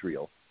in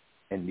Israel,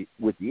 and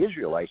with the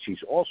Israelites,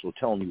 he's also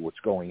telling you what's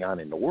going on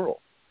in the world,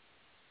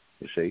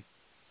 you see?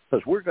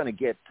 Because we're going to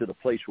get to the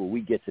place where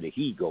we get to the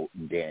he-goat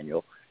in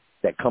Daniel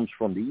that comes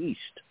from the east.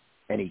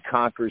 And he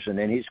conquers, and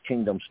then his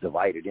kingdom's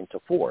divided into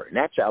 4. And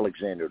that's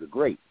Alexander the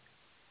Great.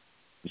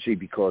 You see,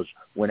 because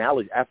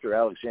after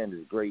Alexander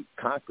the Great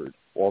conquered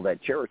all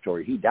that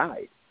territory, he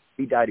died.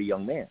 He died a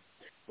young man.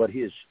 But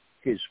his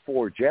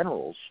 4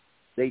 generals,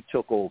 they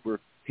took over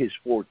his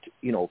 4,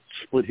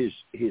 split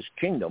his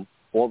kingdom,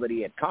 all that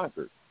he had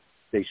conquered.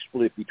 They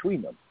split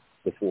between them,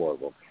 the 4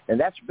 of them. And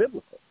that's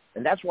biblical.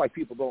 And that's why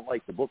people don't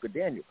like the book of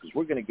Daniel, because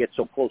we're going to get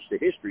so close to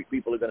history,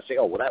 people are going to say,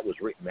 oh, well, that was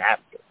written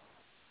after.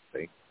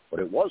 See? But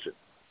it wasn't.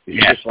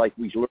 It's just like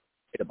we learned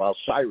about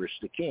Cyrus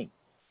the king.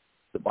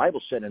 The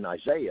Bible said in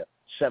Isaiah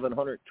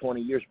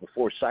 720 years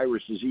before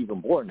Cyrus is even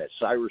born that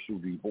Cyrus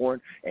would be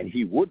born and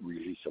he would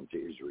release them to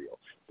Israel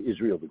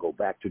to go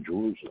back to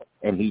Jerusalem.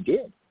 And he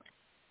did.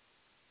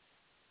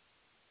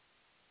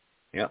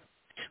 Yeah.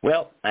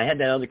 Well, I had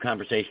that other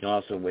conversation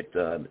also with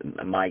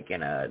Mike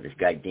and this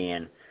guy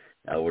Dan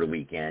over the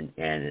weekend,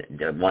 and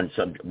one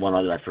thing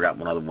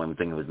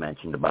that was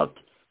mentioned about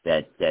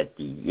that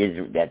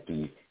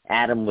the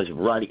Adam was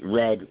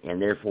red,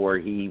 and therefore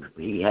he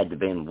had to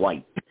be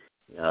white,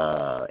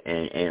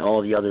 and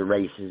all the other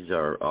races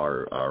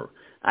are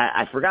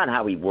I forgot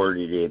how he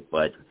worded it,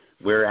 but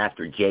we're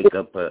after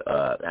Jacob.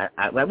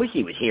 I wish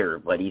he was here,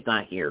 but he's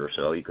not here,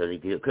 so because he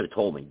could have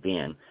told me.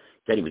 Dan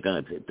said he was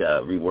going to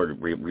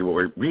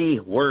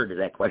reword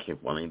that question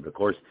for me, but of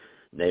course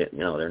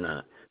they're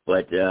not.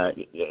 But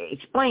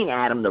explain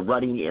Adam, the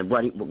ruddy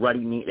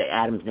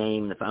Adam's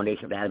name, the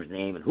foundation of Adam's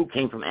name, and who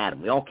came from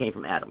Adam. We all came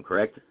from Adam,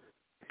 correct?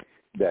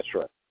 That's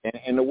right.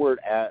 And the word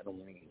Adam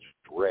means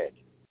red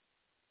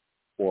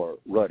or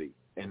ruddy.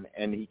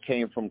 And he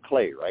came from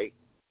clay, right?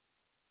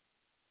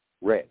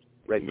 Red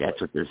That's clay.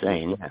 what they're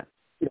saying,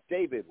 yeah.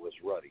 David was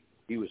ruddy.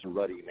 He was a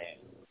ruddy man.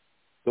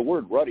 The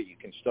word ruddy, you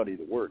can study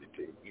the word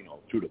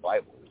through the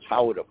Bible. It's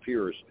how it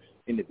appears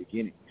in the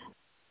beginning,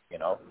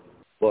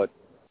 But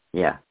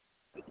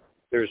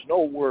there's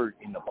no word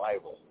in the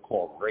Bible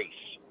called race,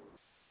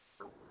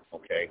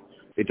 okay?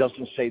 It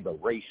doesn't say the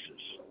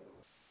races.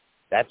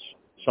 That's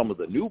some of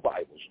the new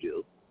Bibles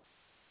do,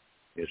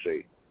 you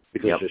see,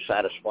 because they're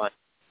satisfying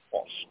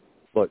us.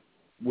 But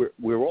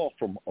we're all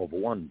of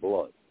one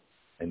blood,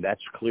 and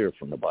that's clear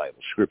from the Bible.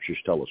 Scriptures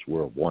tell us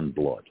we're of one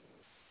blood.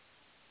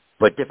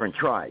 But different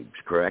tribes,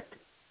 correct?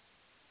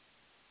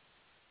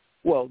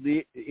 Well,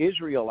 the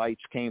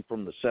Israelites came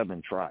from the 12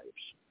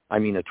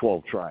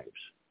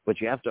 tribes. But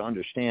you have to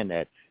understand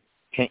that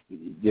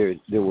there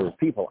were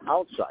people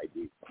outside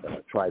the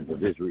tribe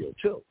of Israel,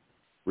 too.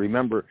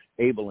 Remember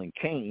Abel and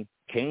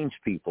Cain's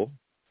people,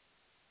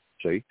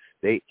 see,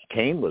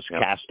 Cain was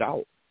cast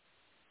out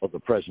of the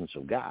presence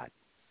of God.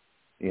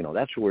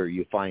 That's where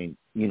you find,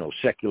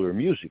 secular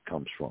music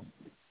comes from.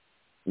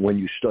 When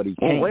you study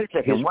Cain. Well, wait a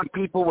second. What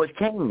people was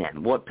Cain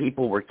then? What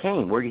people were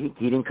Cain? Where he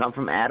didn't come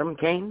from Adam,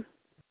 Cain?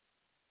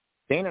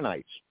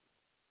 Canaanites.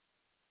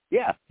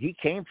 Yeah, he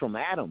came from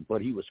Adam,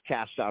 but he was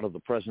cast out of the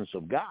presence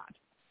of God.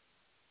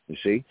 You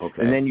see?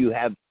 Okay. And then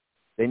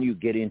you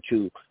get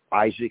into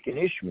Isaac and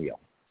Ishmael.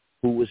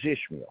 Who was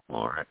Ishmael?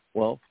 All right.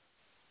 Well,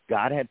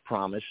 God had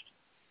promised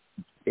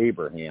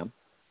Abraham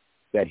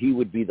that he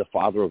would be the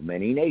father of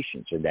many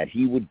nations and that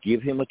he would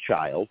give him a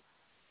child,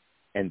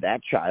 and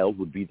that child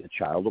would be the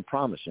child of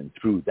promise. And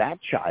through that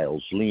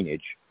child's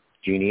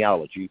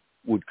genealogy,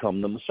 would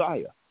come the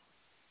Messiah.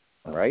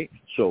 All right?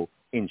 So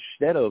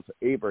instead of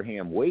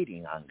Abraham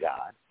waiting on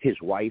God, his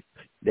wife,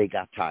 they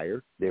got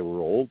tired, they were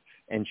old,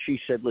 and she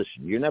said,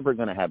 listen, you're never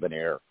going to have an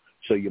heir,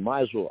 so you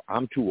might as well,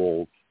 I'm too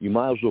old, you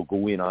might as well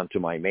go in onto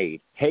my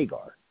maid,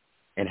 Hagar,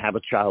 and have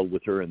a child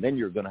with her, and then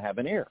you're going to have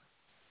an heir.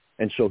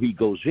 And so he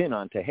goes in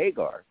onto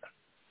Hagar,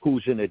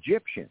 who's an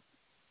Egyptian,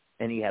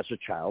 and he has a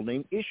child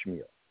named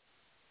Ishmael.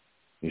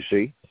 You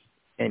see?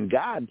 And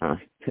God,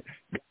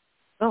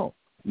 no,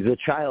 the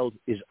child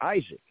is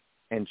Isaac.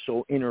 And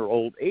so in her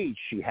old age,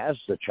 she has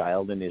the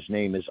child, and his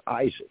name is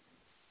Isaac.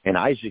 And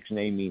Isaac's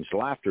name means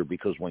laughter,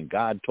 because when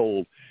God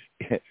told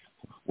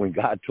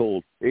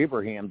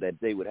Abraham that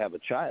they would have a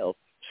child,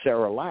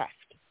 Sarah laughed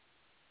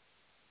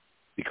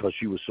because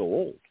she was so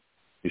old.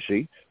 You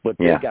see, but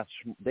they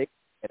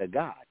to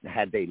God.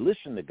 Had they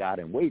listened to God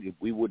and waited,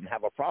 we wouldn't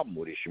have a problem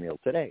with Ishmael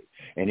today.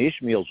 And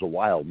Ishmael's a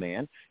wild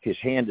man. His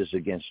hand is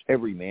against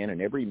every man,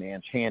 and every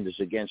man's hand is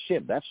against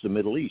him. That's the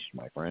Middle East,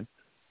 my friend.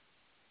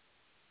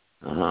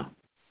 Uh-huh.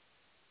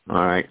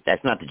 All right.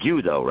 That's not the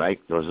Jew, though, right?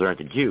 Those aren't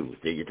the Jews.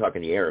 You're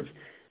talking the Arabs.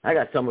 I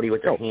got somebody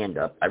with their hand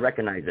up. I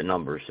recognize the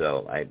number,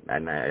 so I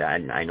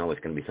know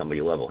it's going to be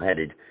somebody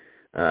level-headed.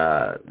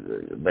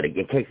 But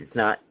in case it's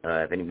not,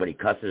 if anybody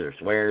cusses or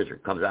swears or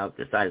comes out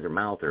the side of their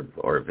mouth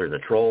or if there's a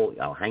troll,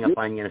 I'll hang up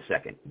on you in a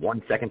second.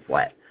 1 second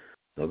flat.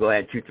 So go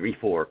ahead,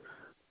 234.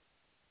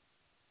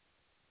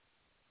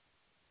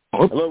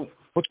 Hello.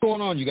 What's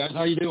going on, you guys?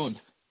 How you doing?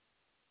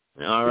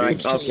 All right.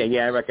 Okay.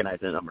 Yeah, I recognize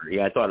the number.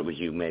 Yeah, I thought it was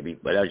you maybe,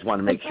 but I just want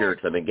to make sure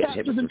because I've been getting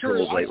hit with some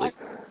trolls lately.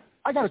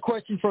 I got a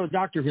question for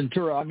Dr.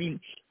 Ventura. I mean,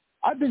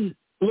 I've been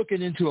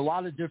looking into a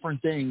lot of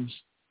different things,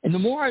 and the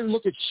more I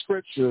look at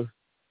Scripture,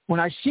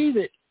 when I see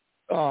that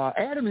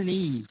Adam and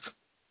Eve,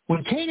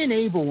 when Cain and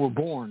Abel were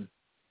born,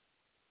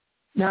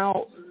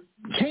 now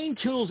Cain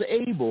kills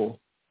Abel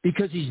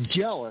because he's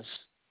jealous,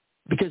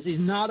 because he's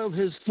not of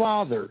his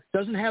father,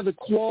 doesn't have the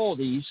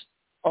qualities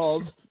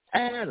of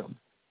Adam.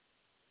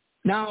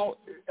 Now,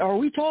 are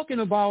we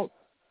talking about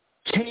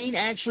Cain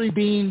actually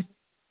being,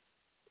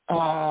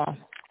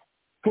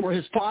 for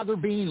his father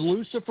being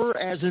Lucifer,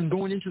 as in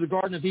going into the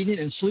Garden of Eden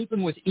and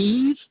sleeping with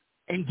Eve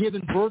and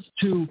giving birth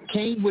to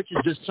Cain, which is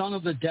the son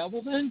of the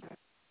devil then?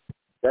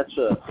 That's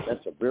a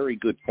very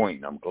good point,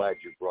 and I'm glad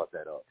you brought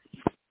that up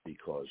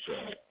because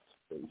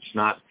it's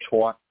not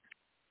taught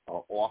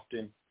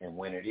often, and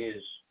when it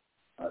is,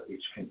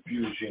 it's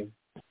confusing.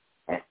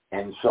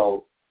 And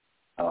so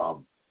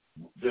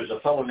there's a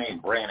fellow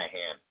named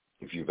Branahan,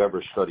 if you've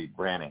ever studied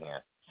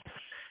Branahan,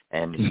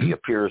 and he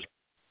appears in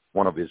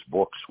one of his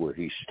books where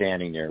he's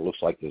standing there. It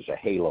looks like there's a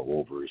halo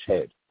over his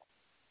head.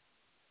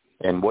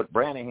 And what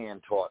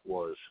Branahan taught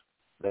was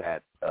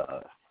that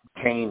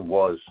Cain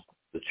was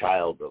the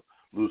child of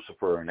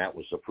Lucifer, and that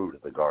was the fruit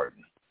of the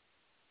garden.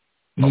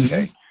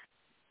 Okay?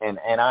 And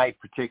I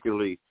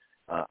particularly,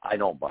 I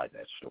don't buy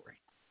that story.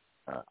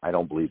 I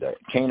don't believe that.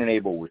 Cain and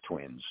Abel were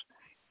twins,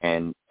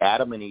 and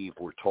Adam and Eve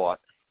were taught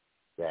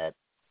that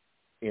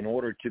in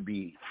order to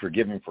be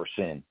forgiven for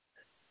sin,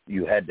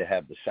 you had to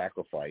have the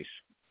sacrifice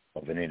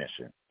of an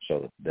innocent.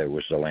 So there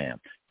was the lamb.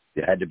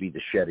 There had to be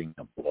the shedding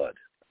of blood.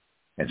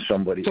 And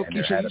somebody... So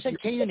you said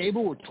Cain and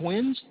Abel were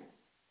twins?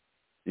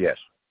 Yes.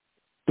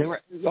 They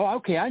were. Oh,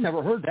 okay. I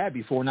never heard that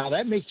before. Now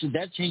that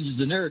changes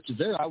the narrative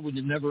there. I would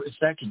have never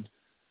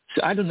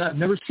I've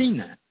never seen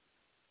that.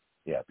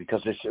 Yeah,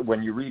 because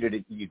when you read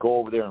it, you go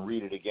over there and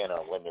read it again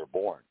on when they're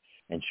born,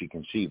 and she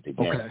conceived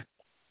again.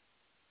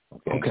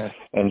 Okay.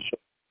 And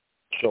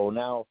so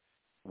now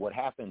what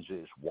happens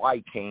is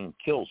why Cain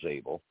kills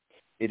Abel.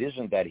 It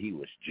isn't that he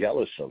was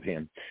jealous of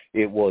him.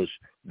 It was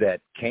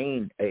that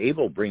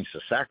Abel brings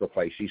the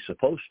sacrifice he's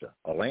supposed to,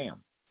 a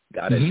lamb.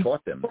 God had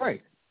taught them.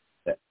 Right.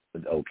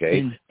 Okay.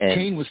 And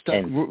Cain was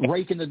stuck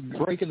raking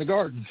the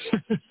garden.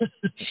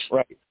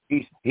 Right.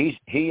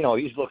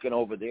 He's looking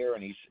over there,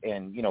 and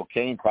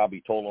Cain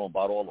probably told him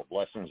about all the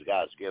blessings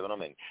God's given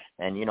him,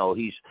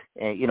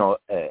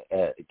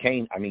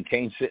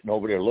 Cain's sitting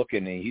over there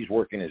looking, and he's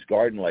working his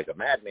garden like a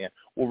madman.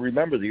 Well,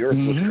 remember the earth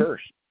was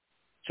cursed,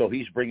 so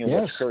he's bringing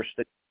what's cursed.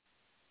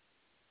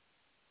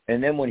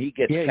 And then when he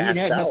gets cast he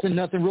had out,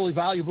 nothing really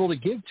valuable to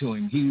give to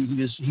him.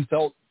 He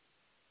felt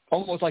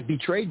almost like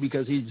betrayed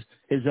because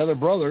his other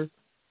brother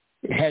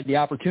had the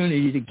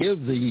opportunity to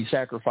give the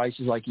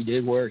sacrifices like he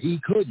did, where he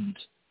couldn't.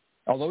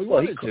 Although he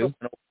wanted to.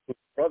 His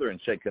brother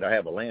and said, "Could I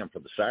have a lamb for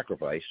the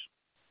sacrifice?"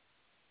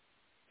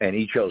 And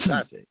he chose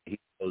not to.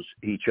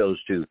 He chose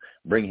to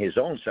bring his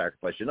own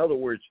sacrifice. In other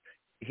words,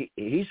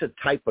 he's a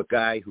type of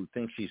guy who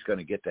thinks he's going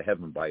to get to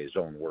heaven by his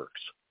own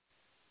works.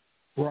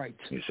 Right.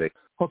 You see?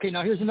 Okay.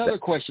 Now here's another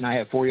question I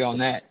have for you on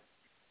that.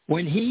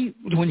 When he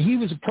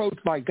was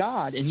approached by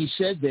God and he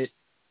said that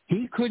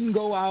he couldn't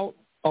go out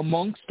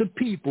amongst the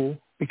people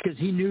because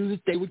he knew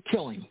that they would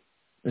kill him.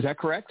 Is that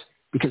correct?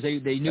 Because they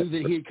knew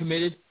that he had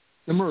committed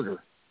the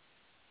murder.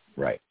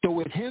 Right. So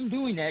with him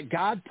doing that,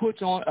 God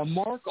puts on a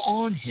mark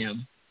on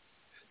him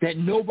that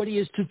nobody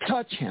is to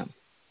touch him.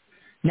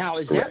 Now,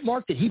 is that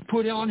mark that he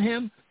put on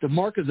him the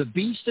mark of the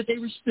beast that they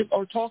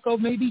or talk of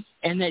maybe,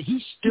 and that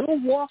he still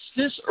walks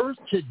this earth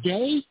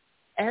today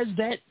as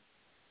that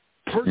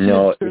person?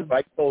 No,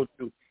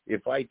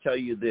 if I tell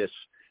you this,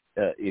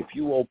 if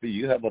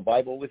you have a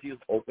Bible with you,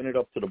 open it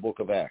up to the book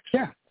of Acts.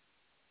 Yeah.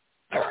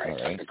 All right.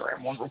 Let me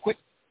grab one real quick.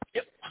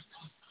 Yep.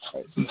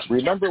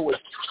 Remember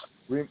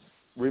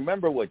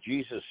what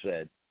Jesus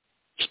said.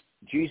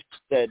 Jesus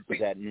said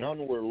that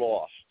none were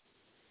lost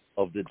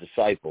of the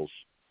disciples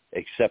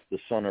except the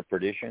son of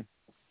perdition.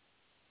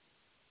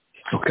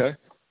 Okay.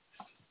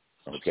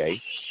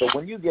 So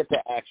when you get to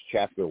Acts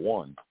chapter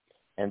 1,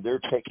 and they're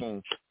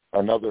picking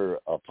another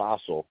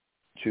apostle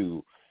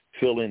to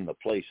fill in the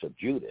place of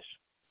Judas,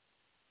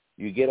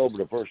 you get over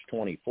to verse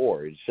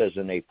 24. It says,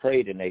 "And they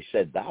prayed, and they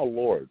said, Thou,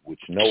 Lord, which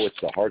knowest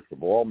the hearts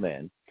of all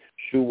men,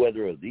 shew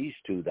whether of these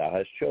two thou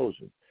hast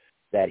chosen,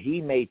 that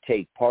he may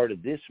take part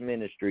of this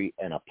ministry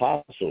and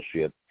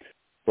apostleship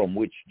from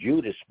which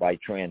Judas by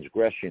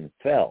transgression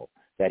fell,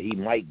 that he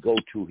might go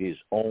to his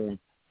own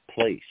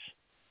place.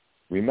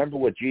 Remember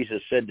what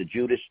Jesus said to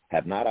Judas,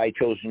 have not I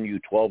chosen you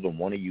 12 and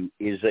one of you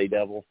is a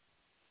devil?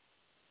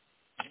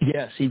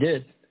 Yes, he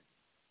did.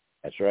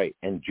 That's right.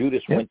 And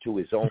Judas went to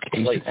his own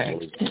place,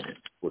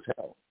 was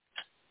hell.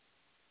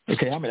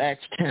 Okay, I'm at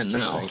Acts 10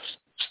 now. Right.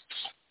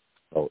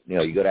 Oh,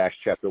 you go to Acts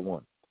chapter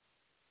 1.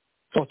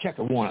 Oh,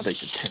 chapter 1, I think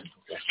it's 10.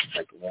 Okay,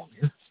 chapter 1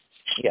 here.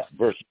 Yeah,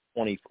 verse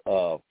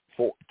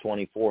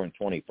 24 and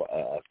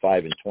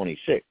 25 and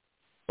 26.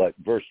 But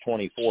verse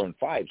 24 and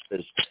 5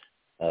 says,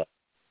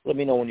 let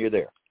me know when you're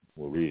there.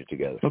 We'll read it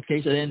together.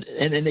 Okay, so then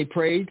they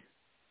prayed?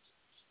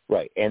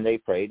 Right, and they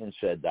prayed and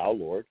said, Thou,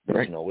 Lord,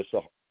 right. knowest the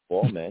heart of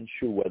all men,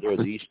 shew whether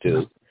of these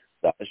two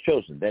thou hast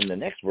chosen. Then the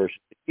next verse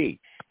is the key.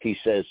 He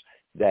says,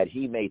 that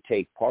he may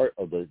take part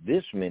of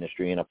this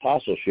ministry and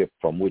apostleship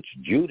from which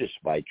Judas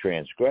by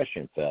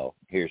transgression fell.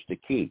 Here's the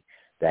key,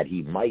 that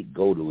he might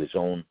go to his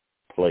own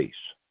place.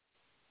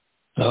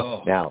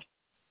 Oh. Now,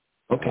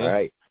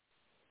 okay.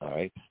 All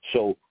right.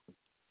 So,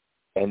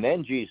 and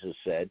then Jesus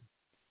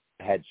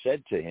had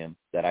said to him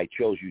that I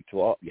chose you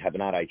 12, have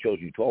not I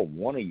chosen you 12,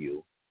 one of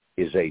you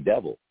is a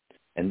devil.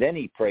 And then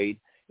he prayed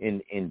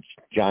in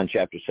John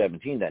chapter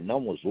 17 that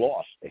none was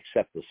lost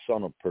except the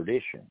son of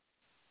perdition.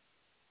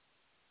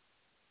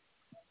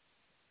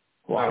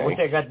 Why? What's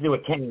that got to do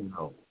with Cain,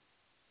 though?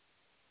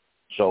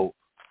 So,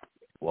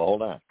 well,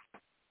 hold on.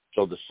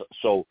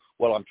 So,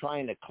 I'm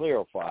trying to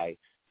clarify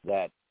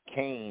that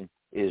Cain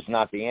is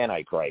not the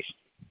Antichrist.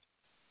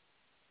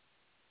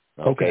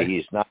 Okay,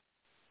 he's not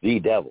the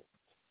devil.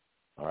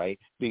 All right.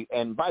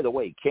 And by the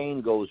way,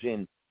 Cain goes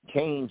in.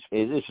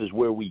 This is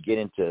where we get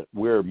into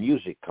where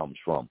music comes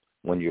from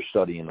when you're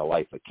studying the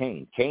life of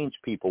Cain. Cain's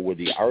people were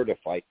the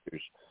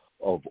artificers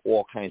of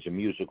all kinds of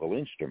musical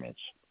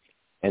instruments.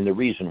 And the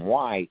reason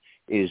why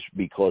is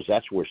because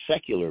that's where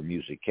secular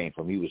music came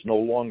from. He was no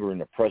longer in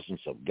the presence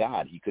of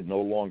God. He could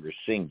no longer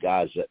sing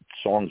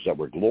songs that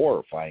were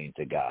glorifying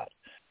to God,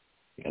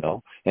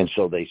 And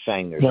so they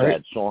sang their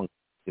sad songs,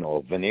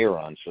 a veneer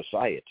on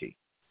society.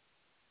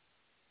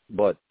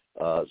 But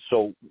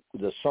so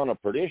the son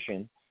of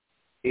perdition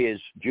is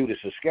Judas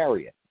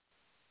Iscariot.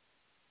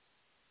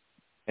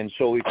 And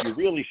so if you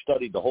really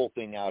studied the whole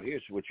thing out,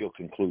 here's what you'll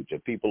conclude. So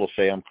people will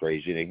say I'm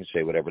crazy. They can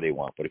say whatever they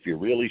want. But if you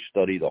really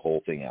study the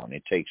whole thing out, and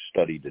it takes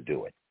study to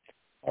do it,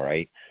 all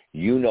right,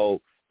 you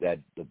know that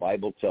the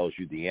Bible tells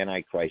you the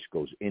Antichrist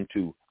goes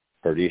into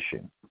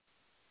perdition.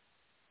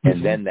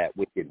 And then that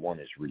wicked one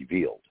is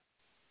revealed,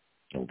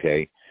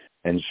 okay?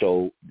 And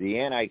so the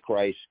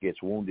Antichrist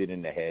gets wounded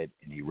in the head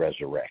and he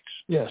resurrects.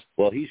 Yes.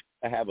 Well, he's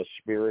got to have a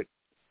spirit,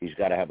 he's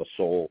got to have a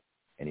soul,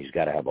 and he's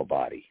got to have a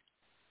body.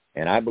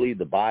 And I believe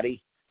the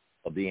body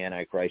of the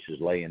Antichrist is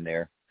laying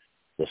there.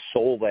 The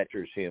soul that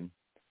enters him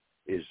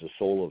is the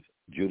soul of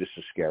Judas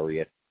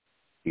Iscariot.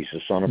 He's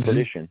the son of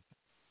perdition,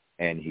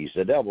 and he's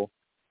the devil,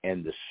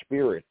 and the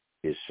spirit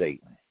is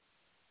Satan.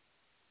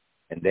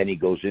 And then he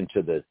goes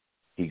into the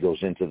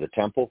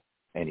temple,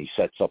 and he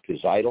sets up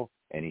his idol,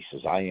 and he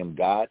says, I am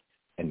God,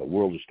 and the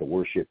world is to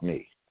worship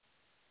me.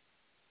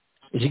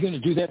 Is he going to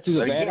do that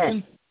through the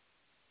Vatican?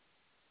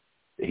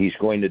 He's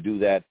going to do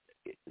that.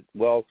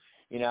 Well,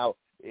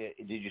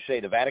 did you say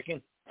the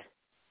Vatican?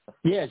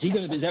 Yeah,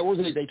 is that where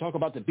they talk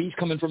about the beast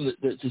coming from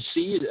the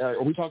sea?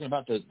 Are we talking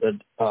about the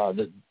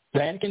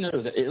Vatican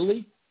or the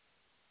Italy?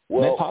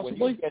 Well,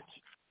 possibly?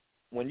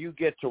 When you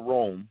get to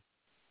Rome,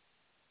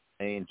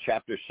 in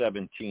chapter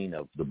 17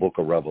 of the book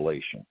of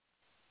Revelation,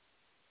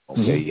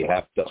 okay, you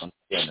have to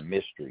understand the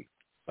mystery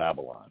of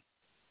Babylon,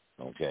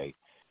 okay?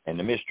 And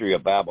the mystery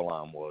of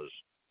Babylon was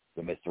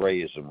the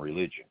Mithraism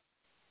religion.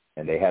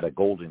 And they had a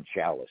golden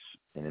chalice,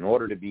 and in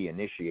order to be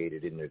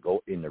initiated in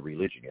the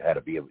religion,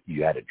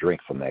 you had to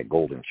drink from that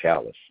golden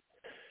chalice,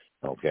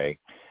 okay?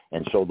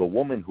 And so the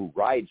woman who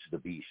rides the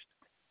beast,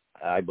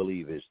 I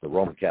believe, is the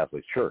Roman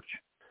Catholic Church,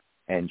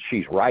 and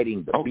she's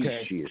riding the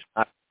beast. She is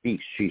not the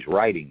beast; she's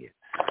riding it.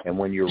 And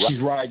when she's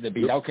riding the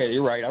beast. Okay,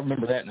 you're right. I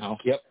remember that now.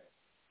 Yep.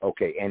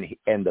 Okay,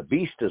 and the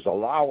beast is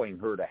allowing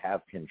her to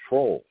have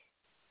control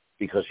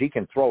because he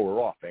can throw her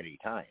off any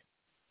time.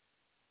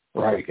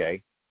 Right.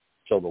 Okay.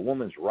 So the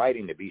woman's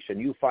riding the beast, and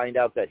you find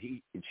out that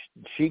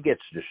she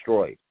gets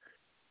destroyed.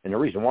 And the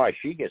reason why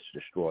she gets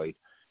destroyed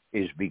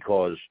is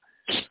because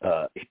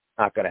he's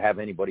not going to have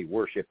anybody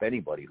worship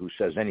anybody who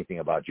says anything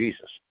about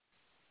Jesus.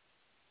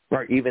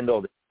 Right. Even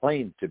though they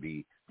claim to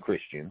be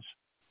Christians,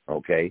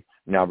 okay?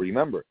 Now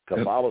remember,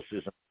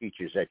 Catholicism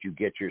teaches that you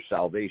get your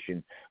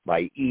salvation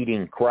by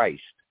eating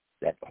Christ,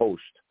 that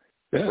host,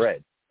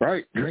 bread.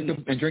 Right,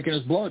 drinking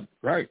his blood,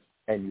 right.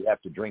 And you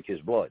have to drink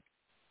his blood.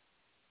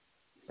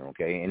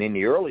 Okay, and in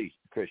the early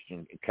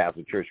Christian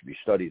Catholic Church, if you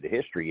study the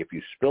history, if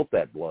you spilt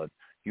that blood,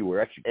 you were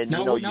executed. And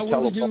now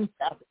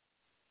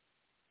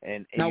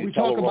we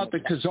talk about the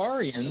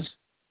Khazarians.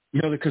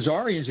 The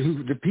Khazarians,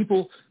 who the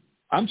people.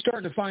 I'm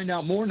starting to find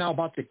out more now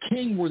about the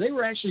king, where they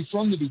were actually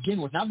from to begin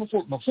with. Not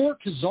before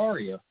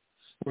Khazaria,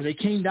 where they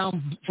came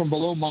down from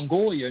below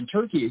Mongolia and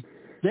Turkey.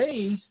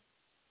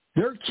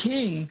 their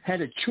king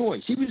had a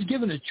choice. He was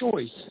given a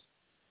choice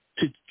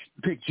to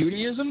pick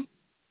Judaism,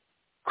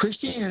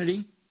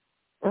 Christianity,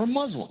 or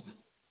Muslim.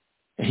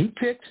 And he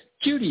picked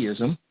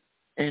Judaism.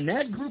 And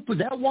that group of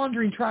that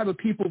wandering tribe of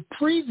people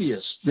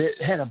previous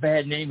that had a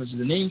bad name as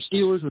the name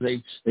stealers, where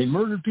they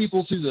murdered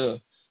people through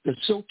the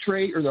silk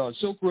trade or the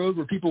Silk Road,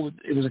 where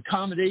it was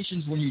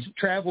accommodations when you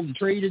traveled and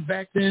traded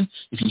back then.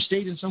 If you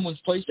stayed in someone's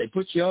place, they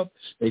put you up,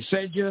 they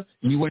fed you,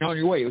 and you went on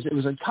your way. It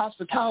was a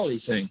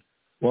hospitality thing.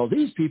 Well,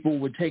 these people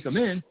would take them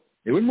in,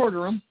 they would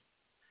murder them,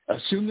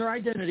 assume their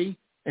identity,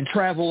 and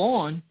travel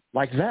on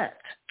like that.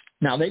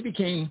 Now, they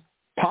became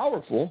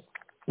powerful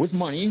with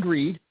money and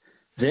greed.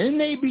 Then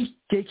they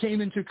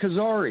came into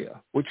Khazaria,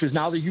 which was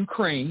now the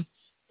Ukraine,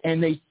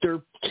 and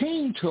their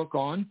king took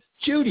on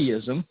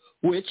Judaism,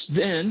 which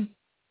then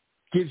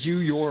gives you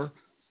your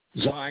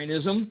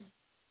Zionism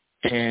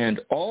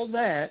and all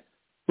that.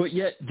 But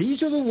yet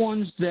these are the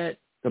ones that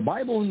the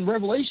Bible in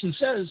Revelation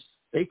says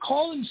they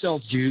call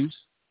themselves Jews,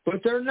 but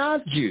they're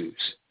not Jews.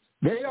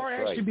 They are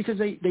actually, because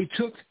they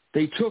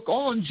took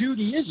on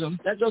Judaism.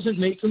 That doesn't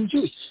make them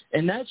Jewish.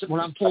 And that's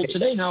what I'm told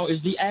today now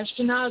is the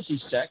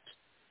Ashkenazi sect,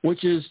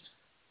 which is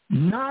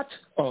not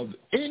of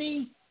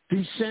any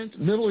descent,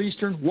 Middle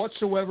Eastern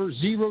whatsoever,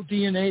 zero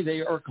DNA.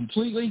 They are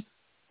completely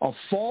a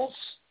false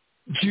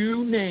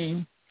Jew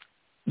name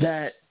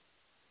that,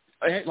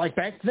 like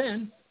back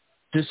then,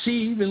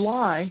 deceive and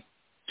lie.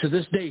 To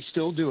this day,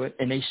 still do it,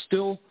 and these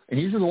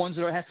are the ones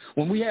that are.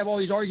 When we have all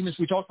these arguments,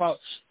 we talk about,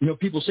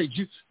 people say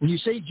Jew. When you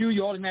say Jew,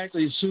 you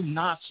automatically assume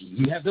Nazi.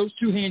 You have those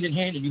two hand in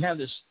hand, and you have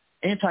this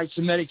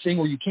anti-Semitic thing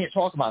where you can't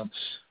talk about them.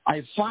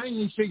 I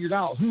finally figured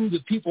out who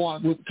the people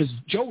are, because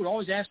Joe would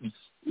always ask me,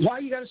 why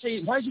is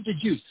it the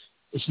Jews?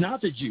 It's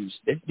not the Jews.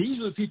 These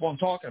are the people I'm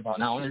talking about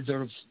now, and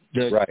they're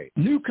the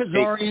new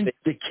Khazarian,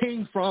 the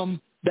king from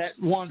that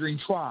wandering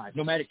tribe,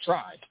 nomadic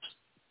tribe.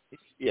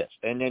 Yes,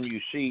 and then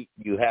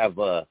you have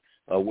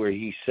where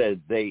he said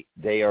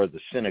they are the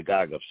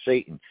synagogue of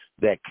Satan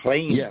that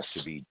claim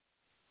to be.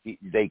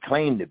 They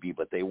claim to be,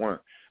 but they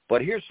weren't.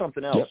 But here's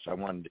something else I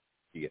wanted to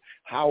see you.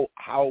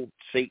 How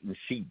Satan's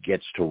seat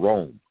gets to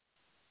Rome.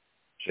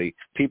 See,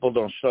 people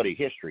don't study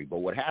history, but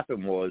what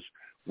happened was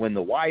when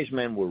the wise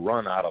men were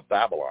run out of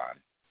Babylon,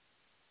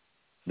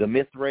 the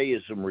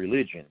Mithraism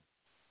religion,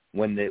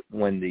 when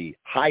the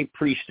high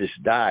priestess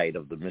died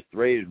of the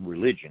Mithraism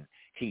religion,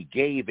 he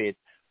gave it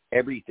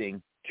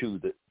everything to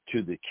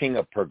the king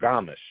of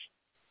Pergamus.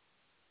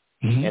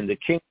 Mm-hmm. And the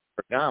king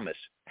of Pergamus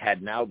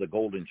had now the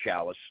golden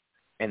chalice,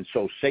 and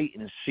so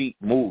Satan's seat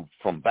moved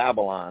from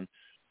Babylon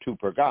to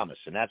Pergamus.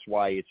 And that's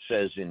why it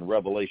says in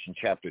Revelation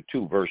chapter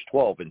 2, verse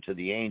 12, and to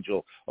the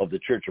angel of the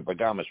church of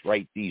Pergamus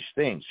write these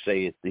things,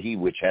 saith he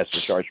which has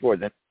the sharp sword.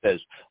 Then it says,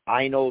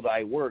 I know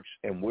thy works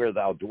and where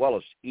thou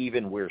dwellest,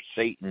 even where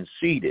Satan's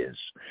seat is.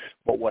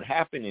 But what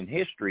happened in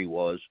history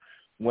was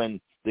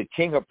when the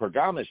king of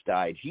Pergamus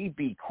died, he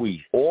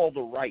bequeathed all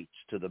the rights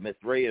to the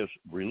Mithraism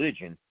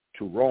religion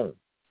to Rome.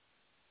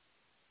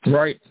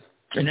 Right.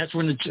 And that's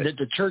when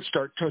the church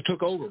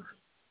took over.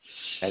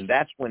 And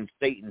that's when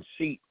Satan's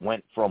seat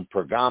went from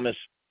Pergamus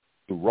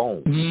to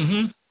Rome.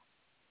 Mm-hmm.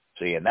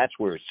 See, and that's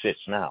where it sits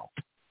now.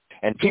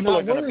 And people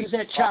are where is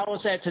that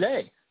chalice at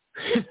today?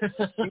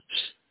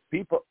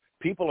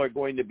 people are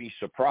going to be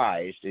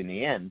surprised in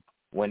the end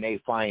when they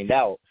find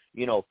out,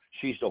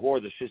 she's the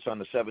whore that sits on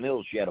the 7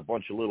 hills. She had a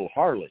bunch of little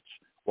harlots.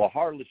 Well,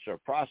 harlots are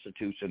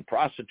prostitutes, and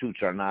prostitutes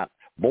are not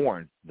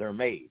born. They're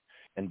made.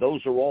 And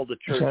those are all the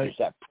churches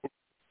that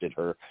protected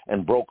her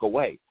and broke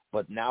away.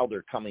 But now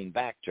they're coming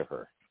back to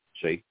her.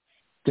 See?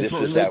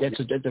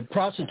 The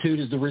prostitute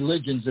is the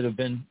religions that have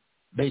been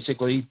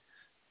basically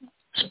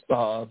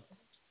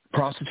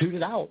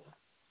prostituted out.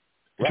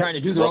 Right. Trying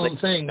to do their own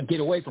thing and get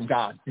away from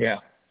God. Yeah.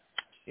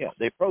 Yeah,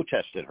 they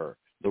protested her,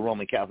 the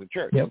Roman Catholic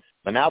Church. Yep.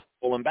 But now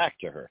they're pulling back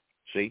to her.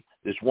 See,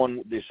 this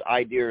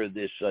idea of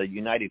this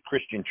united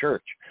Christian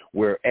church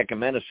where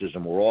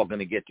ecumenicism, we're all going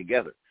to get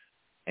together,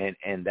 and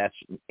that's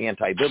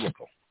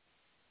anti-biblical.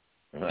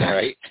 All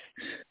right.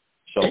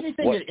 So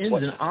anything that ends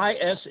in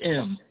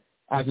ISM,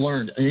 I've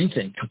learned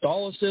anything.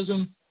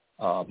 Catholicism,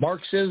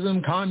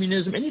 Marxism,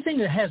 communism, anything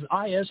that has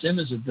ISM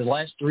as the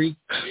last three,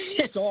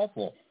 it's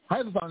awful. I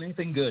haven't found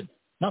anything good.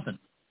 Nothing.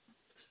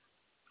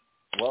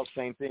 Well,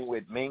 same thing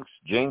with Minx,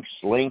 Jinx,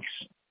 Lynx,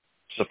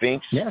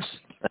 Sphinx. Yes.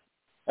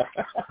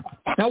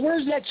 Now,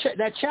 where's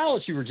that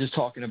chalice you were just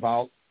talking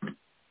about?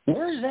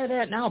 Where is that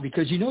at now?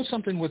 Because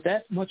something with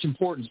that much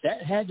importance,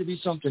 that had to be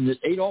something that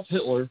Adolf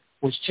Hitler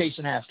was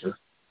chasing after.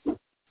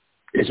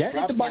 Is that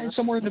at the buying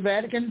somewhere in the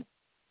Vatican?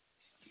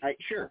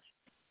 Sure.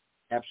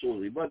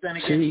 Absolutely. But then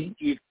again,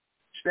 it's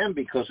them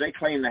because they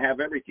claim to have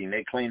everything.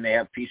 They claim they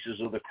have pieces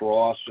of the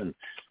cross and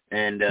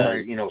Saint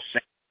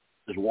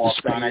has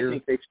walked on.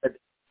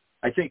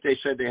 I think they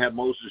said they have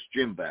Moses'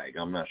 gym bag.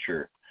 I'm not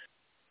sure.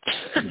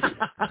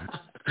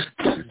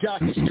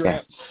 Jockey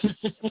strap.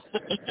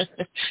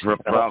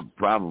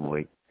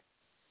 Probably.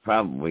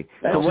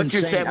 So what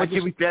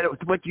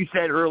you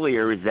said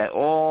earlier is that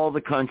all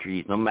the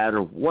countries, no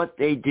matter what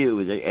they do,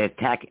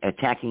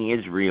 attacking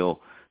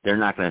Israel, they're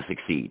not going to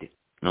succeed,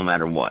 no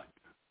matter what.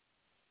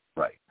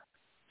 Right.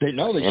 They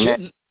know they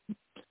shouldn't.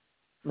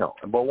 No,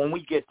 but when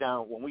we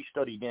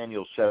study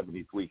Daniel's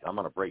 70th week, I'm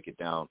going to break it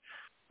down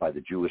by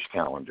the Jewish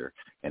calendar,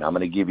 and I'm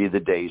going to give you the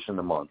days and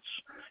the months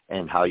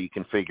and how you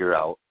can figure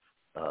out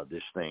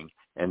this thing,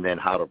 and then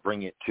how to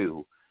bring it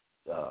to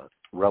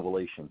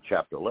Revelation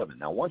chapter 11.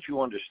 Now, once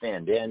you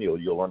understand Daniel,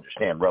 you'll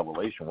understand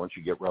Revelation. Once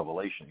you get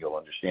Revelation, you'll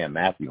understand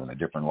Matthew in a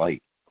different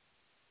light.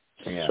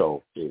 Yeah.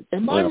 So,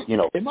 am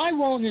I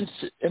wrong in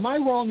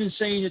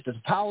saying that the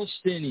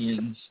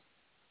Palestinians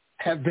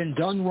have been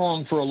done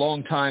wrong for a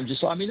long time?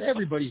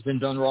 Everybody's been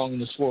done wrong in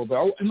this world.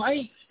 But am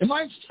I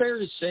fair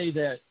to say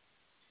that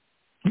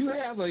you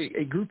have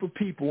a group of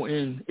people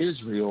in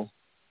Israel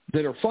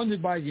that are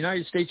funded by the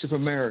United States of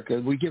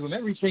America? We give them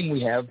everything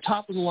we have,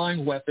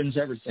 top-of-the-line weapons,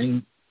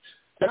 everything,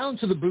 down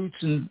to the boots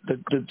and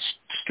the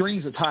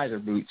strings that tie their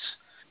boots.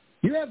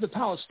 You have the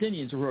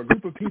Palestinians, who are a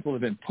group of people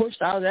that have been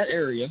pushed out of that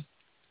area.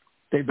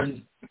 They've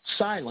been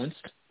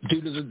silenced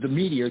due to the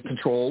media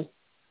control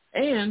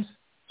and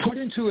put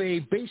into a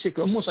basic,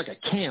 almost like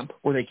a camp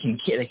where they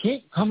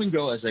can't come and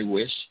go as they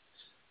wish.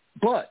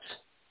 But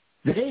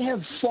they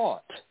have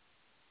fought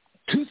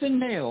tooth and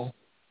nail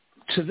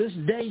to this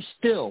day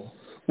still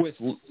with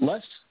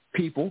less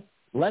people,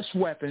 less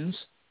weapons.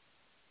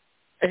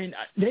 And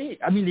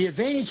the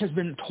advantage has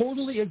been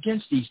totally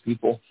against these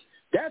people.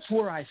 That's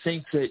where I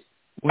think that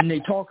when they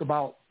talk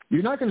about,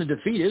 you're not going to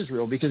defeat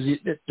Israel, because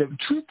the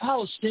true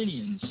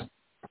Palestinians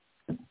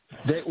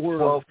that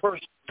were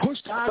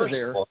pushed out of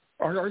there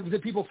are the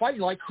people fighting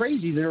like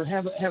crazy. They're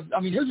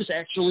just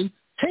actually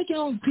taking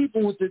on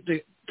people with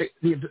the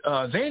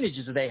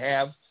advantages that they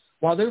have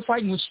while they're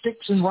fighting with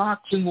sticks and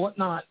rocks and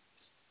whatnot.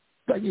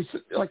 It's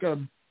like a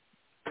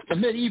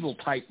medieval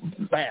type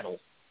battle.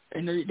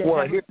 And they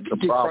haven't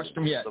crushed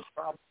them yet.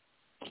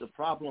 The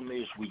problem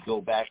is we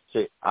go back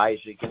to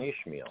Isaac and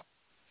Ishmael.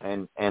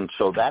 And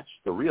so that's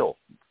the real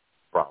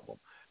problem.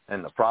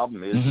 And the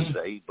problem is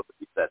they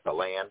believe that the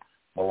land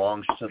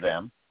belongs to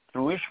them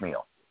through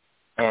Ishmael.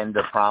 And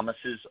the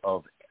promises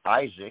of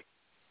Isaac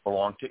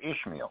belong to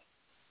Ishmael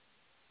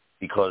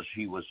because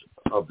he was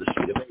of the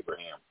seed of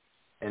Abraham.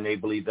 And they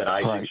believe that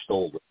Isaac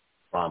stole the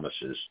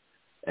promises,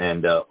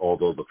 and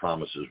although the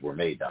promises were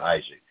made to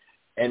Isaac.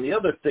 And the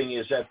other thing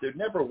is that there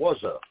never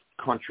was a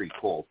country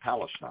called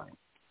Palestine.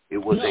 It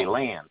was a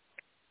land.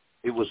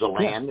 It was a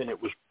land, and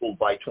it was ruled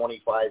by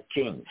 25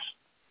 kings.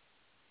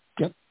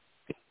 Yep.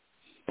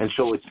 And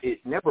so it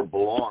never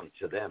belonged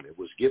to them. It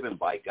was given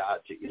by God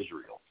to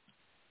Israel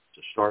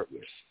to start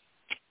with.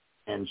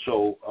 And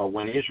so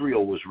when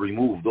Israel was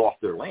removed off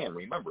their land,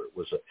 remember, it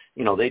was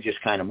they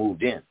just kind of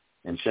moved in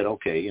and said,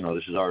 okay,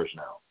 this is ours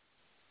now.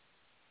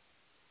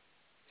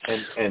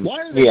 And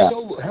why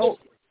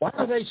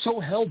are they so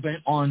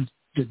hell-bent on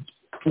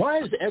why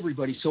is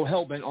everybody so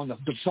hell-bent on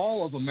the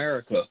fall of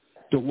America,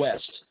 the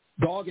West,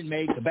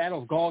 the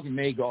battle of Gog and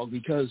Magog?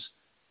 Because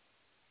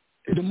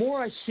the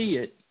more I see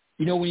it,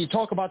 when you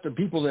talk about the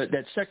people,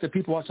 that sect of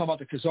people, I talk about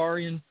the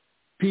Khazarian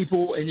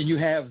people, and then you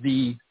have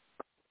the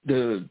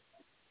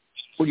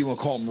what do you want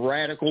to call them,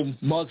 radical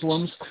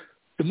Muslims.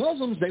 The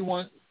Muslims, they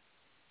want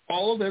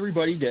all of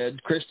everybody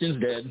dead,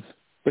 Christians dead.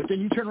 But then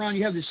you turn around,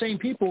 you have the same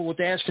people with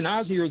the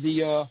Ashkenazi or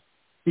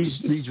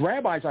these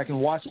rabbis I can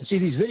watch and see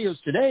these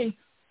videos today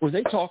where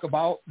they talk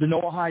about the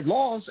Noahide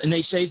laws, and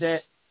they say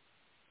that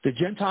the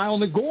Gentile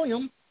and the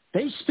Goyim,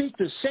 they speak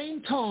the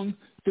same tongue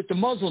that the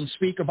Muslims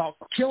speak about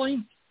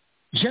killing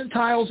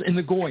Gentiles and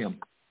the Goyim,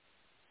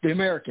 the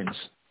Americans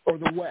or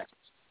the West,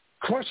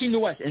 crushing the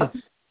West. And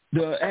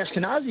the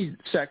Ashkenazi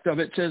sect of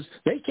it says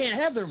they can't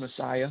have their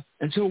Messiah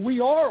until we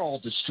are all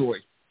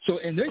destroyed. So,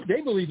 and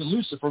they believe in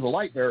Lucifer, the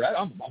light bearer.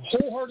 I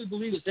wholeheartedly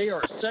believe that they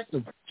are a sect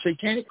of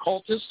satanic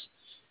cultists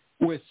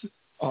with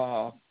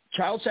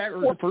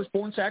the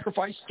firstborn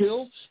sacrifice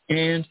still,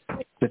 and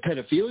the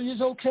pedophilia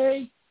is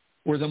okay,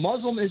 where the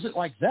Muslim isn't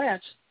like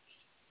that,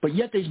 but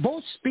yet they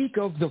both speak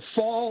of the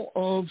fall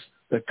of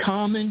the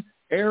common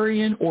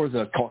Aryan or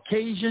the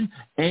Caucasian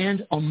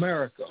and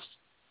America.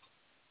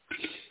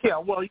 Yeah,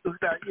 well, you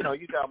got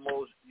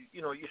most,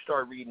 you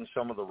start reading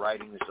some of the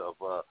writings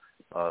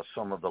of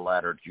some of the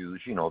latter Jews,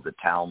 the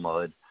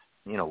Talmud,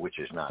 which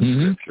is not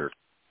scripture,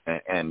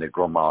 and the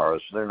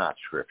Gemaras, they're not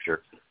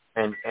scripture.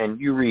 And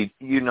you read,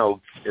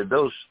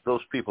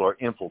 those people are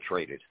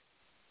infiltrated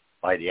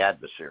by the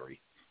adversary,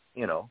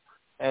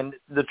 And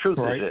the truth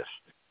is this: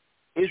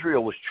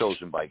 Israel was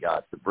chosen by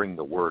God to bring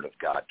the word of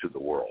God to the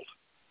world.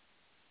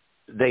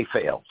 They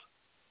failed.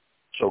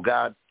 So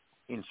God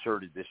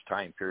inserted this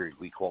time period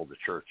we call the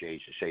church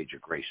age, this age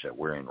of grace that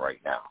we're in right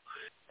now.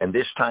 And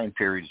this time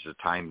period is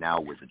a time now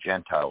where the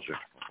Gentiles are to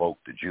provoke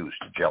the Jews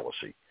to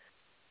jealousy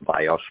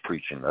by us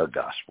preaching the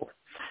gospel.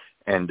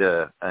 And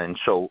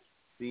so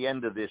the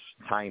end of this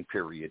time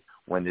period,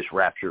 when this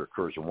rapture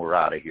occurs and we're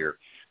out of here,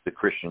 the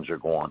Christians are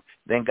gone,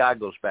 then God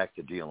goes back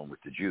to dealing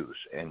with the Jews.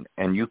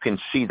 And you can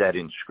see that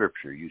in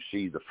Scripture. You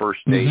see the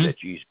first day that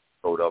Jesus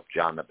showed up,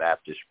 John the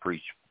Baptist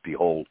preached,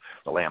 behold,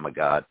 the Lamb of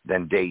God.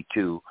 Then day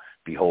 2,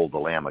 behold, the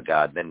Lamb of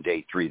God. Then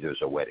day 3,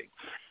 there's a wedding.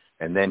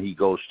 And then he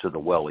goes to the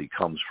well. He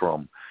comes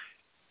from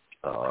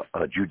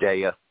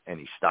Judea, and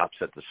he stops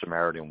at the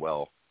Samaritan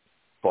well,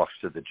 talks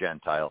to the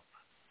Gentile,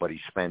 but he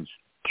spends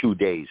 2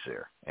 days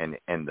there.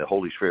 And the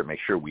Holy Spirit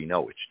makes sure we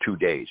know it's 2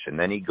 days. And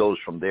then he goes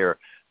from there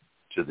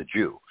to the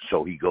Jew.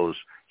 So he goes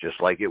just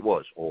like it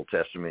was, Old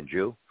Testament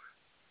Jew.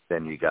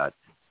 Then you got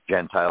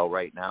Gentile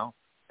right now.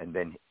 And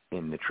then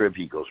in the trib,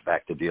 he goes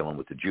back to dealing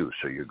with the Jews.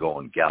 So you're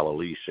going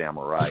Galilee,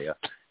 Samaria,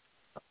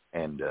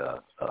 and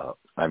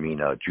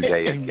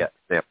Judea,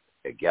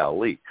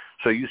 Galilee.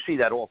 So you see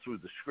that all through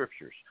the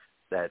scriptures.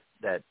 That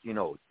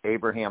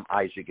Abraham,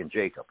 Isaac, and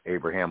Jacob.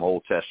 Abraham,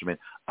 Old Testament.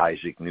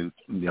 Isaac, New,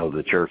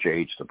 the church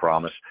age, the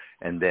promise,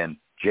 and then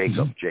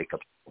Jacob,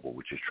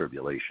 which is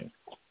tribulation.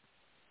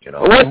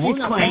 We're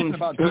not talking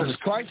about Jesus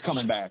Christ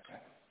coming back,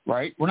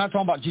 right? We're not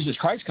talking about Jesus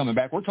Christ coming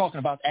back. We're talking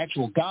about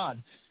actual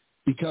God,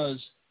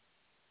 because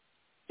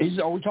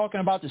are we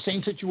talking about the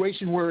same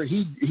situation where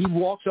he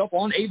walks up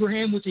on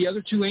Abraham with the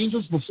other two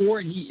angels before,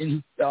 and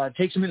he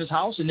takes him in his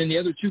house, and then the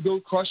other two go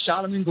crush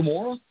Sodom and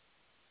Gomorrah?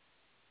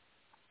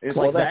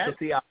 Well,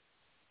 that's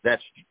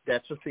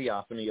a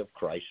theophany of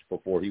Christ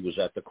before he was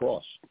at the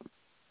cross.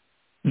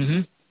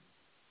 Mm-hmm.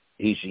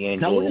 He's the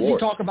angel now, of the Lord. Now, what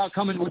does he talk about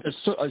coming with his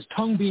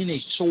tongue being a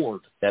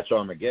sword? That's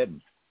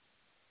Armageddon.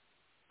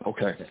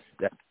 Okay.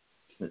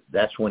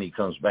 That's when he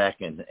comes back,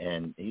 and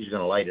he's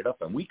going to light it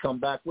up, and we come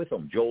back with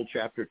him. Joel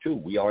chapter 2,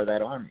 we are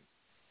that army.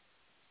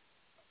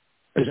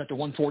 Is that the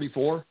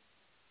 144?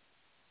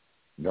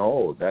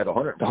 No, that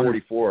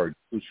 144 are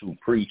Jews who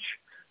preach,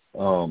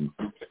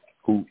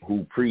 who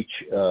preach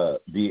to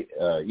the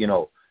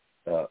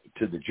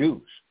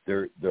Jews.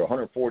 They're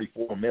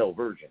 144 male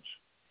virgins.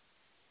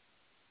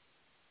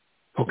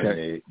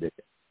 Okay. They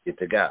get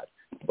to God,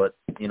 but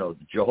the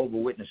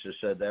Jehovah's Witnesses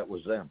said that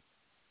was them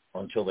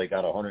until they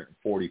got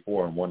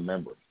 144 and one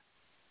member.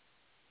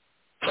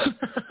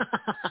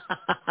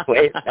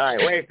 Wait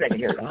a second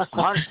here.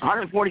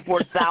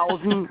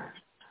 144,000.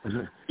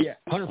 Yeah,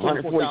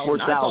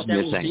 144,000. I thought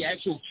that was the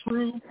actual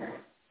true.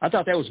 I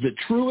thought that was the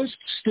truest,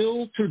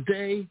 still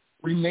today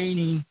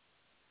remaining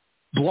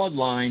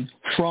bloodline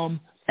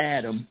from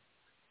Adam,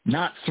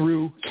 not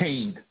through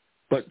Cain,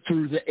 but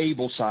through the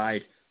Abel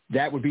side.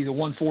 That would be the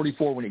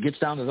 144. When it gets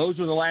down to those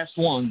are the last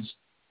ones,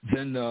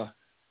 then the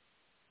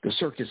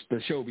circus,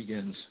 the show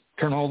begins.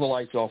 Turn all the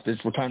lights off.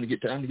 It's time to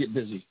get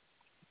busy.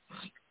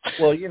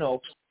 Well,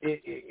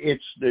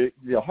 it's the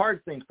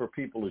hard thing for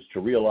people is to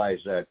realize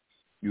that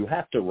you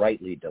have to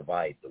rightly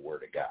divide the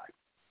Word of God.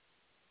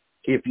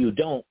 If you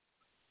don't,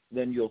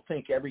 then you'll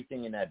think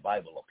everything in that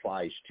Bible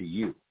applies to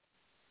you.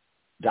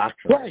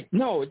 Doctrine. Right.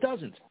 No, it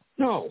doesn't.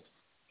 No.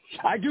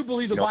 I do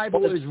believe the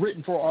Bible is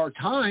written for our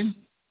time,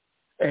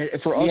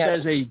 for us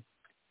as a...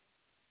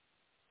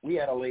 We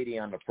had a lady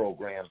on the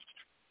program,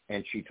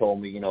 and she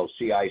told me,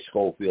 C.I.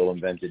 Scofield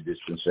invented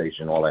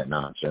dispensation, all that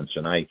nonsense.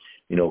 And I,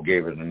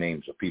 gave her the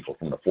names of people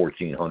from the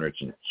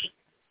 1400s and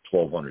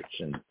 1200s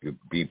and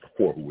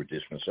before who were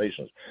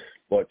dispensations.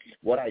 But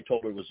what I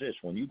told her was this.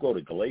 When you go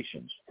to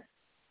Galatians,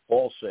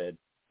 Paul said,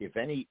 if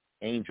any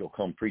angel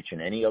come preaching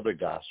any other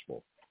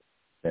gospel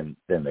than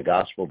the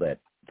gospel that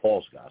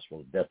Paul's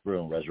gospel, death,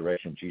 burial, and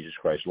resurrection, Jesus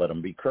Christ, let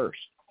him be cursed.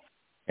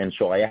 And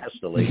so I asked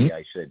the lady,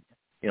 I said,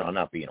 I'm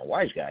not being a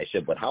wise guy. I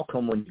said, but how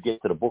come when you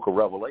get to the book of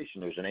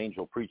Revelation, there's an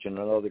angel preaching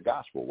another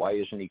gospel? Why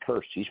isn't he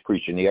cursed? He's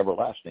preaching the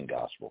everlasting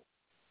gospel.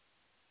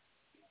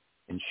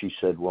 And she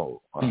said,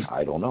 well,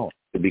 I don't know.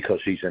 Because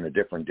he's in a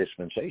different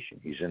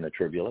dispensation. He's in the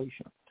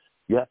tribulation.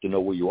 You have to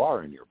know where you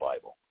are in your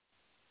Bible.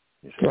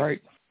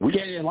 Right.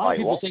 A lot of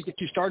people think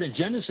that you start in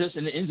Genesis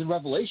and it ends in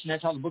Revelation.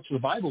 That's how the books of the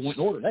Bible went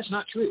in order. That's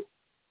not true.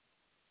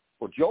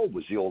 Well, Job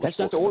was the oldest. That's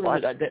not the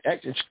order.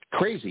 It's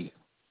crazy.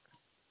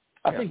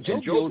 I think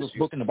Job's the oldest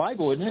book in the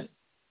Bible, isn't it?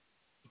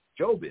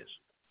 Job is.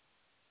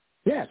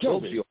 Yeah,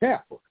 Job is. Yeah.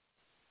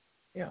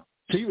 Yeah.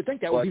 So you would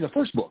think that would be the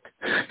first book.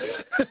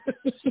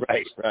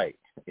 Right.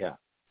 Yeah.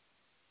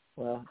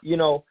 Well,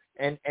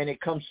 and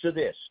it comes to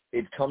this.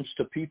 It comes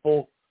to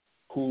people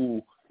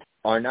who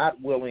are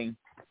not willing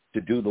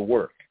to do the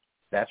work.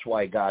 That's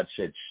why God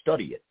said,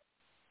 study it.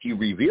 He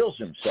reveals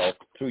himself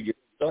through your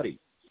study.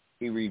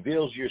 He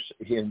reveals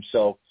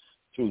himself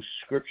through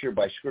scripture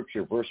by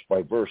scripture, verse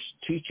by verse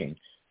teaching,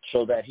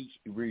 so that he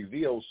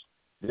reveals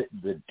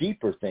the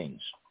deeper things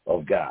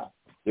of God.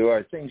 There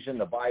are things in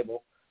the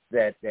Bible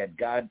that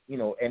God,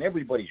 and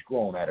everybody's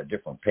growing at a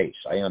different pace.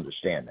 I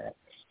understand that.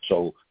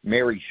 So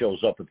Mary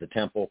shows up at the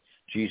temple.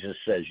 Jesus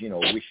says,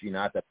 wish ye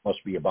not, that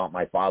must be about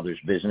my Father's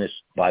business.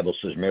 Bible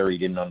says Mary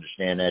didn't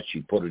understand that.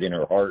 She put it in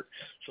her heart.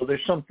 So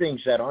there's some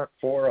things that aren't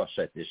for us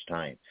at this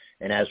time.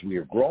 And as we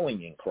are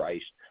growing in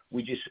Christ,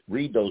 we just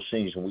read those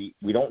things and we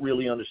don't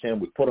really understand.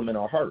 We put them in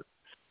our heart.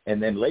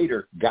 And then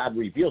later, God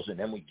reveals it, and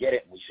then we get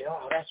it, and we say,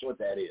 oh, that's what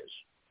that is.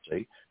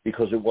 See?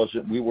 Because you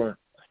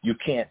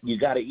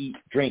got to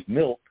drink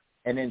milk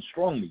and then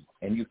strong meat.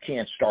 And you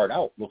can't start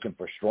out looking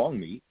for strong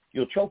meat.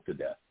 You'll choke to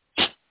death.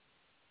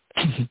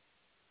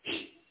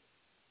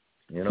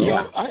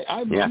 Yeah,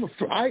 I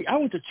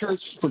went to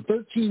church for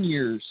 13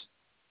 years,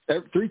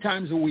 3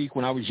 times a week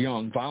when I was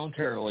young,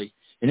 voluntarily.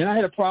 And then I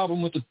had a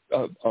problem with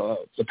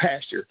the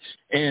pastor,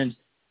 and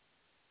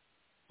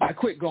I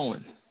quit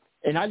going.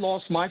 And I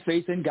lost my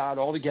faith in God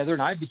altogether,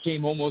 and I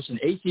became almost an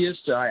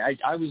atheist.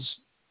 I was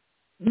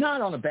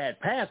not on a bad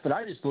path, but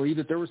I just believed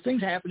that there was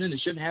things happening that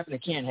shouldn't happen,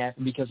 that can't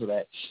happen because of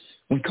that.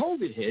 When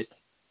COVID hit,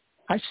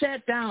 I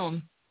sat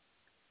down,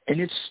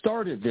 and it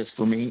started this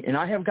for me, and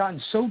I have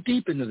gotten so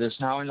deep into this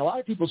now, and a lot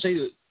of people say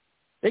that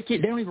they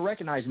don't even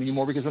recognize me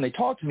anymore because when they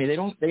talk to me,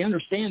 they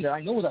understand that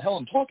I know what the hell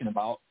I'm talking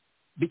about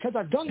because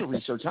I've done the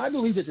research. And I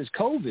believe that this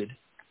COVID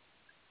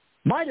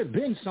might have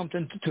been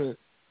something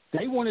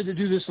they wanted to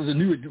do this as a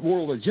new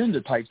world agenda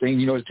type thing,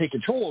 to take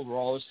control over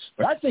all this.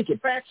 But I think it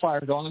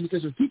backfired on them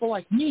because there's people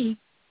like me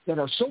that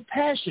are so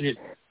passionate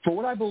for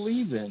what I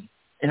believe in.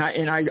 And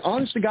I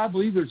honest to God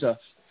believe there's a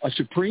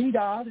supreme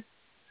God.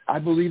 I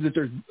believe that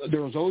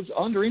there was those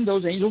underneath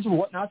those angels or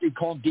whatnot. They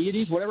call them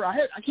deities, whatever.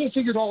 I can't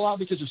figure it all out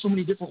because there's so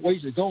many different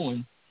ways of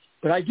going.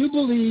 But I do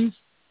believe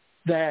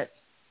that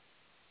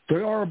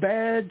there are a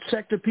bad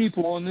sect of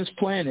people on this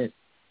planet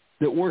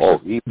that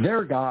worship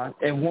their God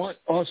and want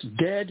us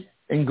dead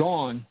and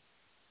gone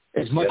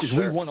as much as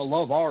we want to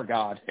love our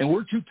God. And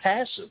we're too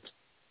passive.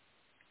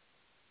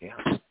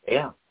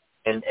 Yeah.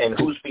 And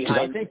who's behind?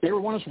 I think they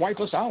want us to wipe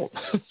us out.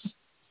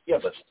 Yeah,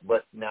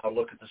 but now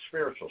look at the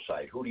spiritual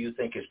side. Who do you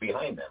think is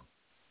behind them?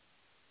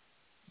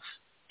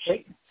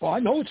 Satan. Well, I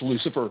know it's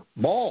Lucifer,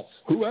 Baal,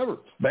 whoever,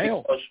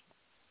 Baal.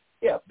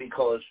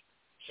 Because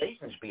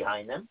Satan's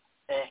behind them,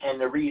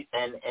 and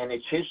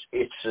it's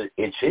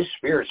his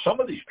spirit. Some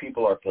of these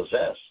people are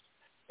possessed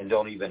and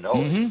don't even know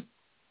it.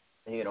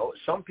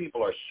 Some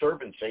people are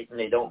serving Satan.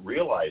 They don't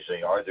realize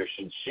they are. They're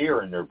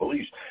sincere in their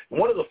beliefs. And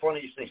one of the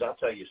funniest things, I'll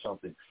tell you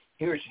something.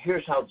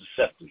 Here's how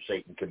deceptive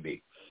Satan can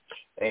be.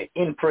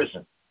 In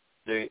prison,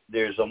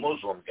 there's a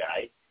Muslim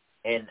guy,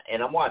 and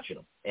I'm watching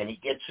him, and he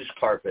gets his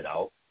carpet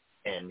out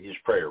and his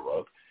prayer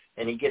rug,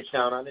 and he gets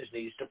down on his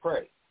knees to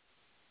pray.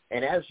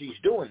 And as he's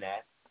doing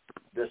that,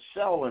 the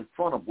cell in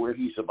front of where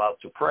he's about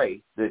to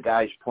pray, the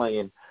guy's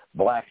playing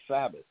Black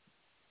Sabbath,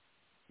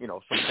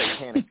 some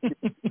satanic.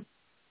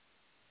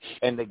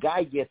 And the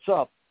guy gets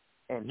up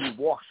and he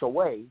walks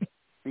away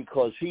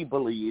because he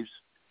believes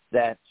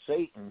that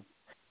Satan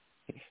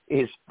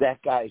is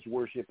that guy's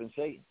worshiping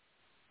Satan.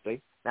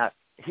 See? Now,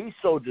 he's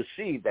so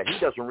deceived that he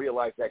doesn't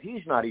realize that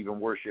he's not even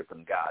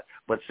worshiping God.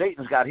 But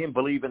Satan's got him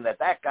believing that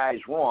guy's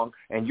wrong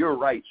and you're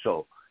right.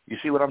 So you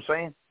see what I'm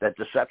saying? That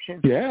deception?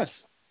 Yes.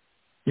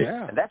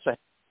 Yeah. And that's a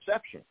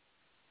deception.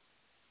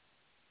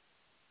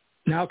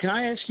 Now, can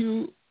I ask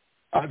you,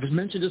 I've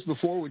mentioned this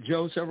before with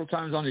Joe several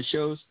times on his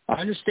shows. I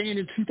understand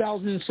in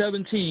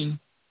 2017,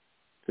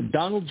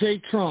 Donald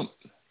J. Trump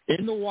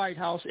in the White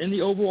House, in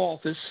the Oval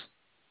Office,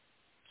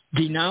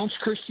 denounced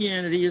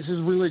Christianity as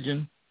his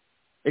religion,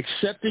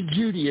 accepted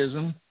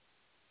Judaism,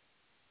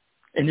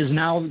 and is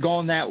now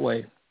gone that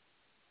way.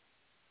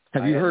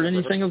 Have you heard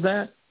anything of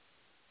that?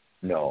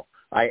 No.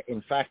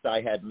 In fact,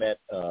 I had met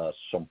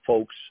some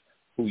folks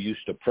who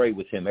used to pray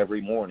with him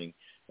every morning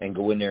and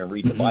go in there and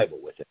read the Bible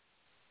with him.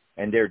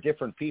 And they're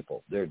different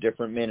people. They're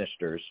different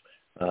ministers.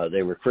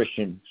 They were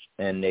Christians,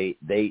 and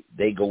they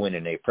go in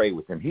and they pray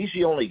with him. He's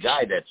the only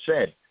guy that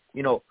said,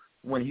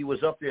 when he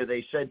was up there,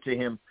 they said to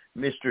him,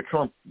 Mr.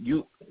 Trump,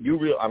 you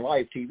on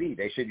live TV,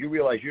 they said, you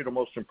realize you're the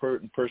most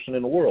important person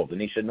in the world.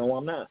 And he said, no,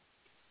 I'm not.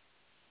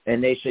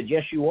 And they said,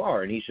 yes, you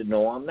are. And he said,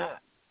 no, I'm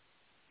not.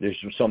 There's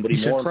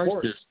somebody more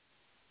important.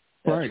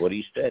 That's what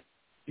he said.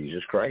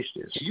 Jesus Christ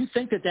is. Do you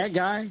think that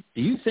guy,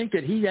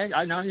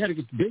 I had a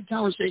big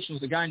conversation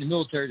with a guy in the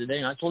military today,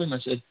 and I told him, I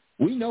said,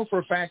 we know for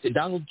a fact that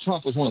Donald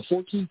Trump was one of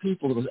 14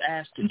 people that was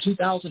asked in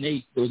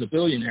 2008, there was a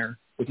billionaire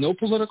with no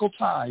political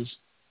ties,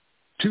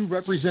 to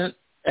represent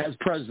as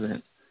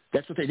president.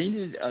 That's what they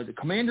needed, the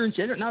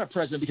commander-in-chief, not a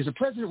president, because a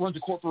president runs a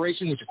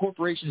corporation, which a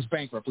corporation is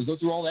bankrupt. We go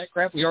through all that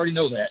crap. We already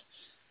know that.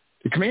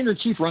 The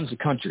commander-in-chief runs the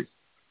country.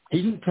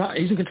 He's in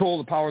control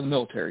of the power of the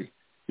military.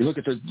 You look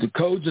at the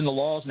codes and the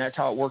laws, and that's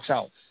how it works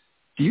out.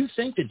 Do you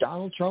think that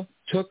Donald Trump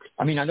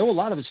I know a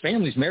lot of his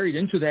family's married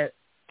into that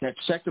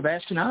sect of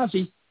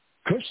Ashkenazi,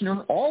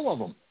 Kushner, all of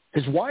them.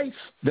 His wife,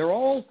 they're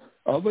all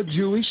of a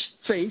Jewish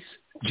faith,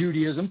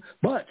 Judaism.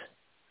 But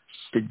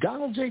did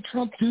Donald J.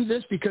 Trump do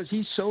this because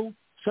he's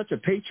such a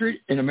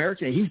patriot in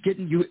America? He's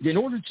getting you, in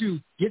order to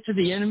get to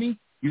the enemy,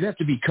 you have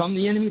to become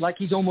the enemy, like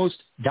he's almost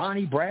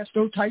Donnie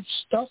Brasco type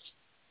stuff?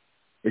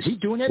 Is he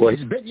doing that? Because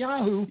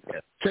Netanyahu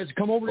says,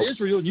 come over to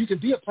Israel and you can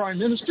be a prime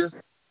minister.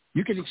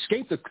 You can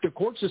escape the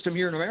court system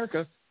here in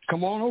America.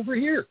 Come on over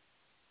here.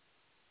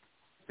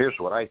 Here's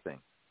what I think.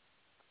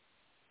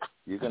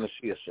 You're going to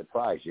see a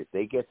surprise. If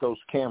they get those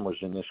cameras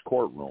in this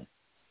courtroom,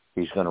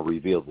 he's going to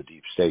reveal the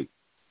deep state.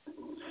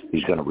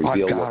 He's going to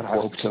reveal I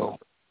hope so.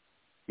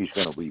 He's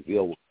going to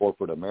reveal what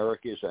corporate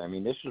America is. I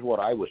mean, this is what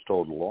I was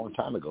told a long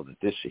time ago,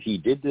 that he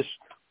did this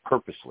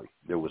purposely.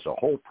 There was a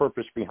whole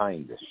purpose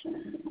behind this,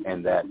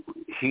 and that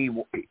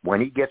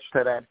when he gets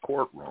to that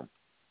courtroom,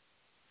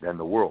 then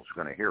the world's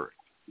going to hear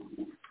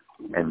it.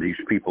 And these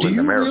people in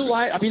America.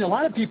 Realize, I mean, a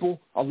lot of people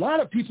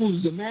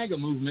in the MAGA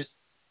movement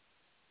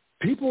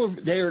people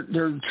they're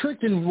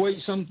tricked in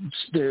ways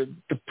the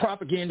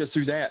propaganda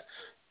through that.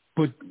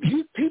 But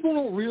people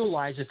don't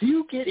realize if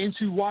you get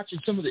into watching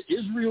some of the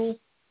Israel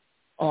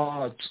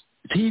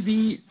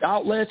TV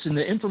outlets and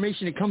the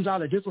information that comes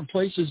out of different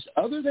places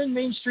other than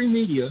mainstream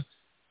media,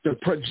 the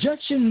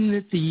projection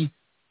that the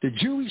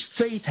Jewish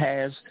faith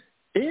has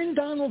in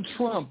Donald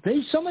Trump,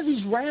 some of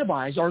these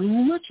rabbis are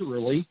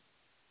literally,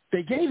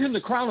 they gave him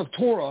the crown of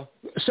Torah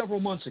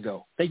several months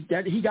ago.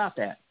 He got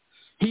that.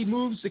 He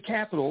moves the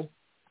capital,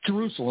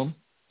 Jerusalem.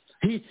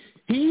 He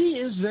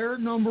is their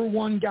number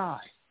one guy.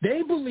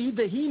 They believe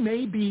that he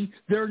may be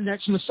their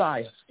next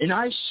Messiah. And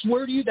I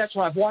swear to you, that's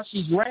what I've watched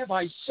these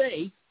rabbis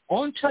say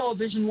on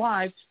television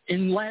live,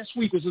 and last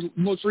week was the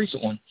most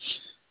recent one.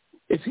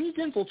 If he's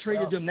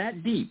infiltrated them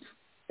that deep,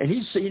 and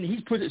he's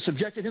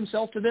subjected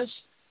himself to this,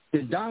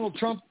 then Donald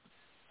Trump,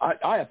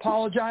 I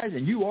apologize,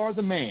 and you are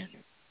the man.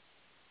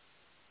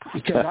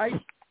 Because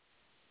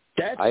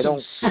that's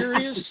some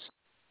serious,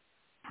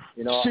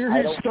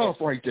 serious stuff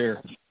right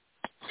there.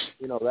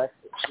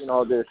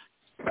 There's,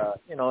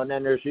 and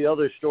then there's the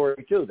other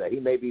story too, that he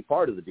may be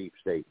part of the deep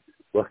state.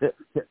 But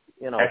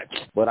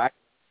but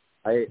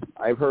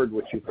I've heard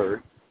what you've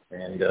heard,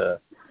 and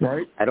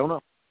right. I don't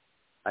know.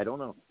 That's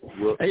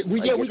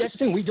the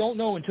thing. We don't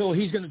know until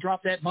he's going to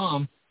drop that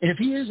bomb, and if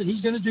he is, and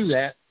he's going to do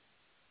that.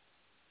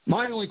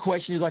 My only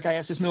question is, like I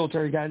asked this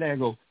military guy today, I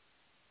go,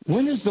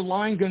 when is the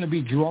line going to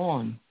be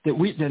drawn that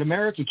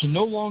America can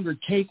no longer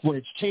take what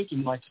it's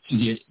taking, like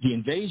the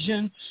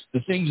invasion, the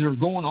things that are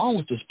going on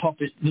with this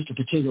puppet, Mr.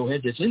 Potato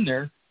Head that's in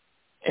there,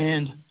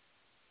 and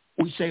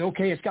we say,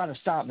 okay, it's got to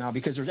stop now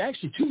because there's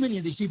actually too many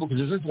of these people,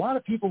 because there's a lot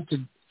of people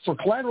for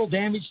collateral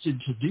damage to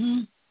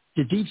do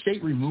the deep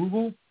state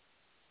removal.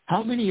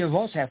 How many of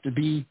us have to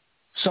be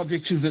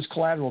subject to this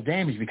collateral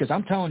damage? Because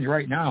I'm telling you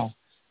right now,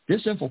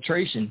 this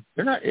infiltration,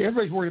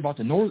 everybody's worried about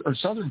the north or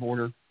southern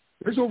border.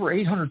 There's over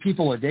 800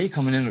 people a day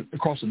coming in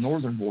across the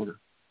northern border.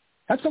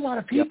 That's a lot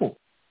of people.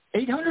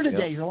 Yep. 800 a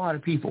day is a lot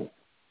of people.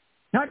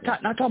 Not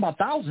talking about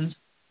thousands,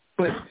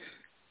 but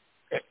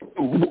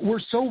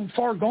we're so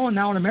far gone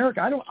now in America.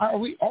 Are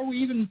we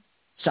even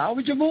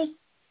salvageable?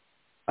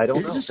 I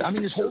don't know.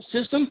 This whole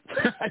system,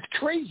 it's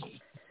crazy.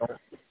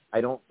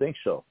 I don't think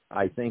so.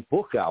 I think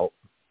book out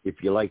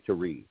if you like to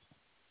read.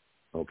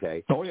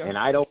 Okay? Oh, yeah.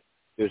 And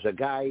there's a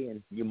guy,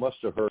 and you must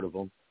have heard of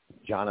him,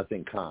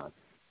 Jonathan Cahn.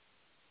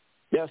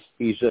 Yes.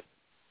 He's a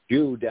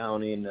Jew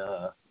down in,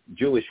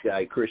 Jewish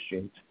guy,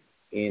 Christian,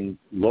 in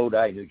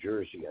Lodi, New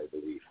Jersey, I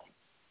believe.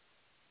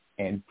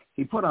 And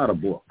he put out a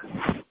book,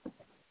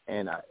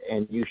 and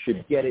you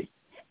should get it,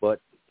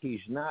 but he's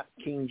not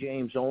King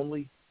James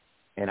only,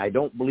 and I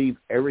don't believe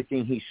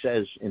everything he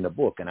says in the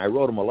book. And I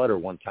wrote him a letter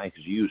one time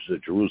because he used the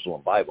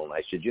Jerusalem Bible, and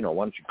I said,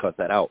 why don't you cut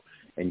that out?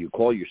 And you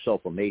call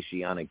yourself a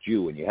Messianic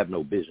Jew, and you have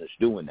no business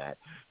doing that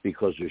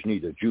because there's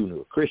neither Jew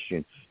nor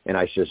Christian. And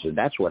I said, so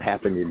that's what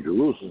happened in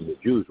Jerusalem. The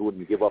Jews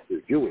wouldn't give up their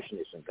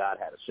Jewishness, and God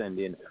had to send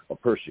in a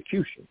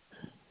persecution.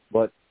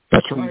 But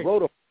that's right.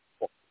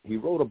 He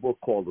wrote a book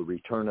called The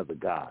Return of the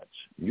Gods.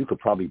 You could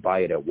probably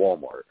buy it at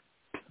Walmart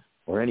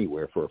or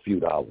anywhere for a few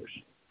dollars.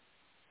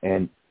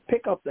 And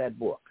pick up that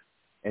book,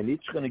 and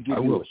it's going to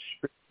give you a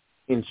spiritual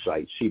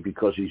insight,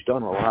 because he's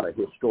done a lot of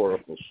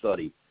historical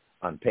study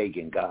on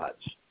pagan gods.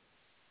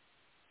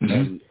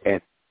 Mm-hmm.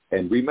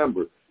 And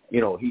remember,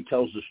 he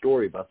tells the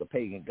story about the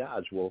pagan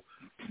gods. Well,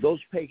 those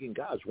pagan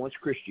gods, once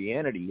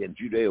Christianity and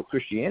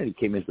Judeo-Christianity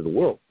came into the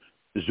world,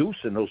 Zeus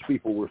and those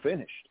people were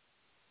finished.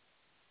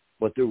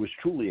 But there was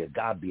truly a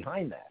God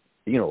behind that,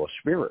 a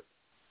spirit.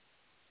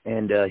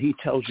 And he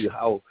tells you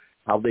how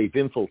they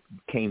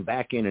came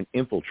back in and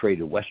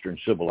infiltrated Western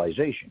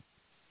civilization.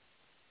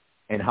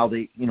 And how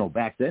they,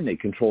 back then they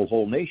controlled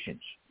whole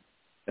nations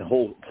and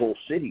whole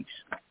cities.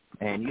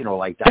 And,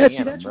 like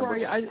Diana. That's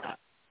where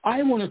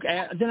I want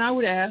to. Then I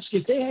would ask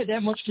if they had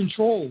that much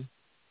control,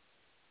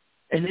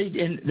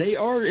 and they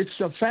are. It's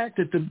a fact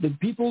that the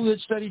people that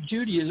studied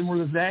Judaism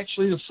were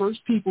actually the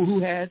first people who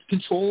had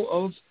control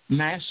of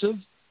massive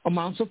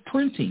amounts of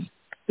printing.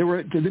 There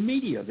were the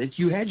media that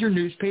you had your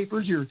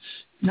newspapers,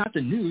 not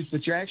the news,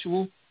 but your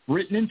actual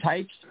written and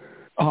typed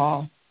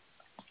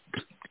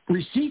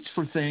receipts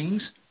for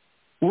things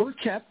were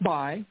kept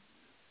by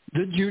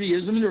the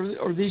Judaism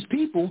or these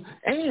people.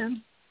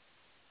 And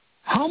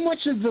how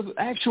much of the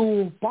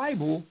actual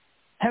Bible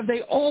have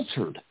they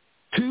altered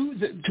to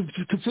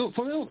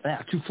fulfill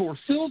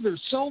their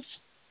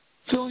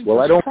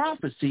self-fulfilling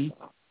prophecy?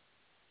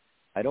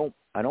 I don't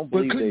believe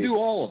but couldn't do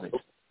all of it.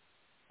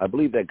 I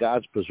believe that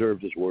God's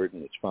preserved His Word,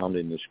 and it's found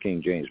in this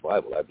King James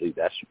Bible. I believe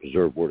that's the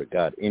preserved Word of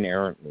God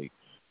inerrantly,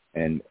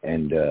 and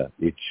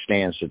it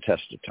stands the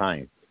test of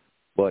time.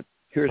 But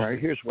here's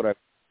what I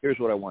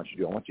want you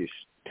to do. I want you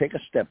to take a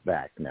step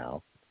back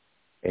now,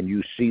 and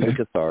you see the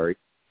Cathari.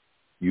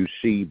 You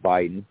see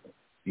Biden.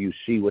 You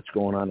see what's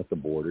going on at the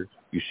border.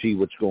 You see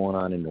what's going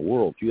on in the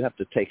world. You have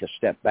to take a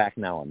step back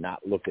now and not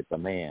look at the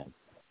man,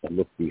 but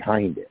look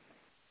behind it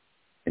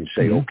and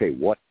say, okay,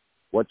 what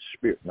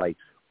spirit? Like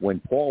when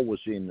Paul was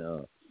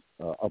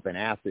up in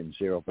Athens,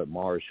 there up at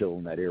Mars Hill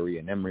in that area,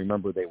 and then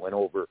remember they went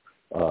over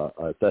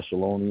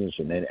Thessalonians,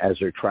 and then as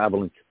they're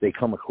traveling, they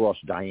come across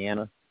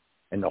Diana,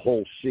 and the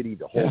whole city,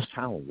 the whole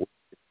town worships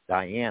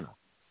Diana.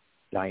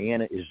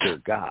 Diana is their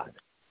god.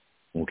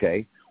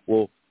 Okay?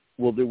 Well,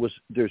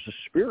 there's a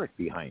spirit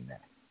behind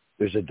that.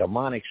 There's a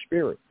demonic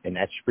spirit, and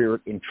that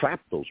spirit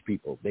entrapped those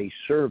people. They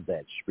served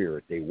that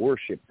spirit. They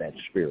worshiped that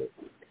spirit.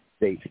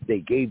 They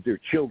gave their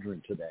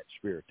children to that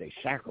spirit. They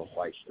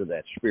sacrificed to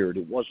that spirit.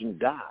 It wasn't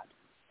God.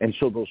 And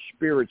so those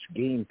spirits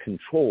gained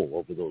control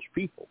over those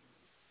people.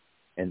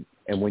 And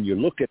when you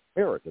look at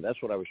America, that's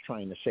what I was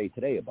trying to say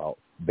today about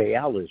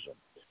Baalism.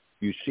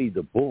 You see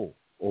the bull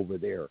over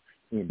there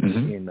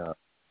in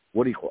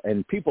what do you call?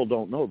 And people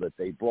don't know that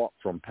they brought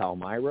from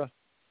Palmyra,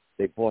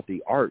 they brought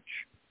the arch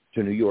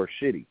to New York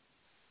City,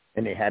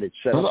 and they had it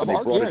set up. And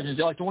they brought it,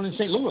 like the one in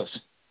St. Louis.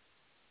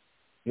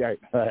 Yeah,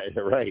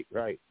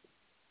 right.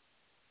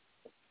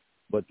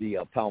 But the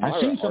Palmyra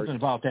I've seen something arch,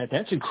 about that.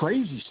 That's some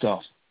crazy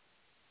stuff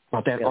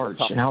about that arch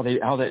and how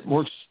that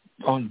works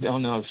on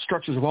the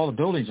structures of all the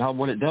buildings,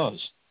 what it does.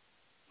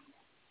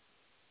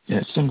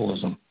 Yeah,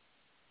 symbolism.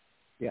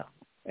 Yeah,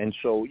 and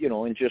so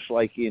and just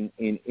like in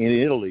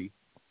Italy,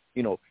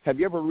 have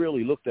you ever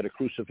really looked at a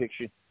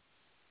crucifixion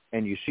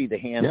and you see the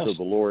hands of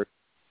the Lord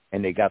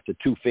and they got the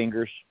two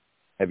fingers?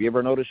 Have you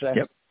ever noticed that?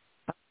 Yep.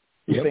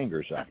 Two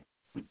fingers.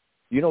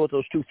 You know what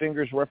those two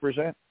fingers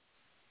represent?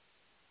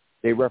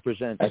 They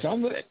represent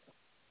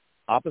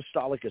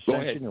apostolic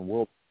ascension and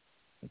world.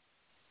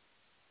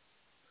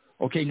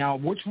 Okay, now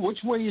which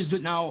way is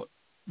it now?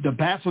 The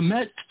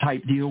Baphomet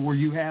type deal where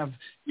you have,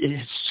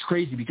 it's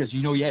crazy because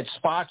you had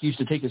Spock used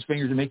to take his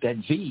fingers and make that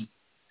V.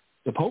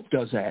 The Pope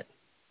does that.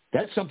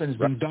 That's something that's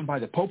been done by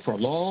the Pope for a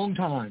long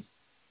time.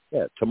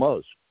 Yeah,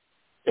 Tammuz.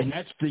 And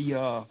that's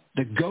the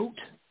goat,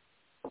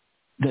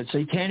 the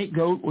satanic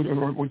goat, or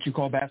what you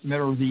call Baphomet,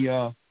 or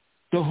the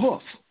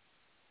hoof.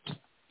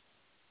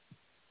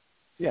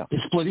 Yeah, the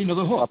splitting of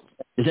the hoof.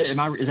 Is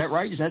that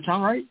right? Does that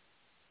sound right?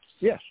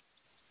 Yes,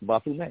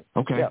 Baphomet.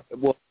 Okay. Yeah.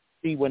 Well,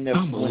 see when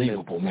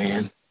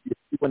the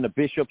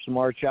bishops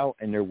march out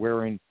and they're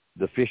wearing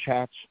the fish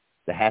hats,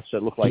 the hats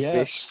that look like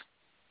fish.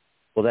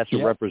 Well, that's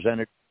a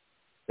representative.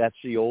 That's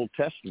the Old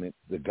Testament.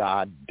 The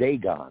god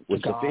Dagon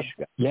was the fish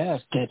god. Yes,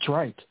 that's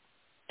right.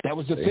 That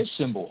was the fish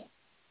symbol.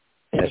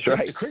 And that's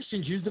right. The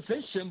Christians use the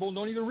fish symbol and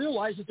don't even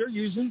realize that they're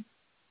using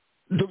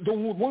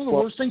one of the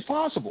worst things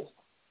possible.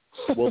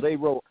 Well, they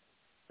wrote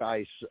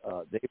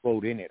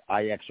in it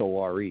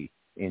IXORE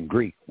in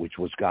Greek, which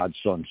was God's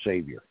Son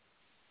Savior,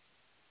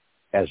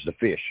 as the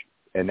fish.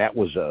 And that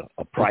was a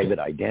private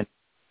identity.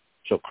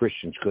 So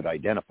Christians could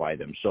identify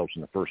themselves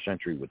in the first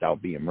century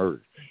without being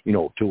murdered,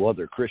 to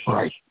other Christians.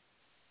 Right.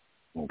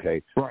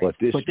 Okay. Right. But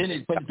then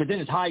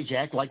it's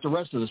hijacked like the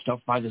rest of the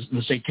stuff by the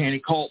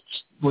satanic cults,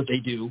 what they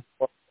do.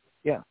 Well,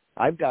 yeah.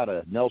 I've got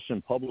a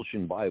Nelson published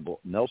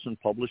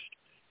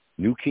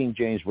New King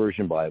James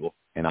Version Bible,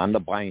 and on the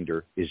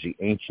binder is the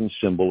ancient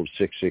symbol of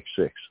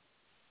 666.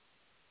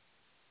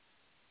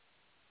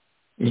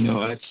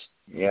 That's...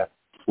 Yeah.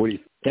 What do you...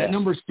 That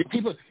number,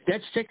 people,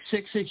 that's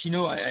 666,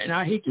 and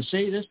I hate to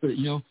say this, but,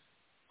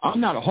 I'm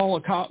not a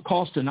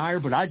Holocaust denier,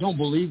 but I don't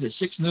believe that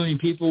 6 million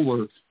people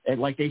were,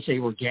 like they say,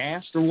 were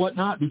gassed or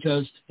whatnot,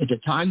 because at the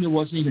time there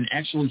wasn't even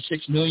actually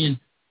 6 million,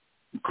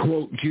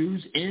 quote,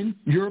 Jews in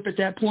Europe at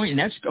that point, and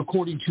that's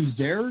according to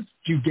their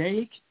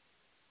Judaic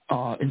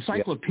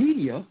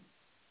encyclopedia.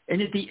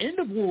 And at the end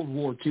of World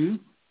War II,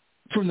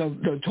 from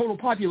the total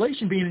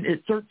population being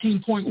at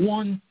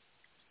 13.1,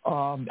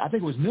 I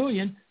think it was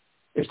million,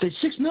 if the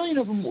 6 million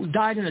of them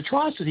died in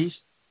atrocities,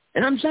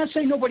 and I'm not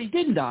saying nobody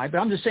didn't die, but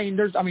I'm just saying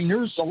there's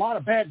a lot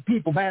of bad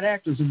people, bad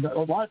actors, and a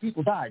lot of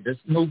people died. There's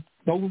don't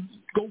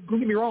get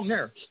me wrong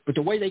there. But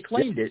the way they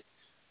claimed it,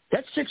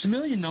 that 6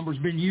 million number's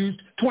been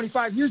used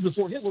 25 years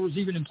before Hitler was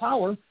even in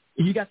power.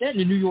 And you got that in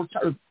the New York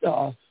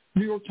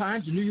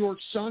Times, the New York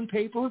Sun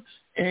paper,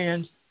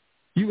 and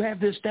you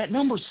have that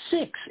number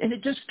 6, and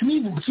it just, to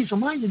me, keeps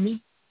reminding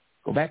me,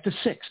 go back to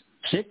 6.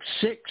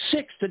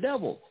 666, the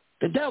devil.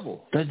 The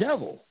devil.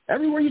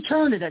 Everywhere you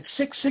turn, that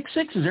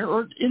 666 is there,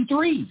 or in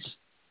threes.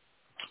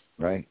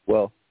 Right.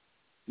 Well,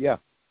 yeah.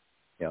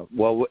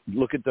 Well,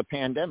 look at the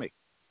pandemic.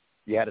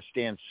 You had to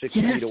stand 6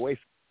 feet away from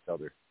each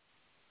other.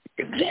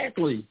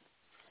 Exactly.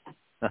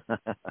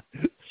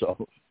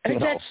 So,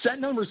 and that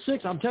number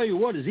 6, I'm telling you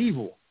what, is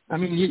evil. I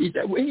mean,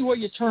 any way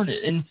you turn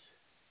it, and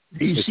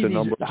you see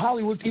the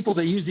Hollywood people,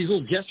 they use these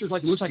little gestures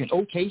like it looks like an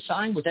OK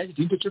sign. With that, if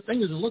you put your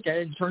fingers and look at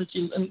it and turn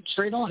it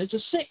straight on, it's a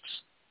 6.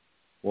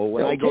 Well,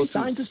 when I go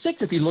through, sign's a 6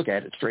 if you look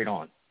at it straight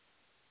on.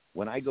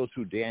 When I go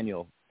through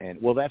Daniel,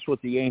 that's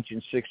what the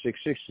ancient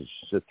 666 is,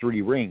 the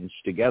 3 rings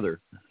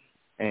together.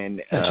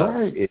 And that's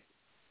right.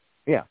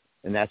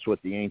 And that's what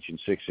the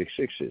ancient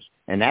 666 is.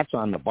 And that's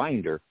on the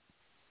binder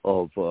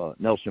of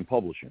Nelson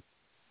Publishing.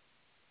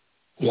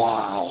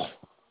 Wow.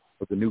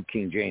 With the New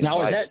King James Now,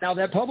 Bible.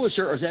 That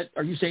publisher,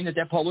 are you saying that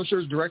publisher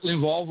is directly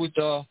involved with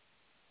the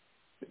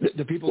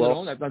people that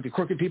own that, like the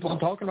crooked people I'm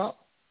talking about?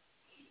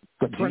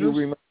 The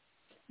printers?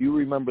 You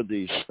remember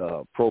the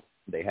program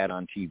they had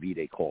on TV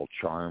they called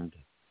Charmed?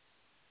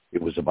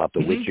 It was about the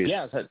witches.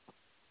 Yeah.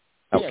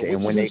 Okay,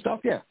 and when they stuff,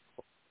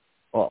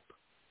 up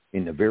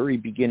in the very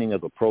beginning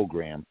of the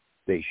program,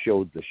 they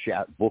showed the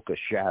Book of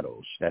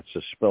Shadows. That's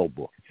a spell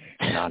book,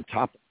 and on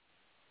top,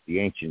 the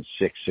ancient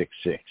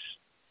 666.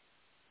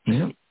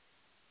 Yeah.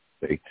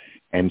 Okay?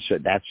 And so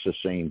that's the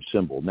same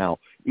symbol. Now,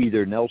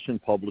 either Nelson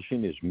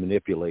Publishing is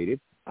manipulated.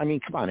 I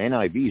mean, come on,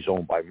 NIV is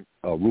owned by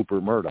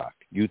Rupert Murdoch.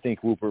 You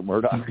think Rupert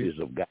Murdoch is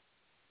a guy?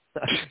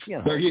 You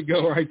know. There you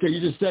go, right there.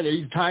 You just said it.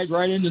 He's tied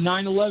right into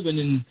 9/11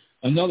 and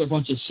another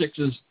bunch of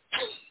sixes.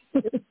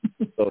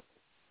 So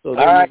all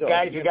right,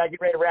 guys, we got to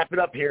get ready to wrap it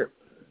up here.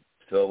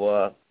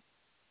 So,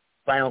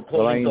 final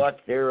closing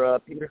thoughts there,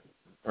 Peter,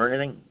 or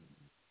anything?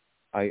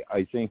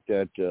 I think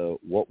that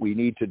what we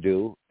need to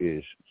do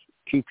is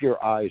keep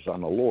your eyes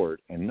on the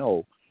Lord and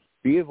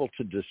be able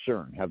to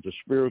discern, have the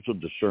spiritual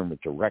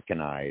discernment to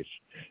recognize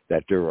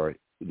that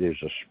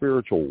there's a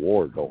spiritual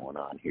war going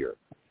on here.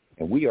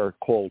 And we are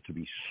called to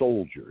be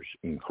soldiers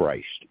in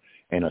Christ.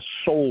 And a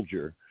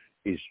soldier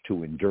is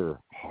to endure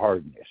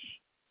hardness.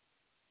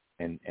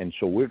 And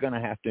so we're going to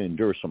have to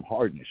endure some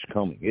hardness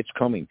coming. It's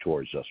coming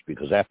towards us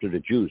because after the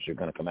Jews, they're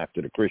going to come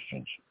after the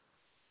Christians.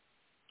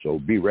 So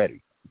be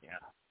ready. Yeah.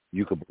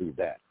 You can believe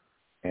that.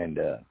 And,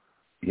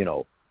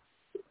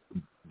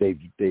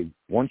 they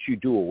once you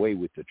do away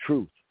with the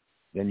truth,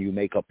 then you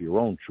make up your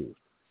own truth.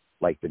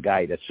 Like the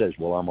guy that says,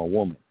 well, I'm a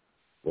woman.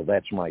 Well,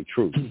 that's my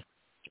truth.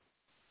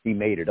 He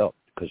made it up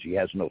because he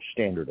has no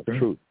standard of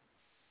truth.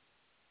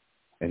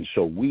 And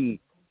so we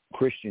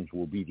Christians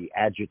will be the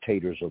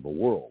agitators of the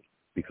world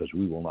because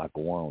we will not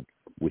go on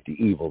with the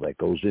evil that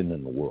goes in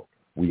the world.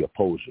 We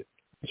oppose it.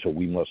 So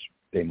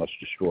they must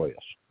destroy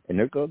us. And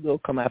they'll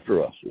come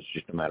after us. It's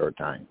just a matter of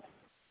time.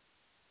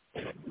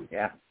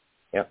 Yeah.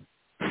 Yep.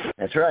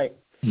 That's right.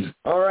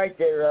 All right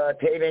there,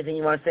 Dave, anything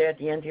you want to say at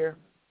the end here?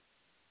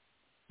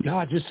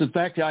 No, just the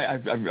fact that I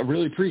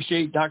really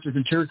appreciate Dr.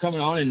 Ventura coming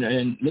on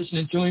and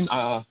listening to him.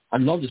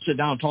 I'd love to sit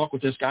down and talk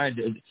with this guy,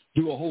 to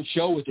do a whole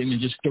show with him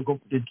and just go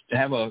to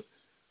have a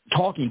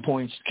talking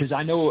points, because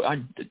I know,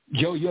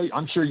 Joe,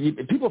 I'm sure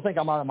people think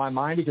I'm out of my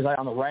mind because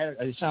I'm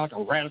I sound like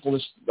a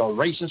radicalist, a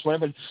racist,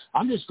 whatever. But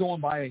I'm just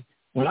going by,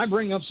 when I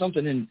bring up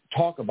something and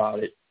talk about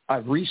it,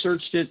 I've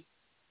researched it,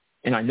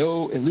 and I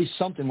know at least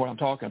something what I'm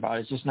talking about.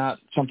 It's just not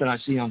something I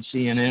see on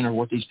CNN or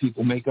what these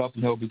people make up,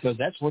 because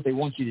that's what they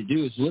want you to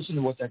do is listen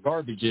to what that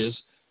garbage is.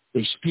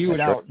 They spew it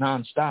out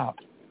nonstop.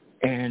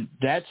 And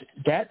that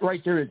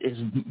right there is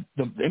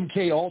the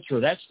MK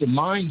Ultra. That's the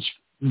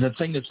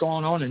thing that's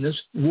going on in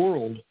this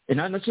world. And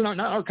that's not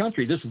our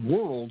country. This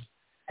world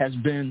has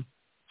been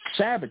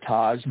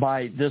sabotaged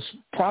by this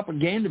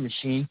propaganda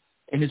machine,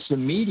 and it's the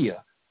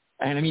media.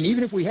 And, I mean,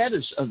 even if we had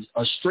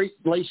a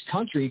straight-laced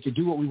country and could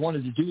do what we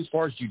wanted to do as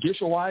far as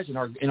judicial-wise and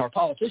our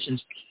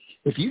politicians,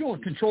 if you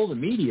don't control the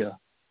media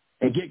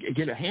and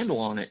get a handle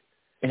on it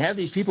and have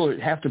these people that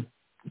have to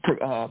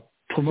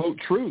promote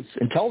truth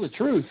and tell the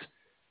truth,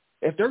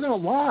 if they're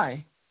going to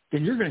lie,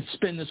 then you're going to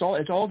spin this all.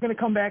 It's all going to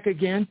come back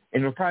again,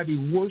 and it'll probably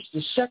be worse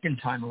the second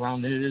time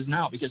around than it is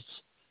now, because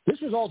this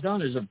was all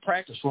done as a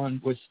practice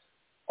run with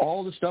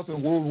all the stuff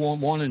in World War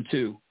I and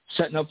II.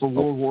 Setting up for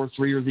World War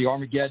III or the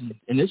Armageddon.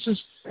 And this is,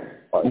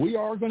 we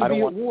are going to be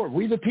at war.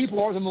 We the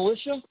people are the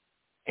militia,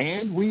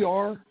 and we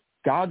are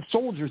God's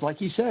soldiers, like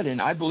he said.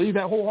 And I believe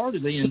that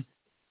wholeheartedly. And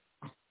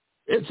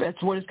if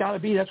that's what it's got to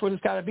be, that's what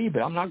it's got to be.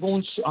 But I'm not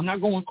going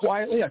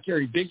quietly. I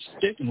carry a big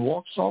stick and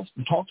walk soft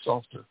and talk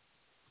softer.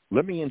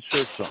 Let me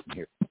insert something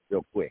here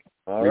real quick.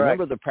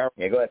 Remember the parable?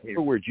 Yeah, go ahead.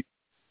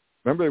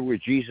 Remember where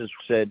Jesus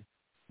said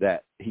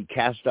that he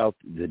cast out,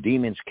 the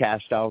demons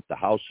cast out, the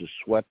house is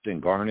swept and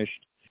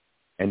garnished.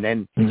 And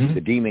then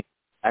the demon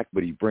back,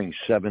 but he brings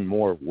 7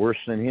 more worse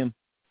than him.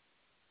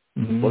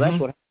 Mm-hmm. Well, that's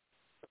what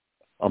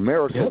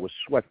America was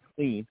swept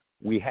clean.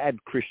 We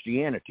had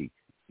Christianity.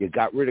 You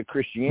got rid of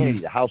Christianity,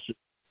 the house,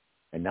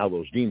 and now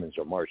those demons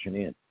are marching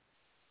in,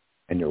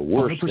 and they're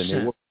worse 100%. Than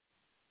they were.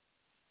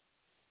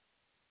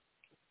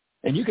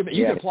 And you can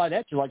apply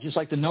that to just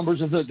like the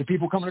numbers of the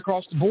people coming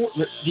across the board,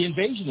 the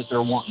invasion that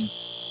they're wanting.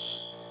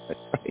 That's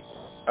right.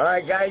 All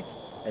right, guys.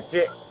 That's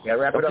it. Got to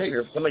wrap it up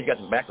here. Somebody's got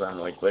some background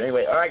noise. But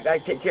anyway, all right, guys,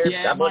 take care.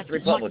 God bless the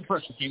Republic.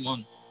 Came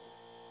on.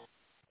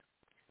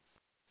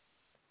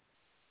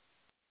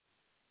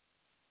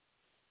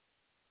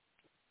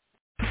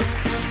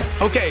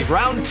 Okay,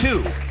 round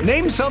 2.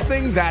 Name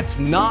something that's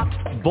not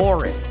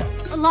boring.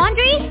 A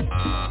laundry?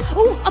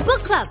 Ooh, a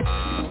book club.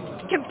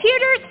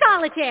 Computer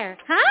solitaire,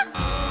 huh?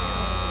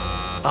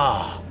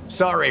 Ah,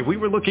 sorry, we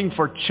were looking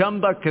for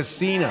Chumba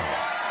Casino.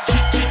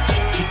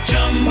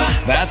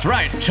 That's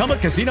right.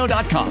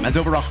 ChumbaCasino.com has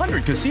over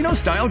 100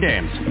 casino-style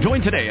games.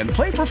 Join today and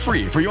play for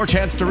free for your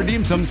chance to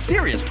redeem some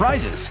serious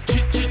prizes.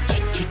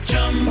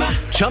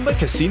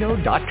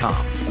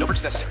 ChumbaCasino.com. No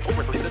purchase necessary. Void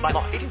where prohibited by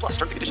law. 18+. Terms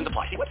and conditions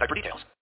apply. See website for details.